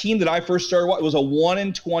of that team that I first started. It was a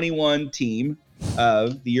 1-21 team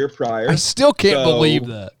the year prior. I still can't believe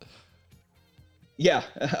that. Yeah.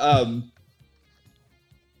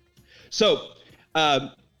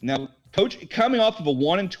 Now, Coach, coming off of a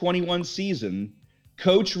 1-21 season,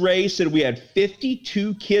 Coach Ray said we had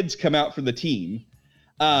 52 kids come out for the team.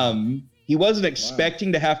 He wasn't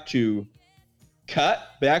expecting to have to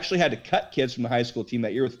cut, but actually had to cut kids from the high school team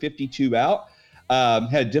that year with 52 out.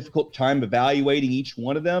 Had a difficult time evaluating each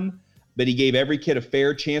one of them. but he gave every kid a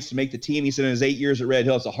fair chance to make the team. He said in his 8 years at Red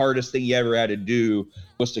Hill, it's the hardest thing he ever had to do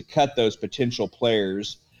was to cut those potential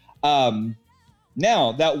players.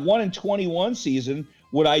 Now, that 1-21 season,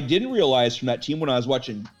 what I didn't realize from that team when I was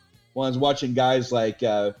watching guys like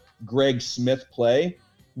Greg Smith play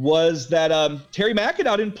was that Terry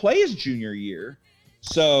McAdow didn't play his junior year.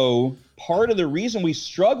 So part of the reason we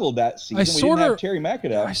struggled that season, we didn't have Terry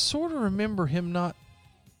McAdow. I sort of remember him not,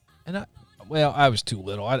 and I was too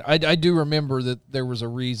little. I do remember that there was a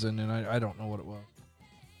reason, and I don't know what it was.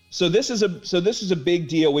 So this is a big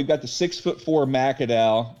deal. We've got the 6'4"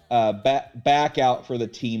 McAdow back out for the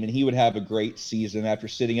team, and he would have a great season after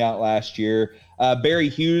sitting out last year. Barry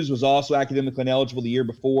Hughes was also academically ineligible the year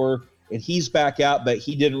before, and he's back out, but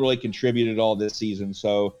he didn't really contribute at all this season.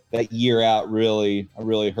 So that year out really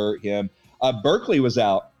hurt him. Berkeley was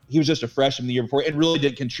out. He was just a freshman the year before and really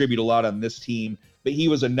didn't contribute a lot on this team. But he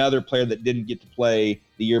was another player that didn't get to play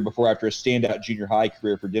the year before after a standout junior high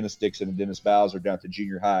career for Dennis Dixon and Dennis Bowser down at the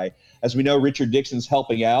junior high. As we know, Richard Dixon's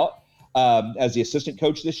helping out as the assistant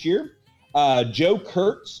coach this year. Joe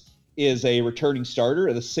Kurtz is a returning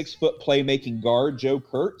starter, the 6-foot playmaking guard, Joe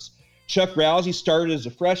Kurtz. Chuck Rousey started as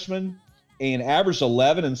a freshman and averaged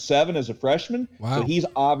 11 and 7 as a freshman. Wow. So he's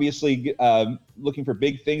obviously looking for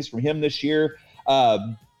big things from him this year.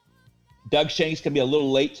 Doug Shank's going to be a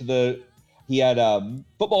little late to he had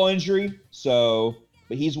football injury,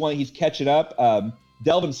 but he's catching up.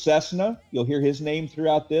 Delvin Cessna, you'll hear his name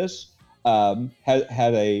throughout this.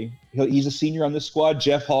 He's a senior on this squad.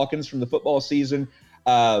 Jeff Hawkins from the football season,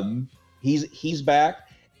 he's back.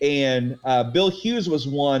 And Bill Hughes was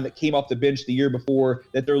one that came off the bench the year before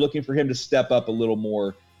that they're looking for him to step up a little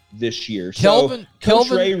more this year. Coach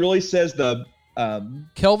Ray really says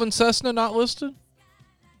Kelvin Cessna not listed?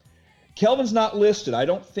 Kelvin's not listed. I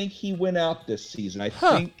don't think he went out this season. I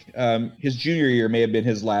think his junior year may have been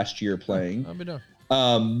his last year playing. I'll be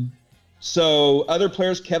done. So other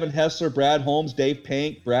players, Kevin Hessler, Brad Holmes, Dave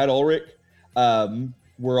Pank, Brad Ulrich,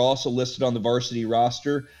 were also listed on the varsity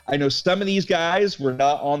roster. I know some of these guys were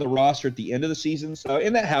not on the roster at the end of the season.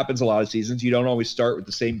 And that happens a lot of seasons. You don't always start with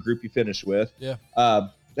the same group you finish with. Yeah.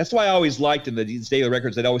 That's why I always liked in these daily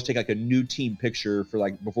records, they'd always take like a new team picture for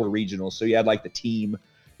like before regionals. So you had like the team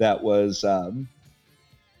that was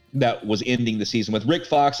ending the season with Rick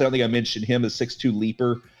Fox. I don't think I mentioned him, a 6'2"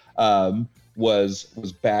 leaper, was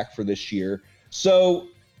back for this year. So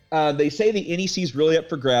they say the NEC is really up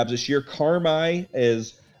for grabs this year. Carmi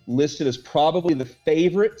is listed as probably the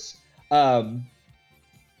favorites.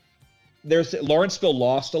 Lawrenceville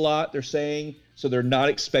lost a lot, they're saying, so they're not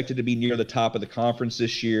expected to be near the top of the conference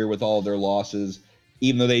this year with all their losses,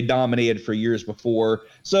 even though they dominated for years before.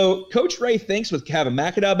 So Coach Ray thinks with Kevin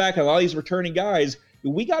McAdow back and a lot of these returning guys,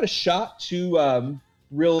 we got a shot to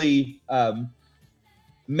really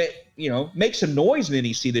make some noise in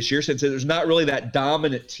NEC this year, since there's not really that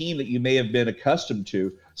dominant team that you may have been accustomed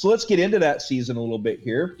to. So let's get into that season a little bit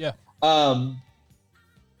here. Yeah.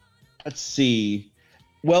 Let's see.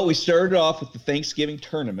 Well, we started off with the Thanksgiving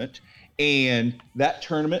tournament, and that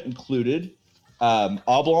tournament included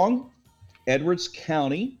Oblong, Edwards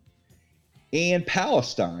County, and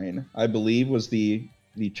Palestine, I believe, was the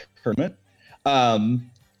tournament. And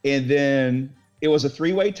then it was a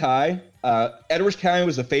 3-way tie. Edwards County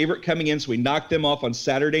was the favorite coming in, so we knocked them off on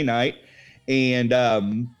Saturday night.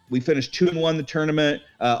 And we finished 2-1 the tournament.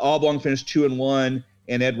 Oblong finished 2-1,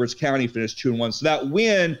 and Edwards County finished 2-1. So that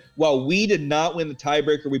win, while we did not win the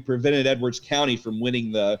tiebreaker, we prevented Edwards County from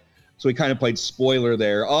winning so we kind of played spoiler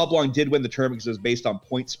there. Oblong did win the tournament because it was based on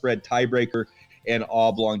point spread tiebreaker, and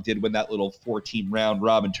Oblong did win that little 14 round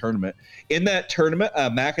robin tournament. In that tournament,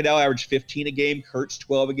 McAdow averaged 15 a game, Kurtz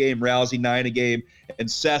 12 a game, Rousey 9 a game, and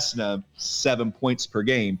Cessna 7 points per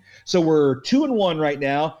game. So we're 2-1 right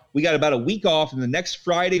now. We got about a week off, and the next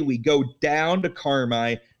Friday we go down to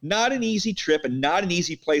Carmi. Not an easy trip and not an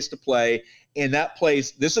easy place to play. And that place,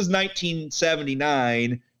 this is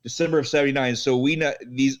 1979. December of 79. So we know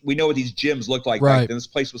what these gyms looked like back then. This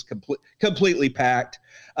place was completely packed.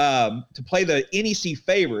 To play the NEC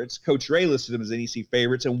favorites, Coach Ray listed them as NEC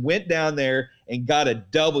favorites, and went down there and got a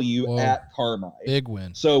W at Carmi. Big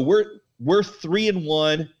win. So we're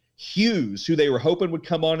 3-1. Hughes, who they were hoping would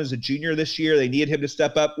come on as a junior this year, they needed him to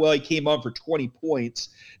step up. Well, he came on for 20 points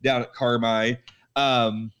down at Carmi.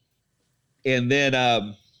 And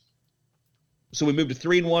then so we moved to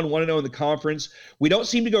 3-1, 1-0 in the conference. We don't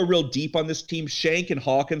seem to go real deep on this team. Shank and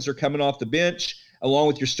Hawkins are coming off the bench, along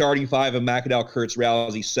with your starting five of McAdow, Kurtz,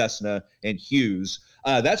 Rousey, Cessna, and Hughes.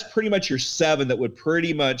 That's pretty much your 7 that would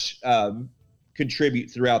pretty much contribute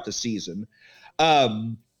throughout the season.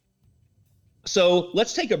 So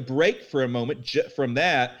let's take a break for a moment from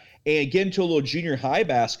that And get into a little junior high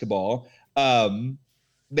basketball.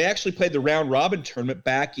 They actually played the round robin tournament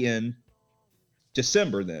back in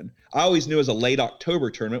December then. I always knew it was a late October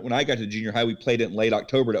tournament. When I got to junior high, we played it in late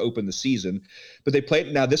October to open the season. But they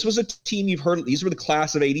played – now, this was a team you've heard – these were the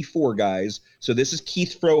class of 84 guys. So this is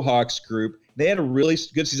Keith Frohock's group. They had a really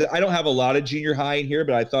good season. I don't have a lot of junior high in here,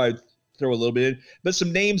 but I thought I'd throw a little bit in. But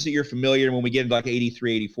some names that you're familiar, and when we get into like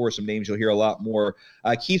 83, 84, some names you'll hear a lot more.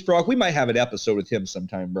 Keith Frohock, we might have an episode with him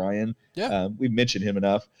sometime, Brian. Yeah. We've mentioned him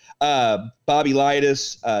enough. Bobby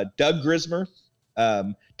Lightus, Doug Grismer,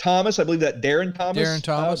 Thomas, I believe that Darren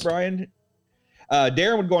Thomas. Brian.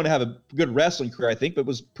 Darren would go on to have a good wrestling career, I think, but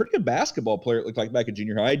was a pretty good basketball player, it looked like, back in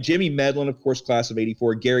junior high. Jimmy Medlin, of course, class of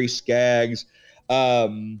 84. Gary Skaggs,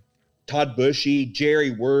 Todd Bushy,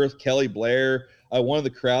 Jerry Worth, Kelly Blair, one of the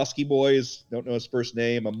Krowski boys, don't know his first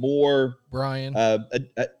name, Moore. Brian.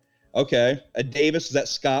 Okay. Davis, is that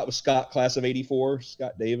Scott? Was Scott class of 84?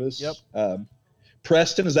 Scott Davis? Yep.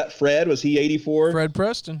 Preston, is that Fred? Was he 84? Fred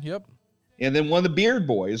Preston, yep. And then one of the Beard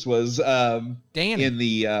boys was Danny. in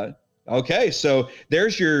the okay, so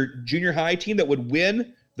there's your junior high team that would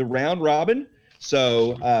win the round robin.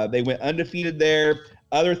 So they went undefeated there.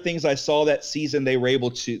 Other things I saw that season, they were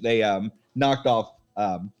able to knocked off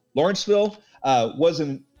Lawrenceville.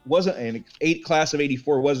 Wasn't an class of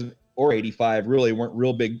 84, wasn't, or 85, really weren't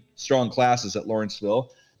real big strong classes at Lawrenceville.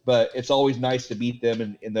 But it's always nice to beat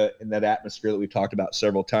them in that atmosphere that we've talked about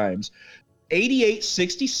several times.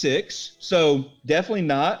 88-66, so definitely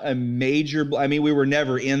not a major – I mean, we were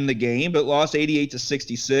never in the game, but lost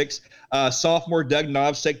 88-66. Sophomore Doug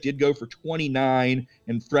Novsek did go for 29,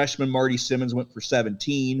 and freshman Marty Simmons went for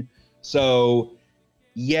 17. So,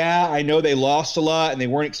 yeah, I know they lost a lot, and they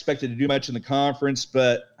weren't expected to do much in the conference,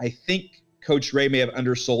 but I think Coach Ray may have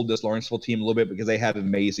undersold this Lawrenceville team a little bit because they had an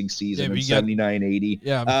amazing season in 79-80.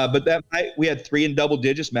 Yeah. But that night we had 3 in double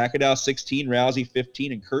digits, McAdowell 16, Rousey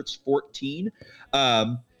 15, and Kurtz 14.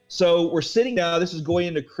 So we're sitting now, this is going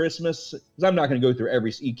into Christmas. I'm not going to go through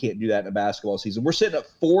you can't do that in a basketball season. We're sitting at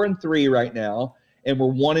 4-3 right now, and we're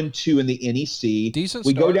 1-2 in the NEC. Decent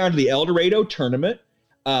We start. go down to the El Dorado tournament.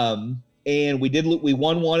 And we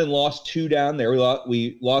won 1 and lost 2 down there.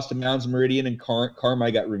 We lost to Mounds Meridian, and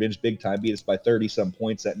Carmi got revenge big time, beat us by 30-some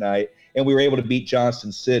points that night. And we were able to beat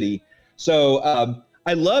Johnston City. So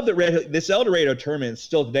I love that this El Dorado tournament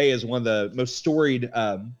still today is one of the most storied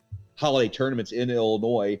holiday tournaments in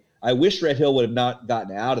Illinois. I wish Red Hill would have not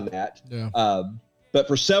gotten out of that. Yeah. But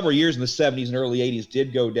for several years in the 70s and early 80s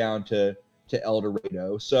did go down to El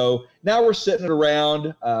Dorado. So now we're sitting at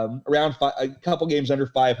around a couple games under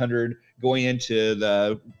 500 going into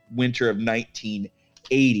the winter of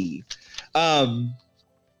 1980.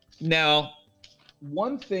 Now,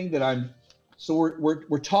 one thing that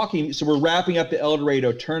we're talking, so we're wrapping up the El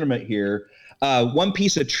Dorado tournament here. One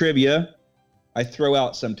piece of trivia I throw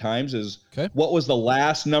out sometimes is what was the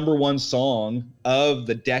last number 1 song of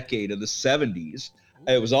the decade of the 70s?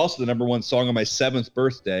 It was also the number 1 song on my 7th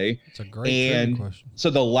birthday. It's a great trivia question.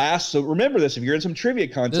 So remember this, if you're in some trivia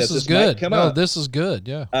contests, this is good. Might come up. This is good,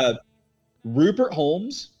 yeah. Rupert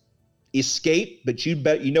Holmes, Escape, but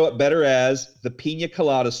you know it better as the Pina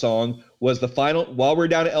Colada song was the final. While we're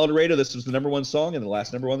down at El Dorado, this was the number 1 song and the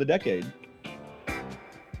last number 1 of the decade.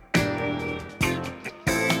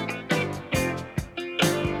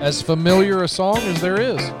 As familiar a song as there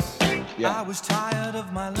is. Yeah. I was tired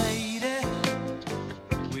of my lady.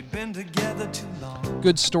 We'd been together too long.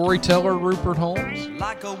 Good storyteller, Rupert Holmes.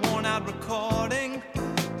 Like a worn-out recording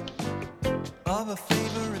of a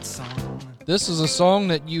favorite song. This is a song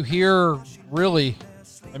that you hear really,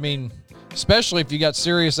 I mean, especially if you got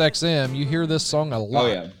Sirius XM, you hear this song a lot. Oh,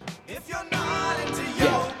 yeah. If you're not into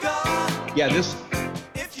yoga, Yeah, this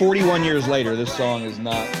 41 years later, this song is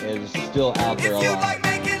still out there if you alive. like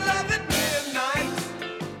making love at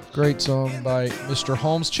midnight. Great song by Mr.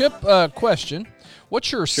 Holmes. Chip, question.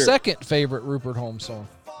 What's your second favorite Rupert Holmes song?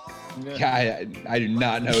 I do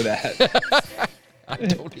not know that. I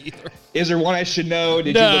don't either. Is there one I should know?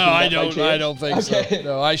 I don't think so.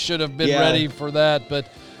 No, I should have been ready for that, but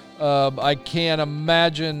I can't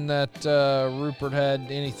imagine that Rupert had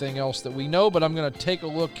anything else that we know, but I'm going to take a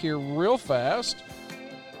look here real fast.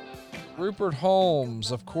 Rupert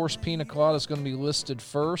Holmes, of course, Pina Colada is going to be listed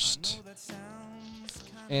first.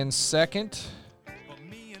 And second,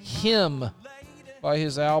 Him by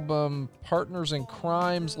his album Partners in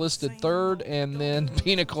Crimes listed third, and then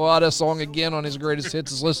Pina Colada song again on his greatest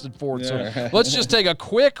hits is listed fourth. So let's just take a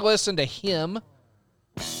quick listen to Him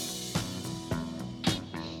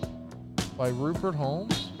by Rupert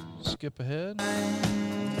Holmes. Skip ahead. To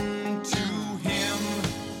him,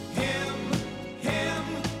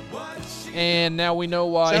 what she and now we know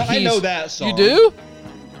why. So I know that song. You do?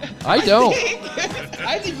 I don't.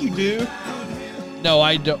 I think you do. No,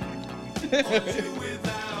 I don't.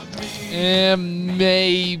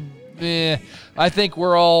 Maybe. I think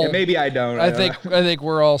we're all. Yeah, maybe I don't. I think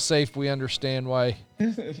we're all safe. We understand why.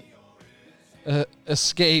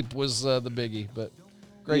 Escape was the biggie, but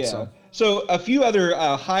great song. So a few other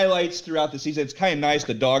highlights throughout the season. It's kind of nice.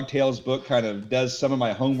 The Dog Tales book kind of does some of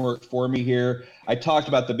my homework for me here. I talked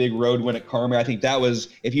about the big road win at Carmer. I think that was,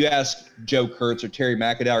 if you ask Joe Kurtz or Terry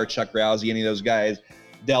McAdow or Chuck Rousey, any of those guys,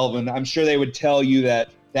 Delvin, I'm sure they would tell you that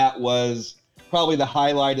was probably the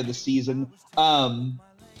highlight of the season.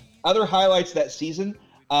 Other highlights that season,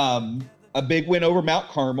 a big win over Mount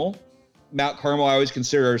Carmel. Mount Carmel I always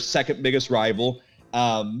consider our second biggest rival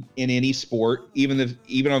in any sport, even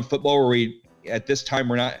on football, where we at this time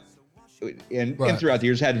we're not, and throughout the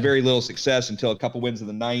years had very little success until a couple wins in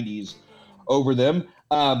the 90s over them.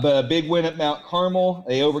 But a big win at Mount Carmel.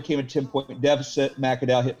 They overcame a 10-point deficit.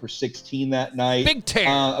 McAdow hit for 16 that night. Big tear.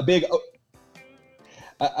 A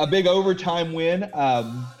big overtime win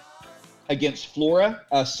against Flora.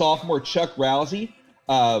 Sophomore Chuck Rousey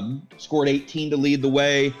scored 18 to lead the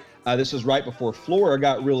way. This was right before Flora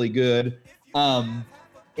got really good. And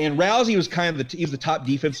Rousey was he was the top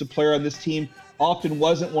defensive player on this team. Often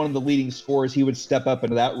wasn't one of the leading scorers. He would step up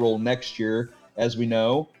into that role next year, as we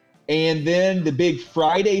know. And then the big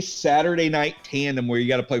Friday-Saturday night tandem where you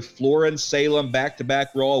got to play Flora and Salem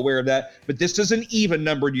back-to-back. We're all aware of that. But this is an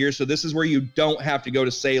even-numbered year, so this is where you don't have to go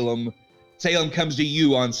to Salem. Salem comes to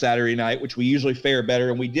you on Saturday night, which we usually fare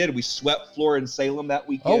better, and we did. We swept Flora and Salem that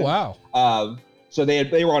weekend. Oh, wow. So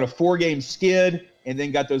they were on a 4-game skid and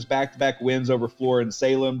then got those back-to-back wins over Flora and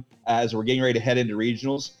Salem as we're getting ready to head into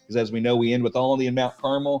regionals, because as we know, we end with Olney and Mount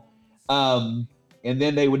Carmel. And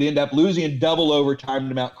then they would end up losing in double overtime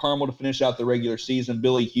to Mount Carmel to finish out the regular season.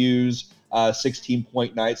 Billy Hughes,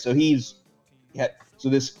 16-point night. So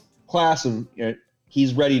this class of,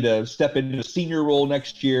 he's ready to step into a senior role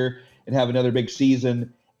next year and have another big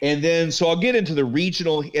season. And then, so I'll get into the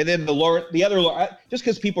regional, and then the other, just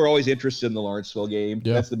because people are always interested in the Lawrenceville game.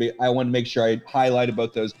 Yeah. That's the big. I want to make sure I highlighted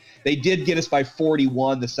both those. They did get us by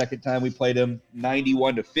 41 the second time we played them,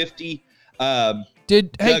 91-50. Doug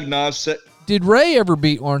Novsek. Did Ray ever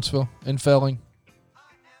beat Lawrenceville in Felling?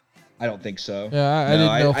 I don't think so. Yeah, I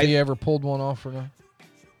didn't know if he ever pulled one off or not.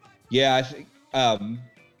 Yeah, I think.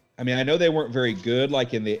 I mean, I know they weren't very good,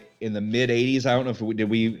 like in the mid '80s. I don't know if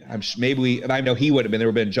I know he would have been. There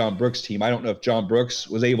would have been John Brooks' team. I don't know if John Brooks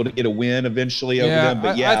was able to get a win eventually over them.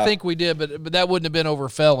 But I think we did, but that wouldn't have been over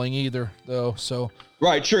Felling either, though. So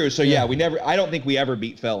right, true. So we never. I don't think we ever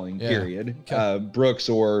beat Felling. Period. Okay. Brooks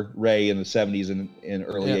or Ray in the '70s and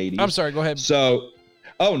early '80s. I'm sorry. Go ahead. So,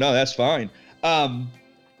 oh no, that's fine.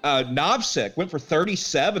 Novsek went for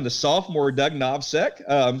 37, the sophomore Doug Novsek,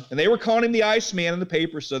 and they were calling him the Iceman in the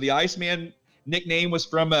paper. So the Iceman nickname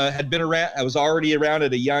was had been around. I was already around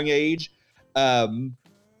at a young age.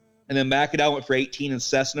 And then McAdow went for 18 and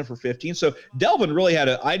Cessna for 15. So Delvin really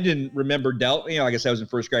I didn't remember Delvin. Like I said, I was in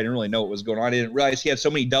first grade. I didn't really know what was going on. I didn't realize he had so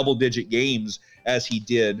many double-digit games as he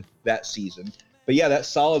did that season. But yeah, that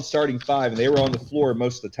solid starting five, and they were on the floor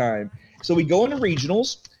most of the time. So we go into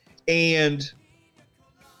regionals, and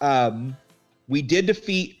we did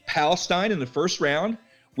defeat Palestine in the first round.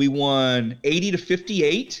 We won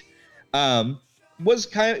 80-58. Was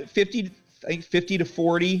kind of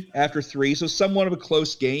 50-40 after three, so somewhat of a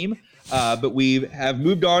close game. But we have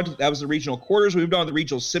moved on that was the regional quarters. We moved on to the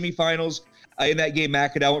regional semifinals. In that game,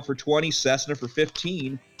 McAdow went for 20, Cessna for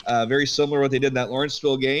 15. Very similar to what they did in that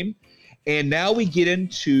Lawrenceville game. And now we get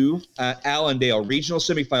into Allendale regional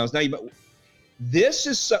semifinals. Now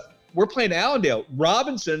we're playing Allendale.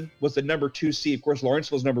 Robinson was the number 2 seed. Of course,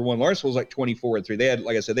 Lawrenceville's number 1. Lawrenceville was like 24-3. They had,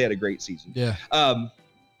 like I said, they had a great season. Yeah.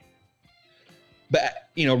 But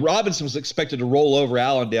Robinson was expected to roll over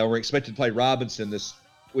Allendale. We're expected to play Robinson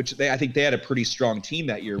I think they had a pretty strong team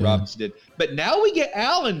that year. Robinson did. But now we get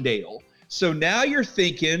Allendale. So now you're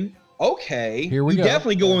thinking, okay, here we go.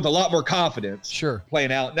 Definitely going with a lot more confidence. Sure.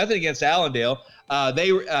 Playing out. Nothing against Allendale.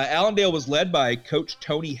 Allendale was led by Coach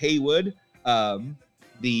Tony Haywood.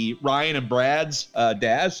 The Ryan and Brad's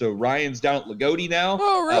dad. So Ryan's down at Lagodi now.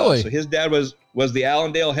 Oh, really? So his dad was the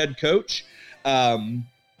Allendale head coach. But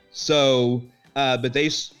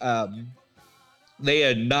they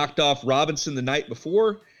had knocked off Robinson the night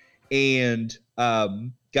before, and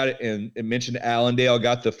got it and mentioned Allendale,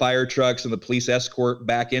 got the fire trucks and the police escort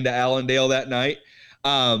back into Allendale that night.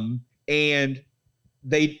 And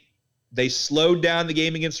they slowed down the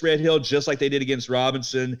game against Red Hill just like they did against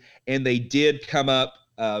Robinson, and they did come up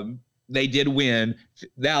they did win.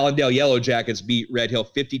 The Allendale Yellow Jackets beat Red Hill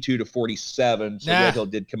 52-47. So Red Hill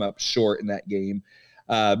did come up short in that game.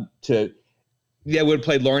 They would have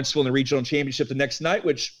played Lawrenceville in the regional championship the next night,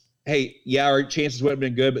 which, hey, yeah, our chances would have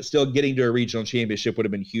been good, but still getting to a regional championship would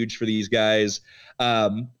have been huge for these guys.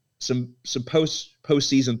 Some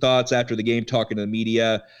postseason thoughts after the game, talking to the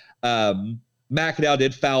media. McAdowell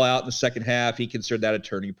did foul out in the second half. He considered that a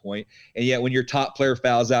turning point. And yet when your top player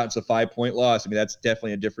fouls out, it's a 5-point loss. I mean, that's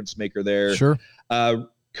definitely a difference maker there. Sure.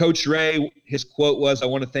 Coach Ray, his quote was, "I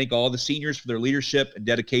want to thank all the seniors for their leadership and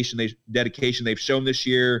dedication they've shown this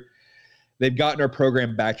year. They've gotten our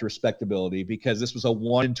program back to respectability because this was a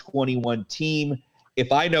 1-21 team.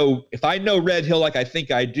 If I know Red Hill like I think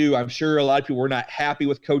I do, I'm sure a lot of people were not happy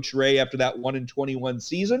with Coach Ray after that 1-21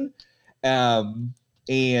 season.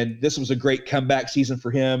 And this was a great comeback season for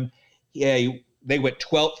him. Yeah, they went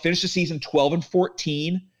finished the season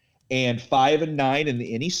 12-14 and 5-9 in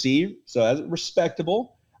the NEC, so that's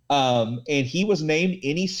respectable. And he was named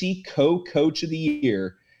NEC Co-Coach of the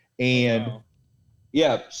Year. And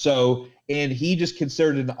yeah, so and he just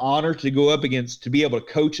considered it an honor to go up against, to be able to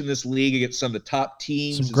coach in this league against some of the top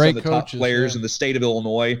teams and some of the top players in the state of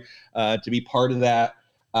Illinois, to be part of that.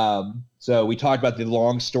 So we talked about the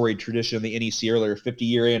long storied tradition of the NEC earlier,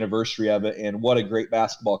 50-year anniversary of it, and what a great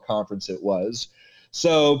basketball conference it was.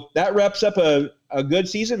 So that wraps up a good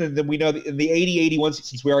season. And then we know that in the 80-81,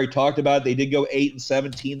 since we already talked about it, they did go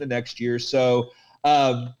 8-17 the next year. So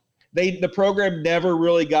the program never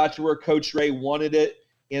really got to where Coach Ray wanted it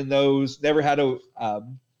in those, never had a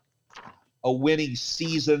winning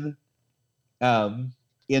season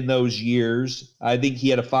in those years. I think he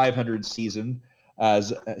had a 500 season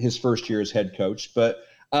as his first year as head coach. But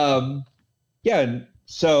and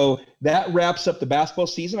so that wraps up the basketball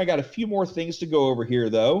season. I got a few more things to go over here,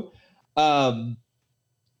 though. I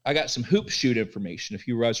got some hoop shoot information, if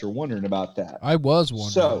you guys are wondering about that. I was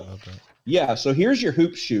wondering about that. Yeah, so here's your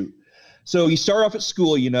hoop shoot. So you start off at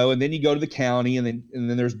school, and then you go to the county, and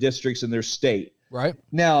then there's districts and there's state. Right.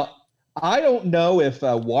 Now, I don't know if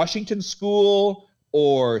Washington School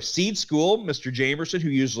or Seed School, Mr. Jamerson, who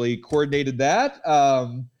usually coordinated that,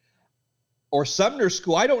 or Sumner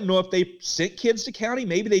School, I don't know if they sent kids to county.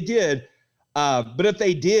 Maybe they did. But if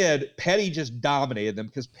they did, Petty just dominated them,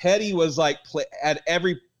 because Petty was like at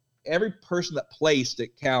every person that placed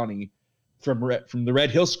at county from the Red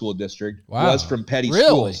Hill School District was from Petty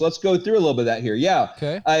School. So let's go through a little bit of that here. Yeah.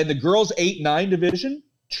 Okay. In the girls 8-9 division,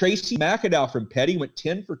 Tracy McAdowell from Petty went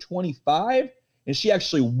 10 for 25, and she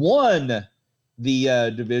actually won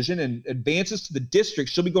the division and advances to the district.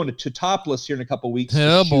 She'll be going to Teutopolis here in a couple of weeks.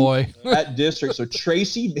 Oh boy, that district. So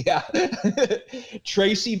Tracy McAdowell.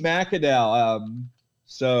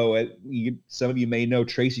 So some of you may know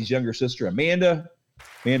Tracy's younger sister, Amanda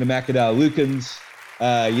McAdowell Lukens.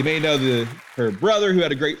 You may know her brother, who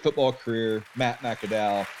had a great football career, Matt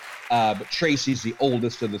McAdowell. But Tracy's the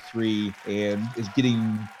oldest of the three and is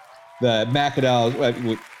getting the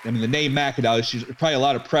McAdowell. The name McAdowell, she's probably a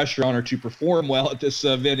lot of pressure on her to perform well at this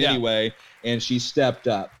event anyway, and she stepped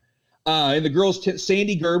up. In the girls,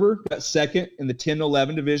 Sandy Gerber got second in the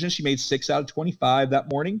 10-11 division. She made 6 out of 25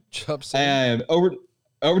 that morning. And over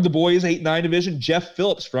the boys 8-9 division, Jeff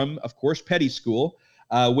Phillips from, of course, Petty School,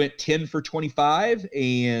 went 10 for 25,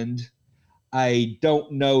 and I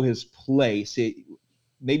don't know his place.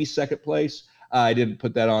 Maybe second place. I didn't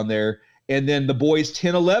put that on there. And then the boys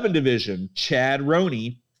 10-11 division, Chad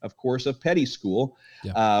Roney, of course, of Petty School,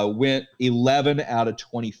 went 11 out of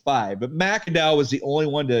 25. But McAdowell was the only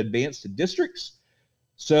one to advance to districts.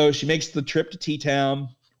 So she makes the trip to T-Town,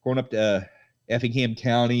 going up to Effingham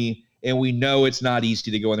County. And we know it's not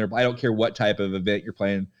easy to go in there. I don't care what type of event you're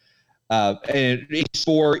playing. And it's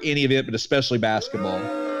for any event, but especially basketball.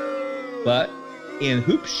 But in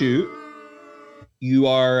hoop shoot, you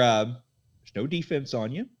are there's no defense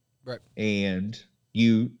on you. Right. And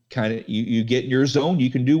you you get in your zone,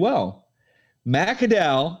 you can do well.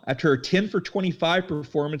 McAdowell, after her 10 for 25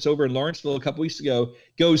 performance over in Lawrenceville a couple weeks ago,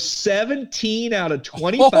 goes 17 out of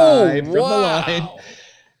 25 from the line.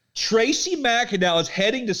 Tracy McAdowell is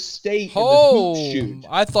heading to state in the hoop shoot.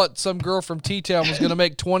 I thought some girl from T-Town was going to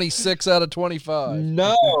make 26 out of 25.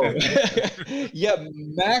 No. Yeah,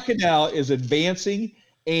 McAdowell is advancing,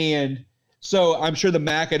 and so I'm sure the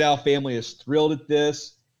McAdowell family is thrilled at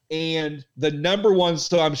this. And the number one,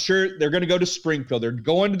 so I'm sure they're going to go to Springfield. They're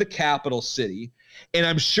going to the capital city. And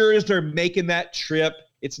I'm sure as they're making that trip,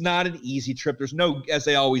 it's not an easy trip. There's no, as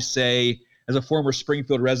they always say, as a former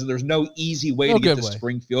Springfield resident, there's no easy way to get to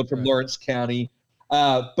Springfield from Lawrence County.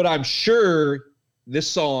 But I'm sure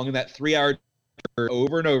this song and that 3-hour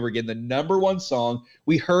over and over again, the number one song,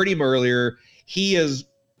 we heard him earlier. He is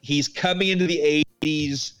he's coming into the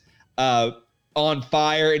 80s on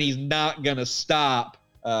fire, and he's not going to stop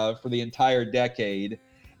for the entire decade.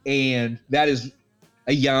 And that is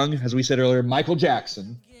a young, as we said earlier, Michael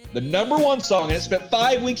Jackson. The number one song, and it spent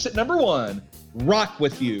 5 weeks at number one, Rock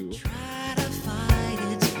With You. Try to fight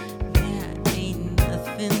it, there ain't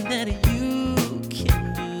nothing that you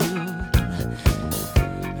can do.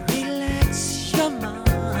 Relax your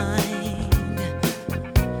mind,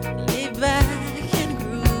 lay back and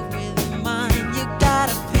groove with mine. You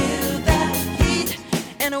gotta feel that heat,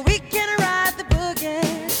 and we can ride the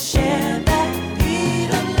boogie. Share that beat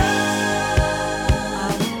of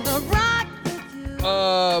love. I wanna rock with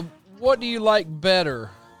you. What do you like better?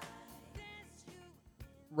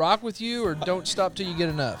 Rock With You or Don't Stop Till You Get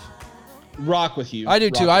Enough? Rock With You. I do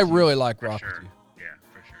Rock too. With I You. really like For Rock sure. With You. Yeah,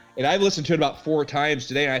 for sure. And I've listened to it about 4 times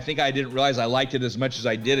today, and I think I didn't realize I liked it as much as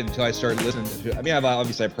I did until I started listening to it. I mean, I've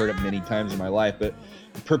heard it many times in my life, but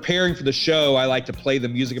preparing for the show, I like to play the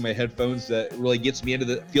music in my headphones that really gets me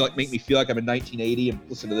into make me feel like I'm in 1980, and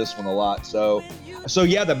listen to this one a lot. So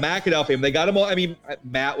yeah, the McAdoo family, they got them all. I mean,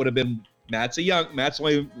 Matt's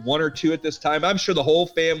only 1 or 2 at this time. I'm sure the whole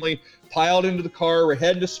family piled into the car. We're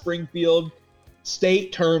heading to Springfield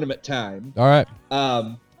state tournament time. All right.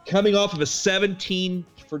 Coming off of a 17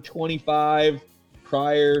 for 25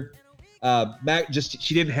 prior.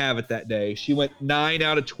 She didn't have it that day. She went 9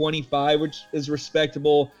 out of 25, which is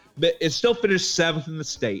respectable, but it still finished 7th in the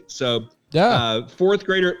state. So, Yeah. 4th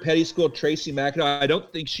grader at Petty School, Tracy McAdoo. I don't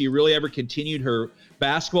think she really ever continued her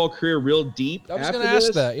basketball career real deep. I was after going to ask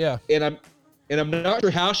this. that, yeah. And I'm not sure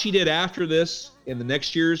how she did after this in the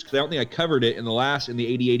next years, because I don't think I covered it in the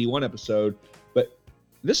 80-81 episode. But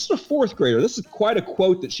this is a 4th grader. This is quite a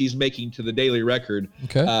quote that she's making to the Daily Record.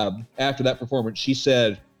 Okay. After that performance, she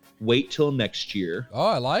said, "Wait till next year." Oh,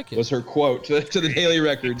 I like it. Was her quote to the Daily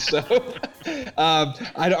Record. So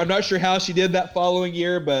I'm not sure how she did that following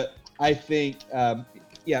year, but I think,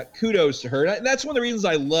 kudos to her. And that's one of the reasons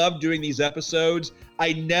I love doing these episodes.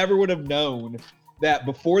 I never would have known that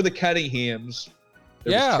before the Cunninghams,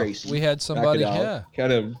 there was Tracy. We had somebody, McAdoo,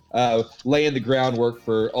 kind of laying the groundwork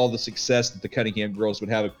for all the success that the Cunningham girls would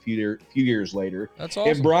have a few years later. That's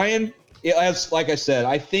awesome. And Brian, like I said,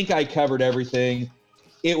 I think I covered everything.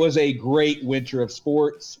 It was a great winter of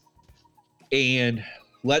sports, and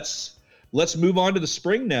let's move on to the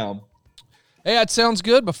spring now. Hey, that sounds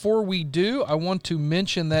good. Before we do, I want to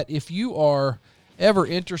mention that if you are ever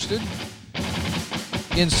interested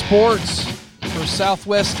in sports for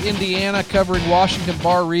Southwest Indiana, covering Washington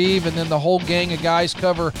Bar Reeve, and then the whole gang of guys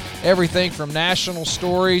cover everything from national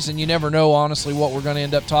stories, and you never know, honestly, what we're going to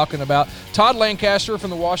end up talking about. Todd Lancaster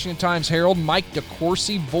from the Washington Times-Herald, Mike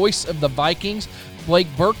DeCourcy, voice of the Vikings, Blake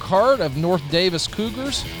Burkhardt of North Davis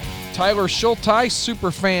Cougars, Tyler Schulteis,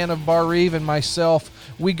 super fan of Bar Reeve, and myself.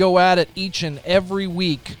 We go at it each and every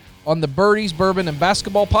week on the Birdies, Bourbon, and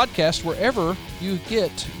Basketball podcast, wherever you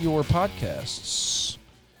get your podcasts.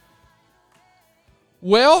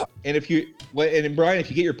 Well, and Brian, if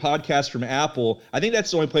you get your podcast from Apple, I think that's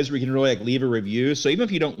the only place where you can really leave a review. So even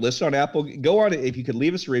if you don't listen on Apple, go on it. If you could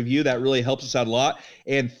leave us a review, that really helps us out a lot.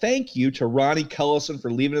 And thank you to Ronnie Cullison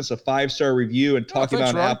for leaving us a 5-star review and talking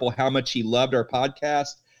about on Apple how much he loved our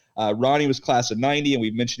podcast. Ronnie was class of 90, and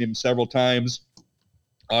we've mentioned him several times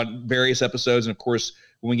on various episodes. And of course,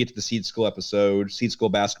 when we get to the Seed School episode, Seed School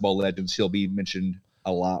Basketball Legends, he'll be mentioned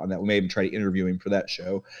a lot on that. We may even try to interview him for that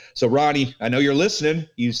show. So Ronnie, I know you're listening.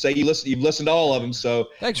 You say you've listened to all of them. So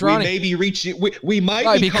thanks, Ronnie. We may be reaching. We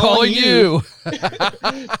might be calling you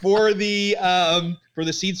for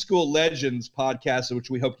the Seed School Legends podcast, which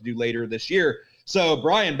we hope to do later this year. So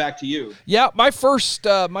Brian, back to you. Yeah, my first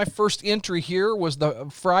entry here was the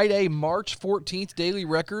Friday, March 14th Daily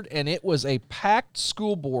Record, and it was a packed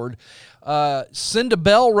school board. Cinda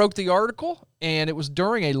Bell wrote the article, and it was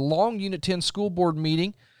during a long Unit 10 school board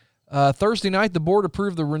meeting. Thursday night, the board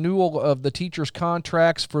approved the renewal of the teachers'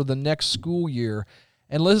 contracts for the next school year.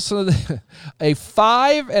 And listen to a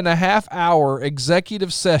 5.5-hour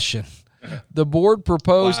executive session. The board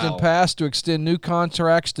proposed and passed to extend new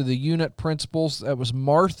contracts to the unit principals. That was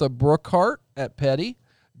Martha Brookhart at Petty,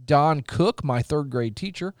 Don Cook, my 3rd grade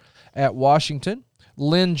teacher at Washington,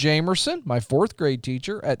 Lynn Jamerson, my 4th grade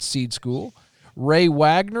teacher at Seed School, Ray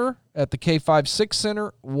Wagner at the K-5-6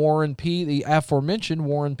 Center, the aforementioned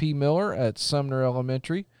Warren P. Miller at Sumner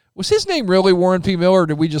Elementary. Was his name really Warren P. Miller, or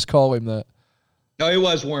did we just call him that? No, it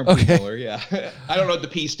was Warren P. Miller, yeah. I don't know what the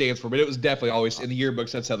P stands for, but it was definitely always in the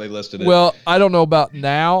yearbooks. That's how they listed it. Well, I don't know about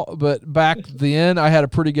now, but back then I had a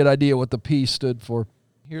pretty good idea what the P stood for.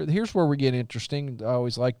 Here's where we get interesting. I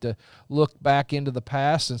always like to look back into the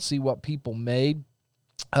past and see what people made.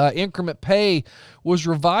 Increment pay was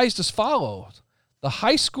revised as follows. The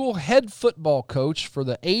high school head football coach for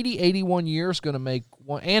the 80-81 year is going to make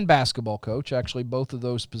one, and basketball coach, actually both of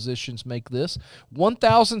those positions make this,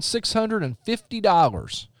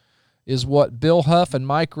 $1,650 is what Bill Huff and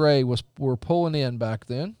Mike Ray were pulling in back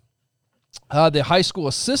then. The high school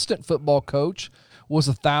assistant football coach was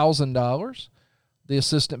 $1,000. The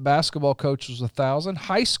assistant basketball coach was $1,000.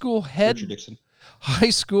 High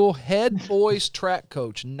school head boys track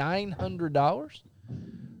coach $900.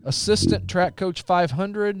 Assistant track coach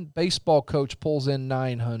 $500. Baseball coach pulls in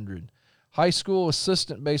 $900. High school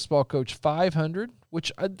assistant baseball coach $500,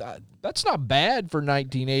 which that's not bad for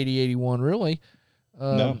 1980-81, really.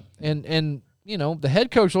 No. And you know, the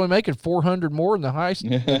head coach only making $400 more than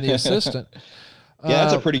the assistant. Yeah,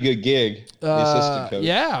 that's a pretty good gig. The assistant coach.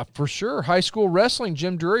 Yeah, for sure. High school wrestling,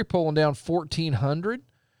 Jim Drury pulling down $1,400.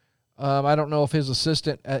 I don't know if his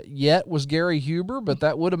assistant yet was Gary Huber, but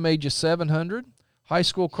that would have made you $700. High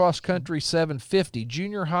school cross country $750.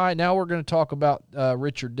 Junior high. Now we're going to talk about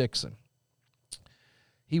Richard Dixon.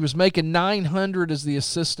 He was making $900 as the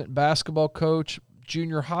assistant basketball coach.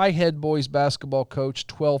 Junior high head boys basketball coach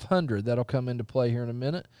 $1,200. That'll come into play here in a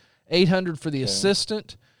minute. $800 for the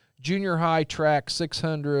assistant. Junior high track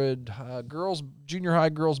 $600. Junior high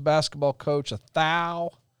girls basketball coach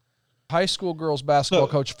 $1,000. High school girls basketball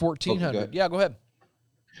coach $1,400. Yeah, go ahead.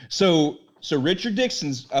 So Richard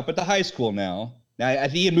Dixon's up at the high school now. Now I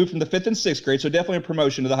think he had moved from the 5th and 6th grade, so definitely a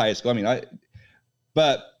promotion to the high school.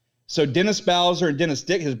 So Dennis Bowser and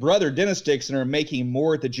his brother Dennis Dixon are making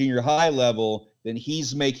more at the junior high level than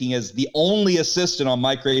he's making as the only assistant on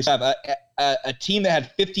Mike Ray's staff. A team that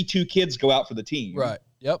had 52 kids go out for the team. Right.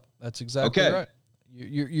 Yep. That's exactly Okay. right.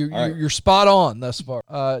 You're spot on thus far.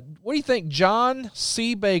 What do you think John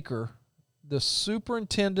C. Baker, the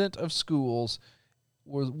superintendent of schools,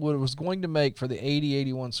 was going to make for the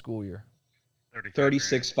 80-81 school year?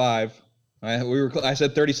 36.5. I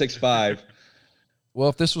said 36.5. Well,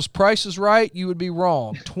 if this was Price is Right, you would be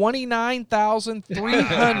wrong.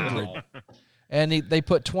 $29,300. And they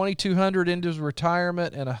put $2,200 into his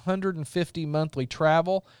retirement and $150 monthly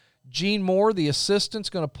travel. Gene Moore, the assistant's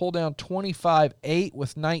going to pull down $25,800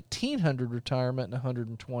 with $1,900 retirement and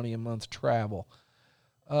 $120 a month travel.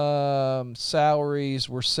 Salaries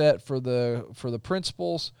were set for the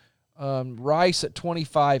principals. Rice at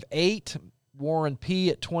 $25,800, Warren P.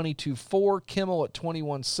 at $22,400, Kimmel at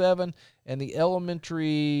 $21,700, and the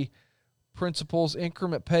elementary principals'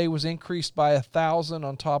 increment pay was increased by $1,000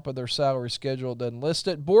 on top of their salary schedule. It doesn't list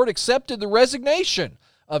it. Board accepted the resignation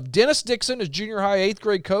of Dennis Dixon as junior high 8th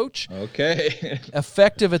grade coach. Okay.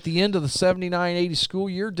 Effective at the end of the 79-80 school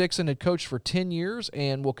year. Dixon had coached for 10 years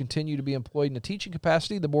and will continue to be employed in a teaching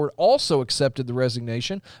capacity. The board also accepted the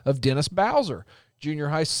resignation of Dennis Bowser, junior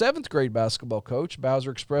high 7th grade basketball coach.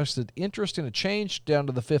 Bowser expressed an interest in a change down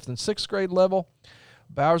to the 5th and 6th grade level.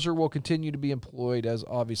 Bowser will continue to be employed as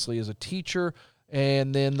a teacher.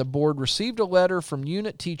 And then the board received a letter from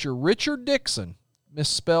unit teacher Richard Dixon,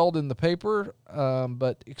 misspelled in the paper,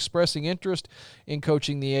 but expressing interest in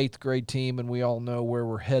coaching the 8th grade team, and we all know where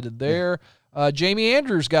we're headed there. Jamie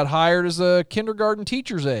Andrews got hired as a kindergarten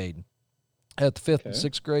teacher's aide at the 5th and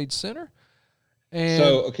 6th grade center. And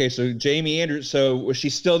so Jamie Andrews, so was she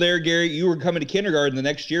still there, Gary? You were coming to kindergarten the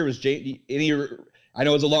next year. Was I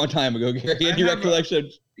know it was a long time ago, Gary. Any recollection?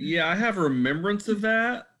 Yeah, I have a remembrance of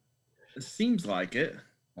that. It seems like it.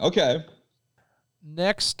 Okay.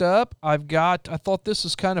 Next up, I thought this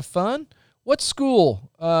was kind of fun. What school?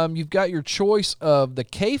 You've got your choice of the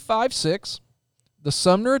K-5-6, the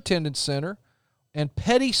Sumner Attendance Center, and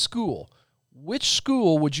Petty School. Which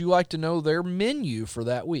school would you like to know their menu for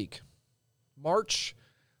that week?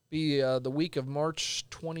 The week of March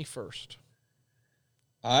 21st.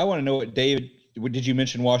 I want to know what David, did you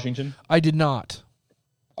mention Washington? I did not.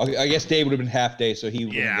 I guess Dave would have been half day, so he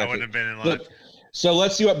I wouldn't have been in lunch. So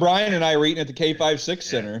let's see what Brian and I are eating at the K-5-6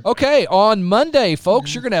 Center. Okay, on Monday,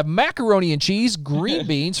 folks, you're going to have macaroni and cheese, green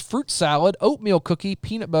beans, fruit salad, oatmeal cookie,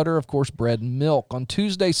 peanut butter, of course, bread and milk. On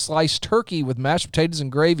Tuesday, sliced turkey with mashed potatoes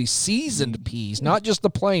and gravy, seasoned peas, not just the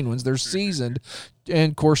plain ones, they're seasoned,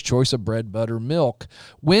 and, of course, choice of bread, butter, milk.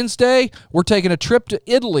 Wednesday, we're taking a trip to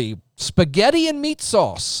Italy, spaghetti and meat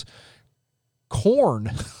sauce,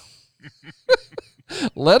 corn,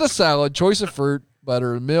 lettuce salad, choice of fruit,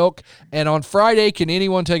 butter and milk. And on Friday, can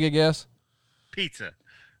anyone take a guess? Pizza.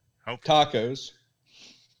 Tacos.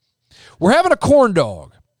 We're having a corn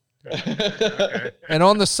dog. Okay. And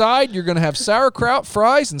on the side, you're going to have sauerkraut,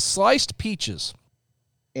 fries, and sliced peaches.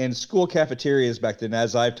 In school cafeterias back then,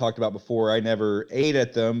 as I've talked about before, I never ate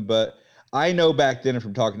at them, but I know back then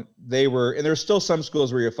from talking, they were, and there's still some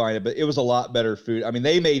schools where you find it, but it was a lot better food. I mean,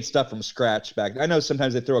 they made stuff from scratch back. I know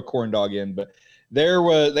sometimes they throw a corn dog in, but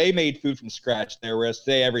they made food from scratch there, whereas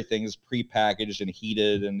today everything is prepackaged and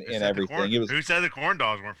heated and everything. Who said the corn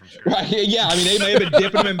dogs weren't from scratch? Right, yeah, I mean, they may have been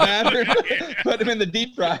dipping them in batter, put them in the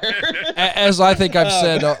deep fryer. As I think I've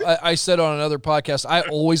said, I said on another podcast, I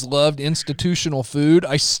always loved institutional food.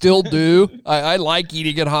 I still do. I like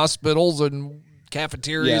eating at hospitals and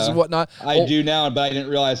cafeterias and whatnot. I do now, but I didn't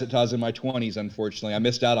realize it until I was in my 20s, unfortunately. I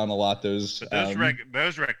missed out on a lot. Those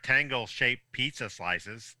rectangle-shaped pizza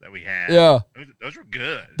slices that we had, those were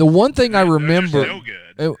good. The one thing I remember so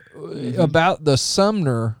good. About the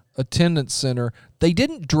Sumner Attendance Center, they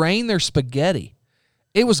didn't drain their spaghetti.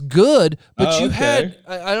 It was good, but you had,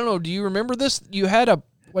 I don't know, do you remember this? You had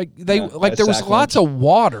there was lots of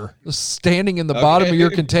water standing in the bottom of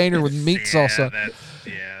your container with meat sauce on. That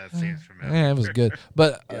seems familiar. Yeah, it was good.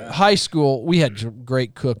 But high school, we had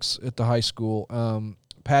great cooks at the high school.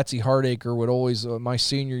 Patsy Hardacre would always, my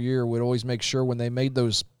senior year, would always make sure when they made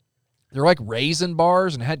those, they're like raisin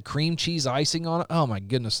bars and had cream cheese icing on it. Oh, my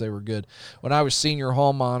goodness, they were good. When I was senior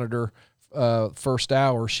hall monitor, first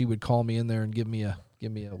hour, she would call me in there and give me a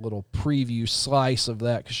little preview slice of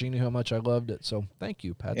that because she knew how much I loved it. So thank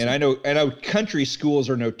you, Patsy. And I know country schools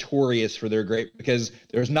are notorious for their great, because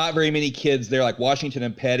there's not very many kids there, like Washington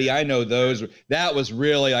and Petty. I know those. That was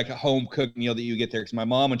really like a home cooked meal that you get there. Because my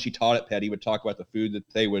mom, when she taught at Petty, would talk about the food that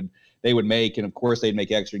they would make, and of course they'd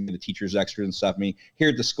make extra and give the teachers extra and stuff. I mean, here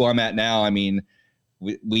at the school I'm at now, I mean,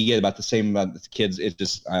 we get about the same amount of kids. It's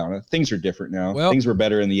just, I don't know. Things are different now. Well, things were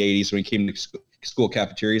better in the 80s when it came to school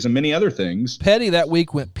cafeterias and many other things. Petty that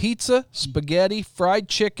week went pizza, spaghetti, fried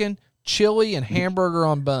chicken, chili, and hamburger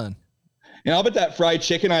on bun. And I'll bet that fried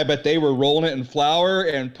chicken, I bet they were rolling it in flour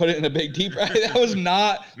and put it in a big deep fry. That was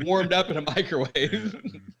not warmed up in a microwave.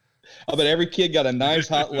 I bet every kid got a nice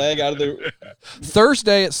hot leg out of the...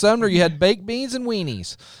 Thursday at Sumner, you had baked beans and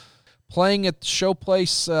weenies. Playing at the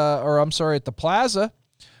Showplace, at the Plaza,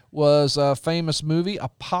 was a famous movie,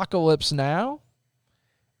 Apocalypse Now,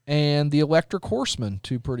 and The Electric Horseman,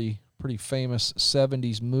 two pretty famous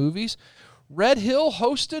 70s movies. Red Hill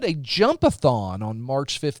hosted a jump-a-thon on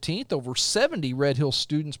March 15th. Over 70 Red Hill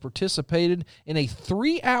students participated in a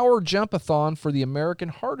 3-hour jump-a-thon for the American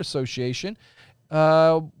Heart Association.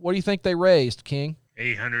 What do you think they raised, King?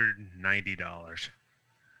 $890.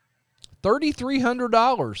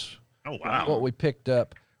 $3,300. Oh, wow. What we picked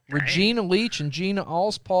up. Dang. Regina Leach and Gina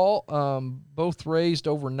Allspaul both raised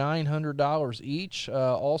over $900 each.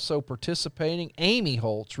 Also participating, Amy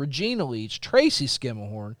Holtz, Regina Leach, Tracy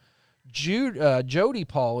Skimmelhorn, Jody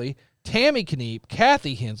Pauley, Tammy Kneep,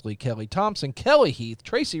 Kathy Hensley, Kelly Thompson, Kelly Heath,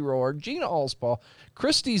 Tracy Rohr, Gina Allspaul,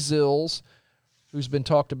 Christy Zills, who's been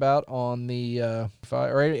talked about on the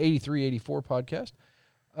 83-84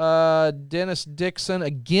 podcast. Dennis Dixon,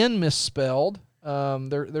 again misspelled.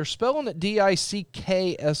 They're spelling it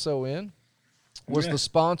Dickson, was the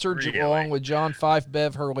sponsor, along with John Fife,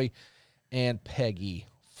 Bev Hurley, and Peggy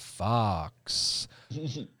Fox.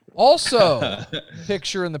 Also,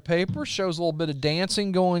 picture in the paper shows a little bit of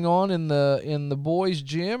dancing going on in the boys'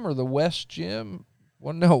 gym or the West Gym.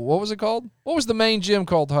 Well, no, what was it called? What was the main gym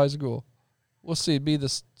called in high school? We'll see. It'd be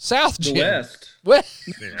the South Gym. The West. West,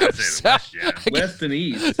 West and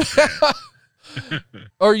East.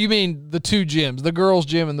 Or you mean the two gyms, the girls'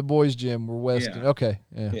 gym and the boys' gym were West. Yeah. Okay,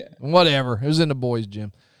 yeah. Whatever. It was in the boys'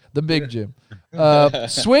 gym, the big gym.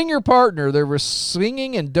 Swing your partner. There was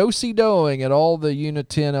swinging and do-si-doing at all the Unit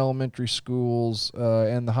 10 elementary schools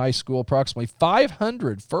and the high school. Approximately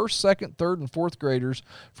 500 first, second, third, and fourth graders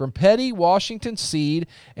from Petty, Washington, Seed,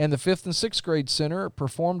 and the 5th and 6th grade center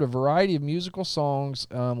performed a variety of musical songs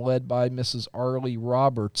led by Mrs. Arlie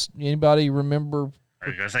Roberts. Anybody remember I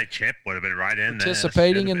was going to say Chip would have been right in there.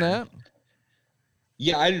 Participating in that?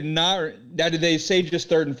 Yeah, I did not. Now, did they say just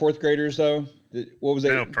third and fourth graders, though? What was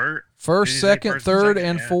it? No, first, second, third,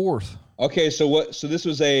 and fourth. Okay, so what? So this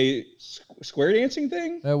was a square dancing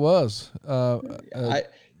thing? It was.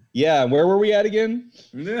 Yeah, where were we at again?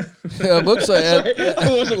 It looks like I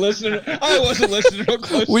wasn't listening real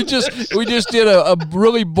close. We just did a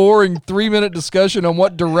really boring 3-minute discussion on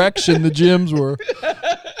what direction the gyms were.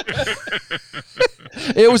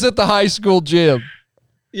 It was at the high school gym.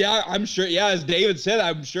 Yeah, I'm sure. Yeah, as David said,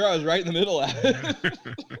 I'm sure I was right in the middle of it.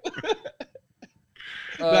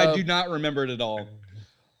 But I do not remember it at all.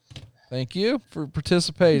 Thank you for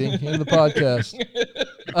participating in the podcast.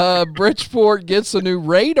 Bridgeport gets a new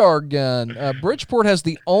radar gun. Bridgeport has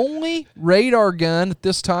the only radar gun at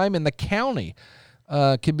this time in the county.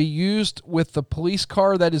 Can be used with the police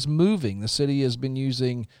car that is moving. The city has been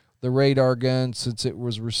using the radar gun since it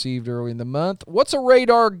was received early in the month. What's a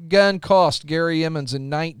radar gun cost, Gary Emmons, in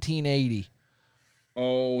 1980?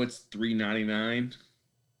 Oh, it's $3.99.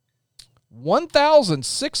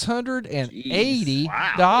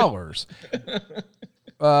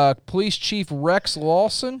 $1,680. Police Chief Rex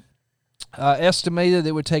Lawson estimated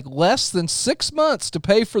it would take less than 6 months to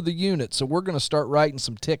pay for the unit. So we're going to start writing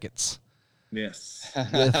some tickets. Yes.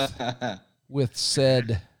 With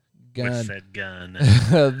said gun. With said gun.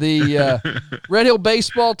 The Red Hill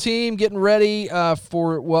baseball team getting ready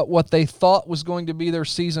for what they thought was going to be their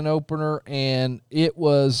season opener, and it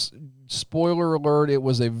was, spoiler alert, it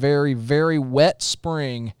was a very, very wet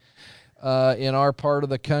spring in our part of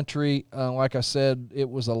the country. Like I said, it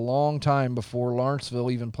was a long time before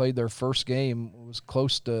Lawrenceville even played their first game. It was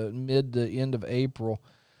close to mid to end of April.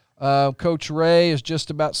 Coach Ray is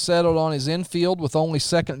just about settled on his infield with only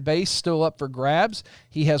second base still up for grabs.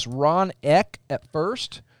 He has Ron Eck at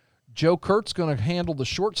first. Joe Kurt's going to handle the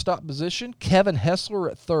shortstop position. Kevin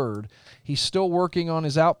Hessler at third. He's still working on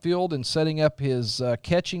his outfield and setting up his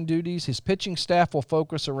catching duties. His pitching staff will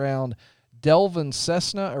focus around Delvin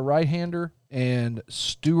Cessna, a right-hander, and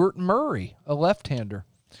Stuart Murray, a left-hander.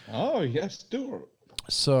 Oh, yes, Stuart.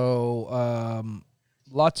 So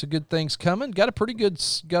lots of good things coming. Got a pretty good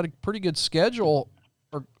schedule,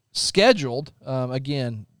 or scheduled.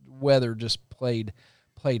 Again, weather just played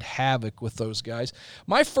havoc with those guys.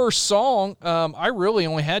 My first song, I really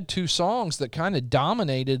only had two songs that kind of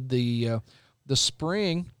dominated the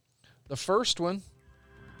spring. The first one,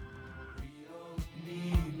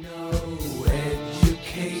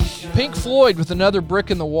 Pink Floyd with Another Brick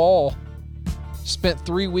in the Wall. Spent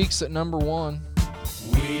 3 weeks at number one.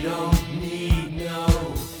 We don't need no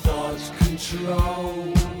thought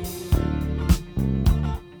control.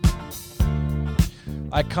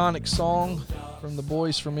 Iconic song from the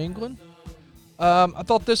boys from England. I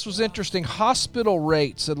thought this was interesting. Hospital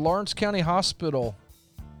rates at Lawrence County Hospital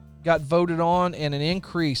got voted on, and an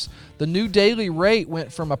increase. The new daily rate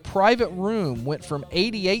went from a private room, went from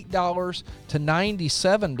 $88 to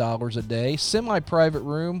 $97 a day. Semi-private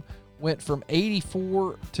room went from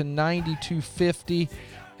 $84 to $92.50,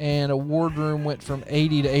 and a ward room went from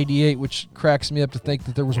 $80 to $88, which cracks me up to think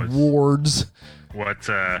that there was wards. What's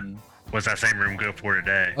that same room go for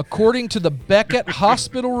today? According to the Beckett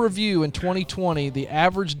Hospital Review in 2020, the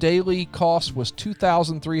average daily cost was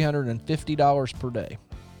 $2,350 per day.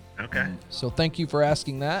 Okay. So thank you for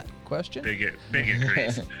asking that question. Big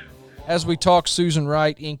increase. As we talk, Susan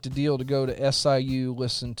Wright inked a deal to go to SIU.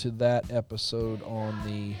 Listen to that episode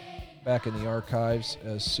back in the archives,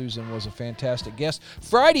 as Susan was a fantastic guest.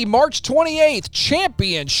 Friday, March 28th,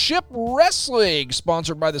 Championship Wrestling,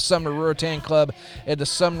 sponsored by the Sumner Ruritan Club at the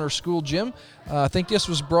Sumner School Gym. I think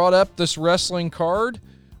this wrestling card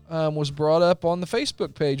was brought up on the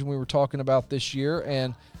Facebook page when we were talking about this year,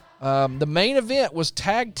 and the main event was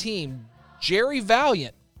tag team Jerry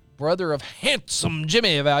Valiant, brother of handsome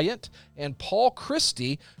Jimmy Valiant, and Paul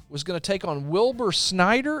Christie was going to take on Wilbur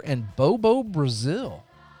Snyder and Bobo Brazil.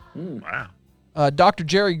 Wow. Dr.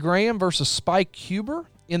 Jerry Graham versus Spike Huber.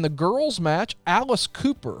 In the girls match, Alice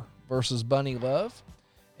Cooper versus Bunny Love.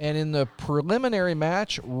 And in the preliminary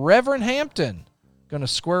match, Reverend Hampton going to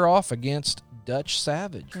square off against Dutch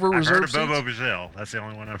Savage. I've heard of Bobo Brazil. That's the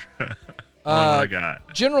only one I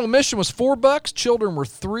got. General admission was $4. Children were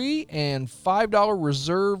 $3, and $5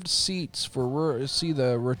 reserved seats for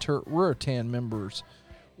the Ruritan members.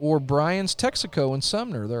 Or Brian's Texaco in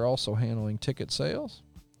Sumner. They're also handling ticket sales.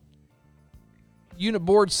 Unit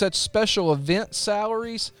board sets special event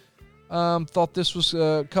salaries. Thought this was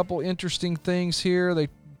a couple interesting things here. We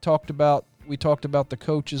talked about the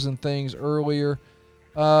coaches and things earlier.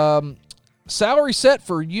 Salary set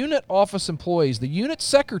for unit office employees. The unit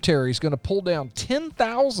secretary is going to pull down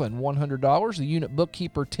 $10,100. The unit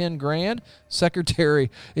bookkeeper $10,000.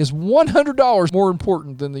 Secretary is $100 more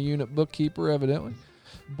important than the unit bookkeeper, evidently.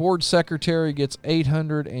 Board secretary gets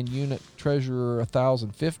 $800 and unit treasurer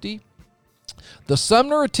 $1,050. The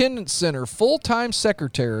Sumner Attendance Center full-time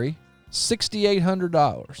secretary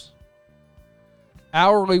 $6,800.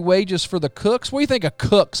 Hourly wages for the cooks. What do you think of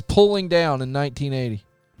cooks pulling down in 1980?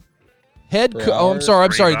 Head cook. Oh, I'm sorry.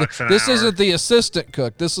 This isn't the assistant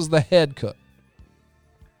cook. This is the head cook.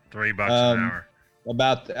 $3 an hour.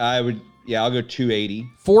 I'll go $280.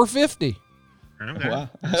 $450. Okay. Wow.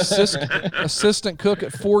 Assistant cook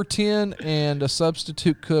at $410, and a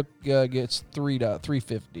substitute cook gets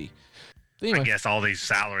 $350. Anyway. I guess all these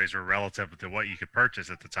salaries were relative to what you could purchase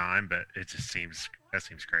at the time, but it just seems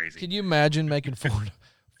crazy. Can you imagine making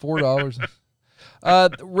 $4?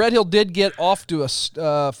 Red Hill did get off to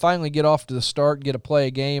finally get off to the start, get to play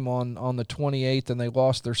a game on the 28th, and they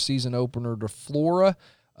lost their season opener to Flora.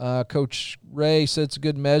 Coach Ray said it's a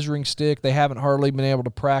good measuring stick. They haven't hardly been able to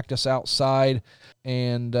practice outside,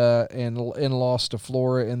 and lost to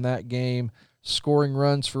Flora in that game. Scoring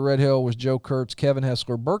runs for Red Hill was Joe Kurtz, Kevin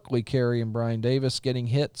Hessler, Berkeley Carey, and Brian Davis. Getting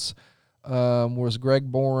hits was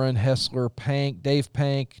Greg Boren, Hessler, Pank, Dave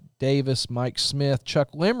Pank, Davis, Mike Smith.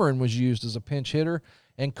 Chuck Limmerin was used as a pinch hitter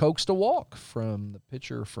and coaxed a walk from the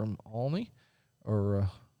pitcher from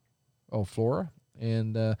Flora.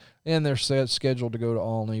 And they're scheduled to go to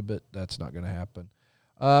Olney, but that's not going to happen.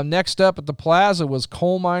 Next up at the Plaza was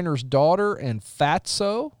Coal Miner's Daughter and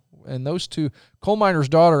Fatso. And those two, Coal Miner's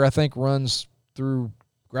Daughter, I think, runs through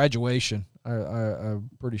graduation. I'm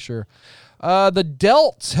pretty sure. The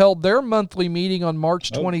Delts held their monthly meeting on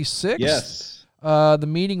March 26th. Yes. The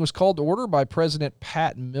meeting was called to order by President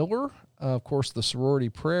Pat Miller. Of course, the sorority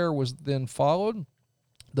prayer was then followed.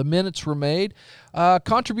 The minutes were made.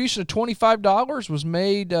 Contribution of $25 was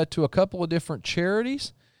made to a couple of different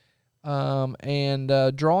charities.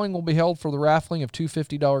 Drawing will be held for the raffling of two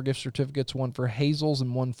 $50 gift certificates, one for Hazel's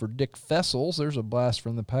and one for Dick Fessel's. There's a blast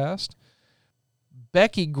from the past.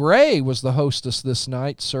 Becky Gray was the hostess this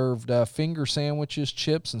night, served finger sandwiches,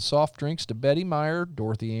 chips, and soft drinks to Betty Meyer,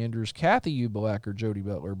 Dorothy Andrews, Kathy Ubelacker, Jody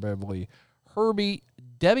Butler, Beverly Herbie,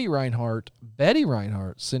 Debbie Reinhardt, Betty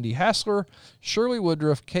Reinhardt, Cindy Hassler, Shirley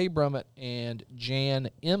Woodruff, Kay Brummett, and Jan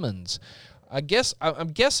Emmons.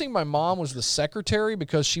 I'm guessing my mom was the secretary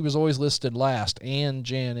because she was always listed last, and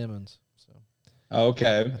Jan Emmons. So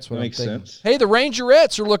Okay, that's what makes I'm thinking. sense. Hey, the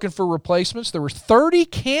Rangerettes are looking for replacements. There were 30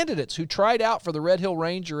 candidates who tried out for the Red Hill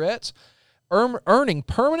Rangerettes, earning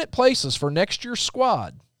permanent places for next year's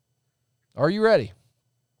squad. Are you ready?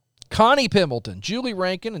 Connie Pimbleton, Julie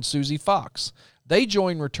Rankin, and Susie Fox. They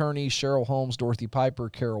join returnees Cheryl Holmes, Dorothy Piper,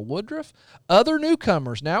 Carol Woodruff. Other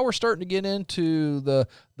newcomers, now we're starting to get into the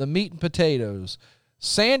meat and potatoes.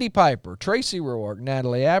 Sandy Piper, Tracy Roark,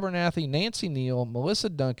 Natalie Abernathy, Nancy Neal, Melissa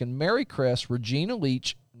Duncan, Mary Kress, Regina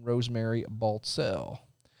Leach, and Rosemary Baltzell.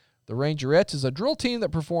 The Rangerettes is a drill team that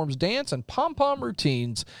performs dance and pom-pom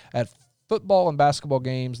routines at football and basketball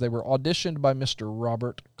games. They were auditioned by Mr.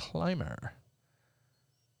 Robert Clymer.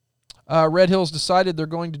 Red Hills decided they're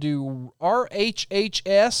going to do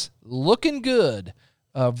RHHS Looking Good,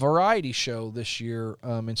 a variety show this year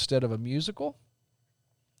instead of a musical.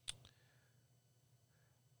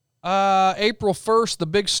 April 1st, the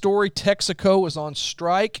big story, Texaco is on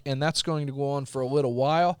strike, and that's going to go on for a little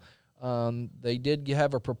while. They did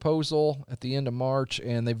have a proposal at the end of March,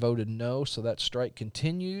 and they voted no, so that strike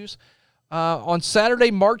continues. On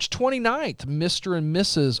Saturday, March 29th, Mr. and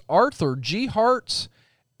Mrs. Arthur G. Hartz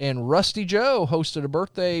and Rusty Joe hosted a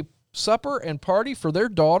birthday supper and party for their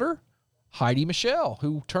daughter, Heidi Michelle,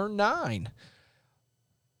 who turned 9.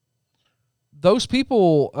 Those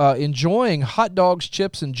people enjoying hot dogs,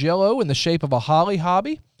 chips, and Jell-O in the shape of a holly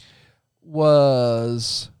hobby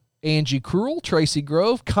was Angie Cruel, Tracy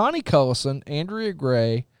Grove, Connie Cullison, Andrea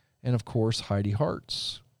Gray, and, of course, Heidi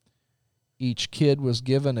Hartz. Each kid was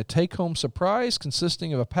given a take-home surprise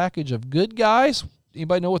consisting of a package of Good Guys.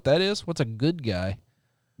 Anybody know what that is? What's a Good Guy?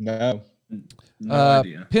 No. No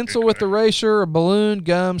idea. Pencil with eraser, a balloon,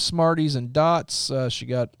 gum, Smarties, and dots. She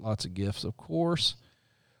got lots of gifts, of course.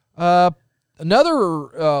 Another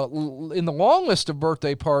in the long list of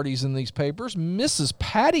birthday parties in these papers, Mrs.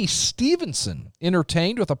 Patty Stevenson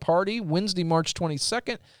entertained with a party Wednesday, March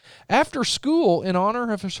 22nd, after school in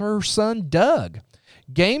honor of her son, Doug.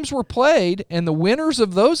 Games were played, and the winners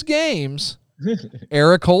of those games,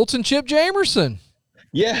 Eric Holtz and Chip Jamerson.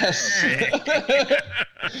 Yes.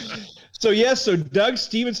 So Doug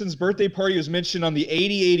Stevenson's birthday party was mentioned on the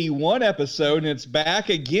 8081 episode, and it's back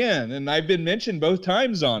again, and I've been mentioned both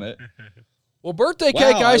times on it. Well, birthday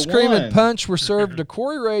cake, Wow, ice I cream, won. and punch were served to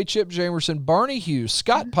Corey Ray, Chip Jamerson, Barney Hughes,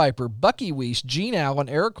 Scott Piper, Bucky Weiss, Gene Allen,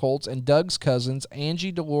 Eric Holtz, and Doug's cousins,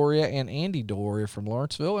 Angie Deloria and Andy Deloria from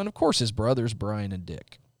Lawrenceville, and, of course, his brothers, Brian and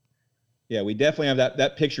Dick. Yeah, we definitely have that.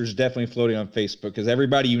 That picture is definitely floating on Facebook because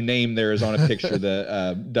everybody you name there is on a picture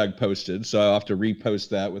that Doug posted. So I'll have to repost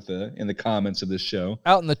that in the comments of this show.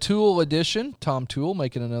 Out in the Tool edition, Tom Toole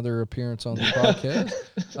making another appearance on the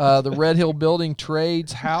podcast. The Red Hill Building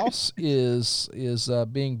Trades house is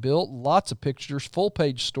being built. Lots of pictures, full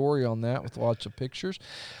page story on that with lots of pictures.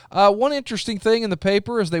 One interesting thing in the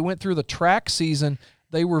paper as they went through the track season,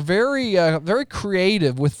 they were very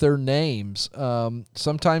creative with their names.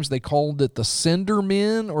 Sometimes they called it the Cinder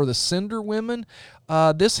Men or the Cinder Women.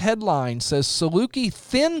 This headline says Saluki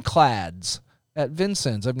Thin Clads at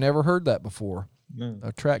Vincennes. I've never heard that before. No.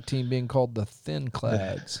 A track team being called the Thin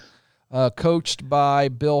Clads. coached by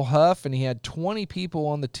Bill Huff, and he had 20 people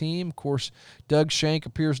on the team. Of course, Doug Shank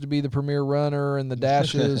appears to be the premier runner, and the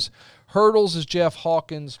dashes. Hurdles is Jeff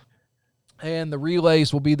Hawkins, and the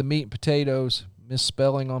relays will be the meat and potatoes.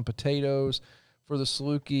 Misspelling on potatoes for the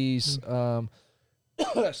Salukis.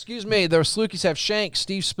 Excuse me, the Salukis have Shank,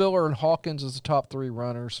 Steve Spiller, and Hawkins as the top 3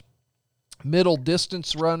 runners. Middle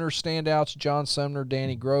distance runners, standouts, John Sumner,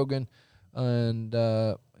 Danny Grogan, and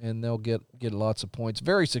they'll get lots of points.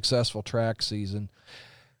 Very successful track season.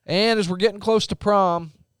 And as we're getting close to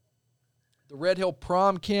prom, the Red Hill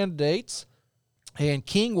prom candidates, and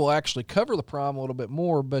King will actually cover the prom a little bit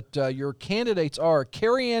more, but your candidates are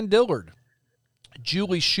Carrie Ann Dillard,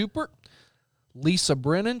 Julie Schupert, Lisa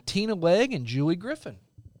Brennan, Tina Legg, and Julie Griffin.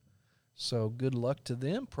 So good luck to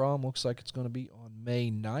them. Prom looks like it's going to be on May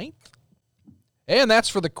 9th. And that's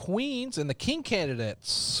for the Queens and the King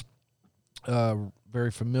candidates.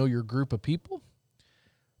 Very familiar group of people.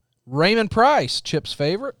 Raymond Price, Chip's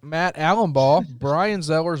favorite, Matt Allenbaugh, Brian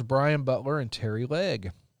Zellers, Brian Butler, and Terry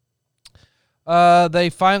Legg. They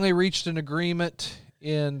finally reached an agreement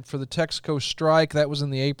for the Texaco strike. That was in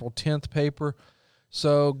the April 10th paper.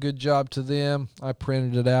 So good job to them. I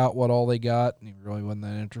printed it out, what all they got. It really wasn't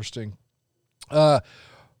that interesting.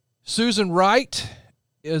 Susan Wright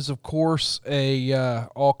is, of course, a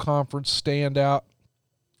all-conference standout.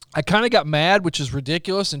 I kind of got mad, which is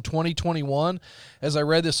ridiculous, in 2021 as I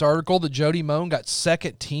read this article that Jody Moan got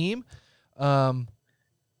second team. I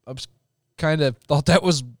was kind of thought that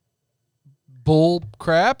was bull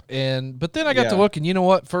crap, but then I got to look, and you know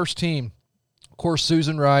what? First team, of course,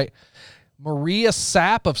 Susan Wright. Maria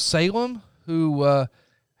Sapp of Salem, who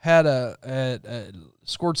had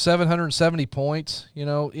scored 770 points,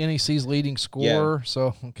 NEC's leading scorer. Yeah.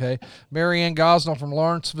 So, okay. Marianne Gosnell from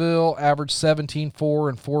Lawrenceville averaged 17-4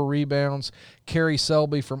 and 4 rebounds. Carrie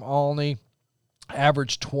Selby from Alney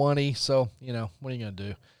averaged 20. So, what are you going to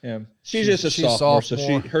do? Yeah. She's just a sophomore,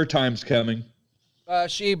 so her time's coming.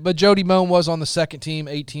 But Jody Moan was on the second team,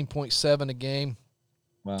 18.7 a game.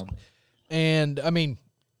 Wow. And,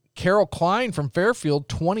 Carol Klein from Fairfield,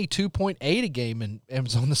 22.8 a game, and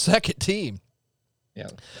was on the second team. Yeah.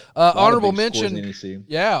 Honorable mention.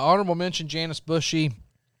 Yeah, honorable mention, Janice Bushy.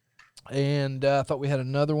 And I thought we had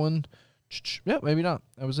another one. Yeah, maybe not.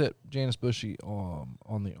 That was it. Janice Bushy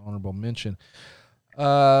on the honorable mention.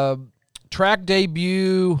 Track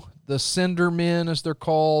debut, the Cindermen, as they're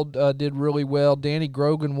called, did really well. Danny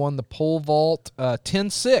Grogan won the pole vault.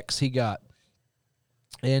 10-6 he got.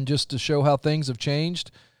 And just to show how things have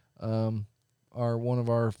changed, one of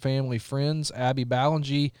our family friends, Abby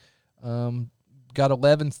Ballingy, got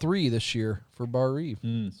 11-3 this year for Bar Eve.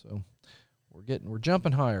 So we're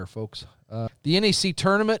jumping higher, folks. The NEC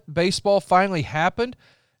tournament baseball finally happened,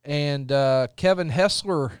 and Kevin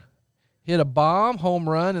Hessler hit a bomb home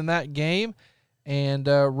run in that game, and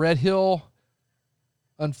Red Hill,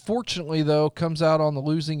 unfortunately though, comes out on the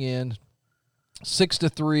losing end.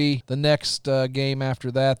 6-3. The next game after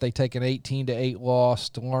that, they take an 18-8 loss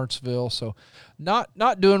to Lawrenceville. So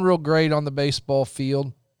not doing real great on the baseball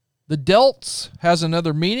field. The Delts has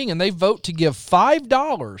another meeting, and they vote to give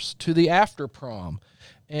 $5 to the after prom.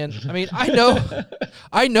 And I know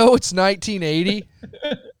it's 1980,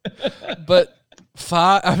 but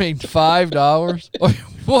 $5.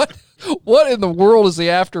 What in the world is the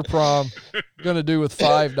after prom going to do with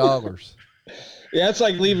 $5? Yeah, it's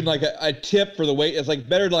like leaving a tip for the wait. It's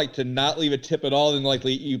better to not leave a tip at all than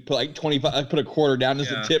you put 25. Put a quarter down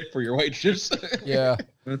as a tip for your waitress. Yeah,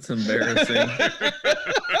 that's embarrassing.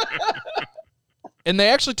 And they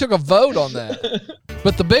actually took a vote on that.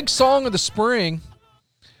 But the big song of the spring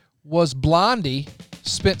was Blondie.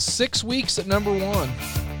 Spent 6 weeks at number 1.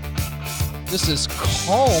 This is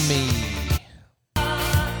 "Call Me."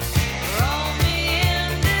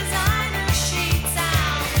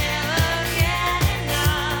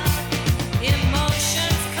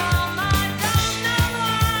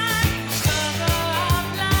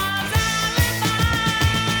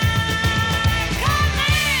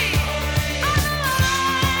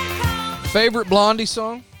 Favorite Blondie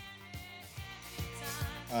song?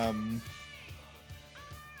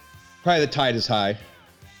 Probably "The Tide Is High."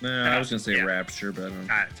 No, I was going to say Rapture, but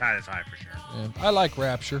Tide Is High for sure. Yeah, I like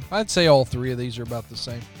Rapture. I'd say all three of these are about the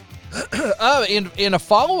same. In a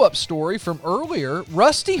follow-up story from earlier,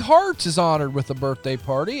 Rusty Hearts is honored with a birthday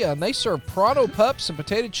party, and they serve Pronto Pups and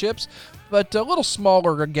potato chips, but a little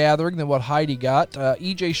smaller gathering than what Heidi got.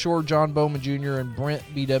 E.J. Shore, John Bowman Jr., and Brent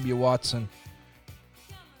B.W. Watson.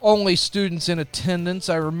 Only students in attendance.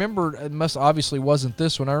 I remember, it obviously wasn't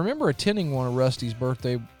this one. I remember attending one of Rusty's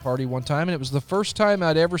birthday party one time, and it was the first time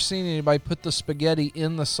I'd ever seen anybody put the spaghetti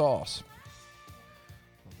in the sauce.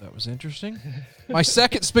 That was interesting. My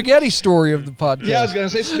second spaghetti story of the podcast. Yeah, I was gonna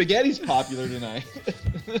say spaghetti's popular tonight.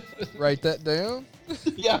 Write that down.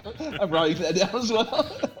 Yeah, I'm writing that down as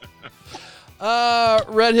well.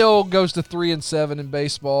 Red Hill goes to 3-7 in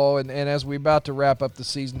baseball, and as we're about to wrap up the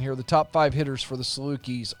season here, the top 5 hitters for the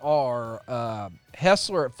Salukis are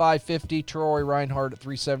Hessler at 550, Troy Reinhardt at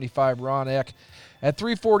 375, Ron Eck at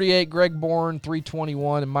 348, Greg Bourne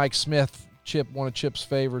 321, and Mike Smith, one of Chip's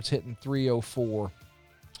favorites, hitting 304.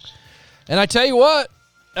 And I tell you what,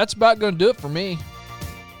 that's about going to do it for me.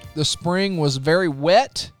 The spring was very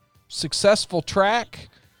wet, successful track,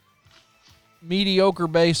 mediocre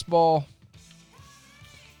baseball,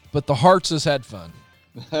 but the Hearts has had fun.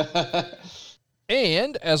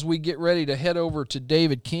 And as we get ready to head over to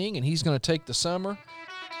David King, and he's going to take the summer,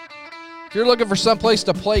 if you're looking for someplace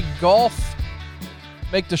to play golf,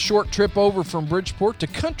 make the short trip over from Bridgeport to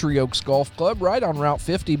Country Oaks Golf Club, right on Route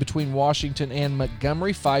 50 between Washington and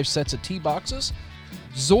Montgomery. 5 sets of tee boxes.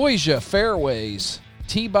 Zoysia fairways,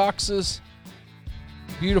 tee boxes,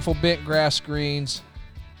 beautiful bent grass greens.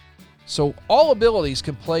 So all abilities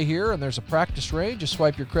can play here, and there's a practice range. Just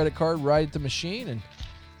swipe your credit card right at the machine and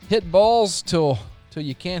hit balls till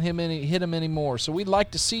you can't hit them anymore. So we'd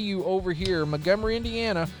like to see you over here, Montgomery,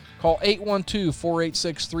 Indiana. Call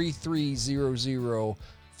 812-486-3300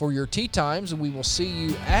 for your tee times, and we will see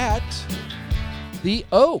you at the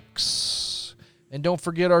Oaks. And don't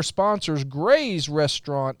forget our sponsors, Gray's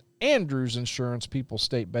Restaurant, Andrews Insurance, People's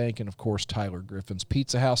State Bank, and, of course, Tyler Griffin's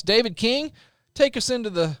Pizza House. David King, take us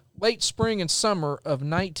into the late spring and summer of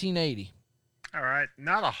 1980. All right.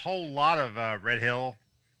 Not a whole lot of Red Hill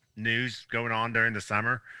news going on during the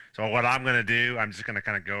summer. So what I'm going to do, I'm just going to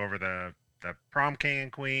kind of go over the prom king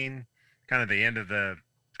and queen, kind of the end of the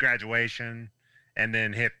graduation, and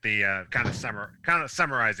then hit the kind of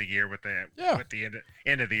summarize the year with the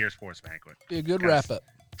end of the year sports banquet. Be a good wrap up.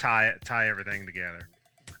 Tie everything together.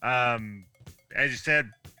 As you said,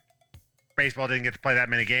 baseball didn't get to play that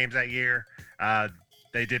many games that year.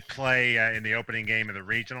 They did play in the opening game of the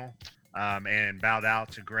regional, and bowed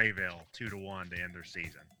out to Grayville 2-1 to end their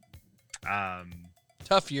season.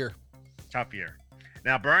 Tough year.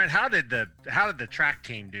 Now, Brian, how did the track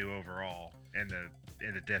team do overall in the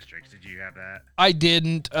districts? Did you have that? I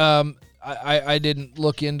didn't. I didn't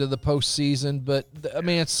look into the postseason, but I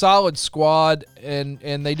mean, it's a solid squad, and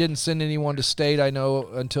they didn't send anyone to state, I know,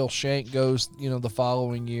 until Shank goes, the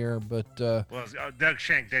following year. But Doug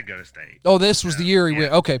Shank did go to state. Oh, this was the year he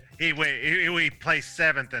went. Okay, he placed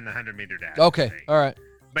 7th in the 100-meter dash. Okay, all right.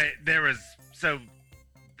 But there was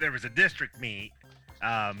a district meet.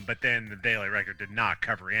 But then the Daily Record did not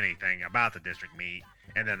cover anything about the district meet,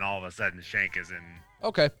 and then all of a sudden Shank is in.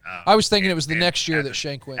 Okay, I was thinking it was the next year that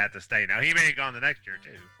Shank went at the state. Now he may have gone the next year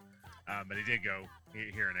too, but he did go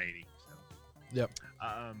here in '80. So. Yep.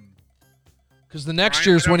 Because the next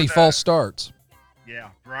year is when he fall starts. Yeah,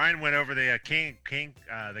 Brian went over the king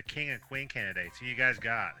and queen candidates. Who you guys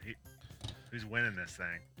got? Who's winning this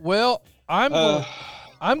thing? Well, I'm going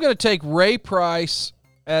to take Ray Price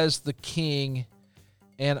as the king.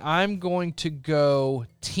 And I'm going to go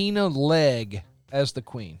Tina Legg as the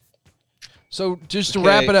queen. So just to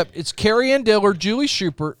wrap it up, it's Carrie Ann Diller, Julie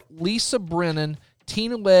Schubert, Lisa Brennan,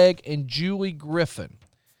 Tina Legg, and Julie Griffin.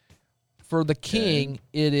 For the king,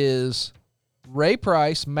 it is Ray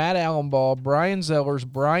Price, Matt Allenball, Brian Zellers,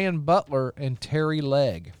 Brian Butler, and Terry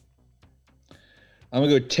Legg. I'm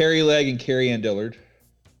going to go Terry Legg and Carrie Ann Dillard.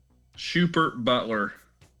 Schubert Butler.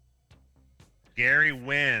 Gary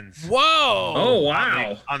wins. Whoa! Oh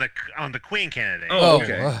wow! On the queen candidate. Oh,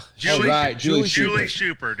 okay. Julie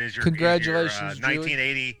Schubert is your congratulations. Your,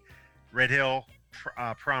 1980 Red Hill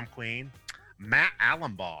prom queen. Matt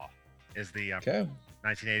Allenball is the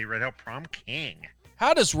 1980 Red Hill prom king.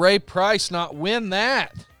 How does Ray Price not win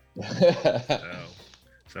that?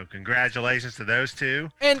 So congratulations to those two.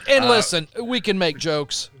 And listen, we can make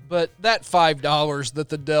jokes, but that $5 that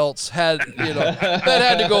the Delts had, that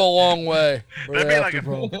had to go a long way. That'd be like a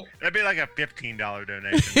 $15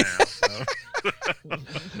 donation now. So.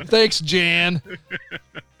 Thanks, Jan.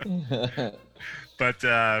 But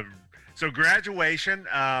so graduation,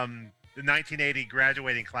 the 1980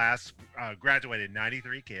 graduating class graduated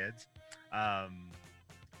 93 kids.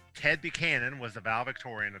 Ted Buchanan was the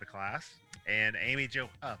valedictorian of the class. And Amy Jo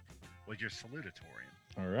Huff was your salutatorian.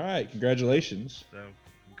 All right. Congratulations. So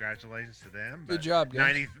congratulations to them. Good job,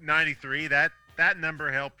 guys. 93, that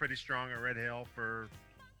number held pretty strong at Red Hill for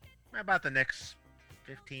about the next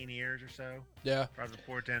 15 years or so. Yeah. Probably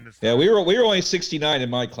before attendance. Yeah, we were only 69 in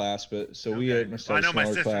my class, but so we had I know my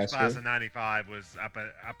sister's class in 95 was up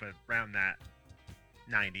around that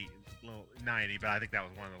 90, but I think that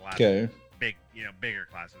was one of the last bigger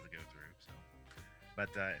classes to go through. So, but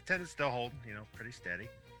attendance still holding, pretty steady.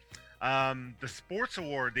 The sports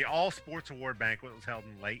award, the all sports award banquet was held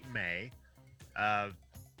in late May.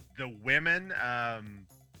 The women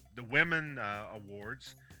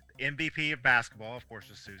awards, the MVP of basketball, of course,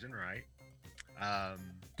 was Susan Wright.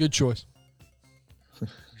 Good choice.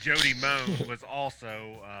 Jody Moan was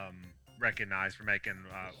also recognized for making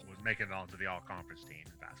it onto the all conference team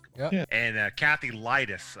in basketball. Yep. Yeah. And Kathy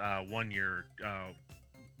Lightis won your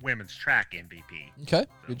women's track MVP. Okay,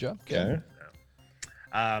 good job. Okay.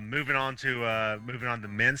 Moving on to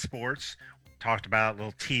men's sports. Talked about a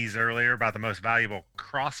little tease earlier about the most valuable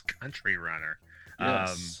cross country runner.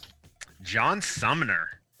 Yes. John Sumner.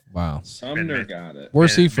 Wow. Sumner got it.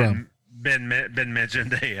 Where's he from? Been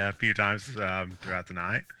mentioned a few times throughout the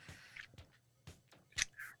night.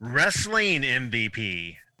 Wrestling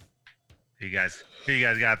MVP. Who you guys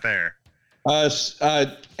got there?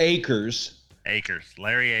 Akers.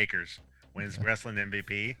 Larry Akers wins wrestling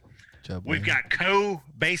MVP. Job We've well. got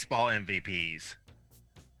co-baseball MVPs.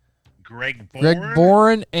 Greg Greg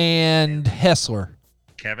Bourne and Hessler.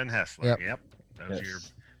 Kevin Hessler. Yep. Those are your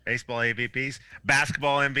baseball MVPs.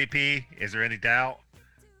 Basketball MVP. Is there any doubt?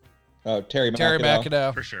 Oh, Terry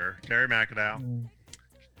McAdow. For sure. Terry McAdow.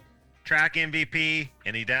 Track MVP.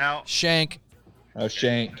 Any doubt? Shank. Oh,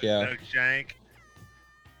 Shank, yeah. Doug Shank.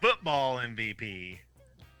 Football MVP.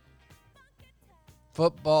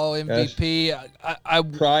 Football MVP. I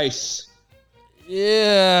Price.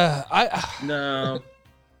 Yeah. No.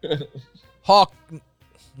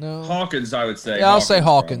 No. Hawkins, I would say. Yeah, I'll say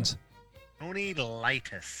Hawkins. Tony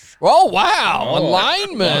Lightus. Oh, wow. A Oh.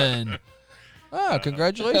 lineman.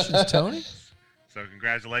 Congratulations, Tony. So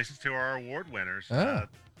congratulations to our award winners. Oh.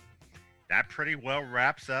 That pretty well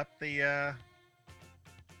wraps up the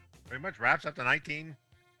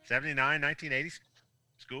 1979-1980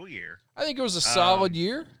 school year. I think it was a solid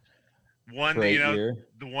year. Great year.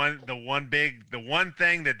 The one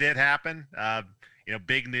thing that did happen,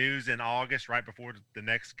 big news in August right before the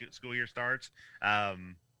next school year starts.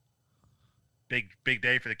 Big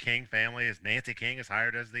day for the King family as Nancy King is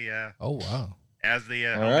hired as the Oh, wow.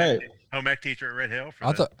 home ec teacher at Red Hill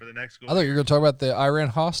for the next school I thought you year. were going to talk about the Iran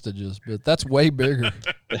hostages, but that's way bigger.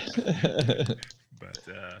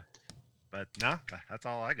 But no, that's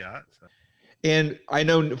all I got. So. And I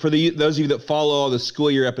know for those of you that follow all the school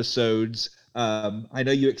year episodes, I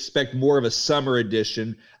know you expect more of a summer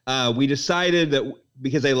edition. We decided that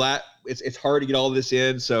because it's hard to get all of this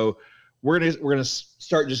in, so we're gonna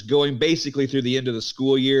start just going basically through the end of the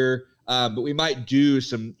school year. But we might do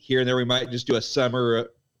some here and there. We might just do a summer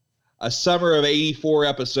of 84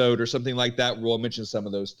 episode or something like that. Where we'll mention some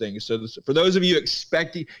of those things. So for those of you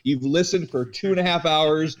expecting, you've listened for 2.5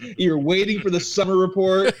 hours, you're waiting for the summer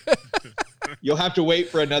report. You'll have to wait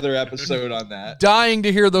for another episode on that. Dying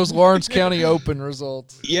to hear those Lawrence County Open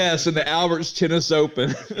results. Yes, and the Alberts Tennis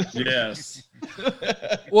Open. Yes.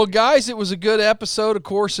 Well, guys, it was a good episode. Of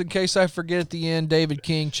course, in case I forget at the end, David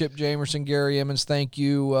King, Chip Jamerson, Gary Emmons, thank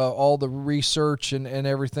you. All the research and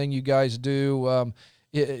everything you guys do.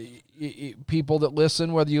 People that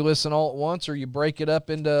listen, whether you listen all at once or you break it up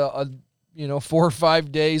into 4 or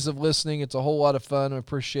 5 days of listening, it's a whole lot of fun. I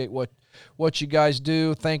appreciate what you guys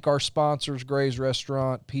do. Thank our sponsors, Gray's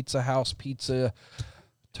Restaurant, Pizza House Pizza,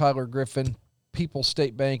 Tyler Griffin, People's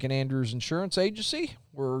State Bank, and Andrews Insurance Agency.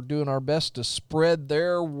 We're doing our best to spread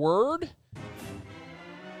their word.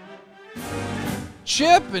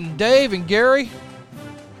 Chip and Dave and Gary,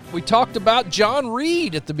 we talked about John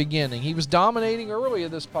Reed at the beginning. He was dominating early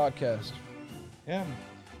in this podcast. Yeah.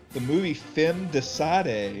 The movie Femme de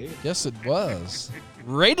Sade. Yes, it was.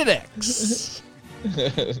 Rated X.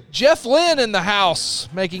 Jeff Lynn in the house,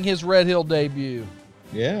 making his Red Hill debut.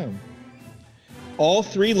 Yeah. All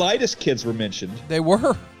 3 Lightus kids were mentioned. They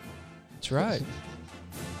were. That's right.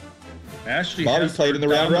 Ashley Bobby Hessler played in the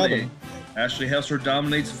round robin. Ashley Hessler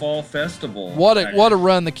dominates Fall Festival. What a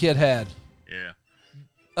run the kid had. Yeah.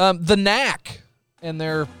 The Knack and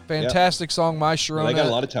their fantastic song My Sharona. They got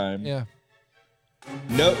a lot of time. Yeah.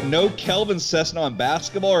 No Kelvin Cessna on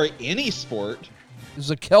basketball or any sport. It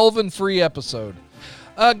was a Kelvin-free episode.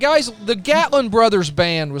 Guys, the Gatlin Brothers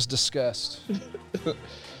Band was discussed.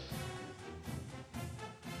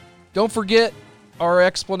 Don't forget our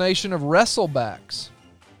explanation of wrestlebacks.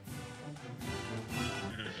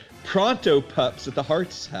 Pronto pups at the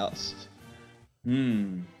Hart's house.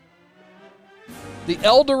 Hmm. The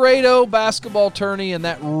El Dorado basketball tourney and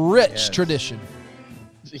that rich tradition.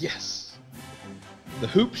 Yes. The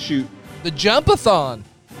hoop shoot. The Jumpathon.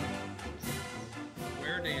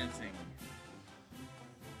 Square dancing.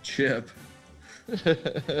 Chip.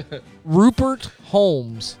 Rupert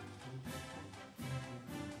Holmes.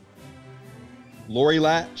 Lori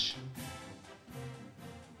Latch.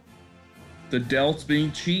 The Delts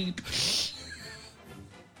being cheap.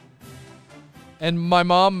 And my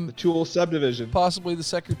mom, Tool subdivision. possibly the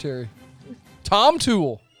secretary. Tom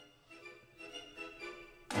Toole.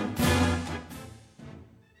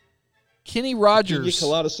 Kenny Rogers. Pina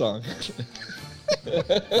Colada song.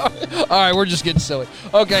 All right, we're just getting silly.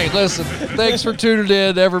 Okay, listen. Thanks for tuning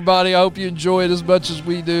in, everybody. I hope you enjoy it as much as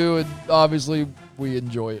we do, and obviously we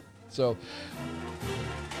enjoy it. So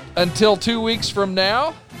until 2 weeks from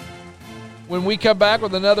now, when we come back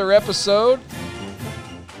with another episode,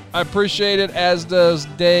 I appreciate it, as does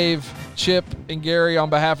Dave, Chip, and Gary. On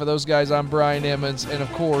behalf of those guys, I'm Brian Emmons, and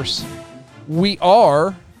of course, we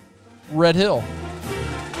are Red Hill.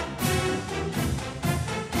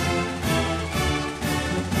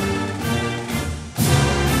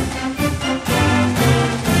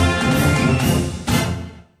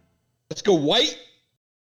 Let's go white.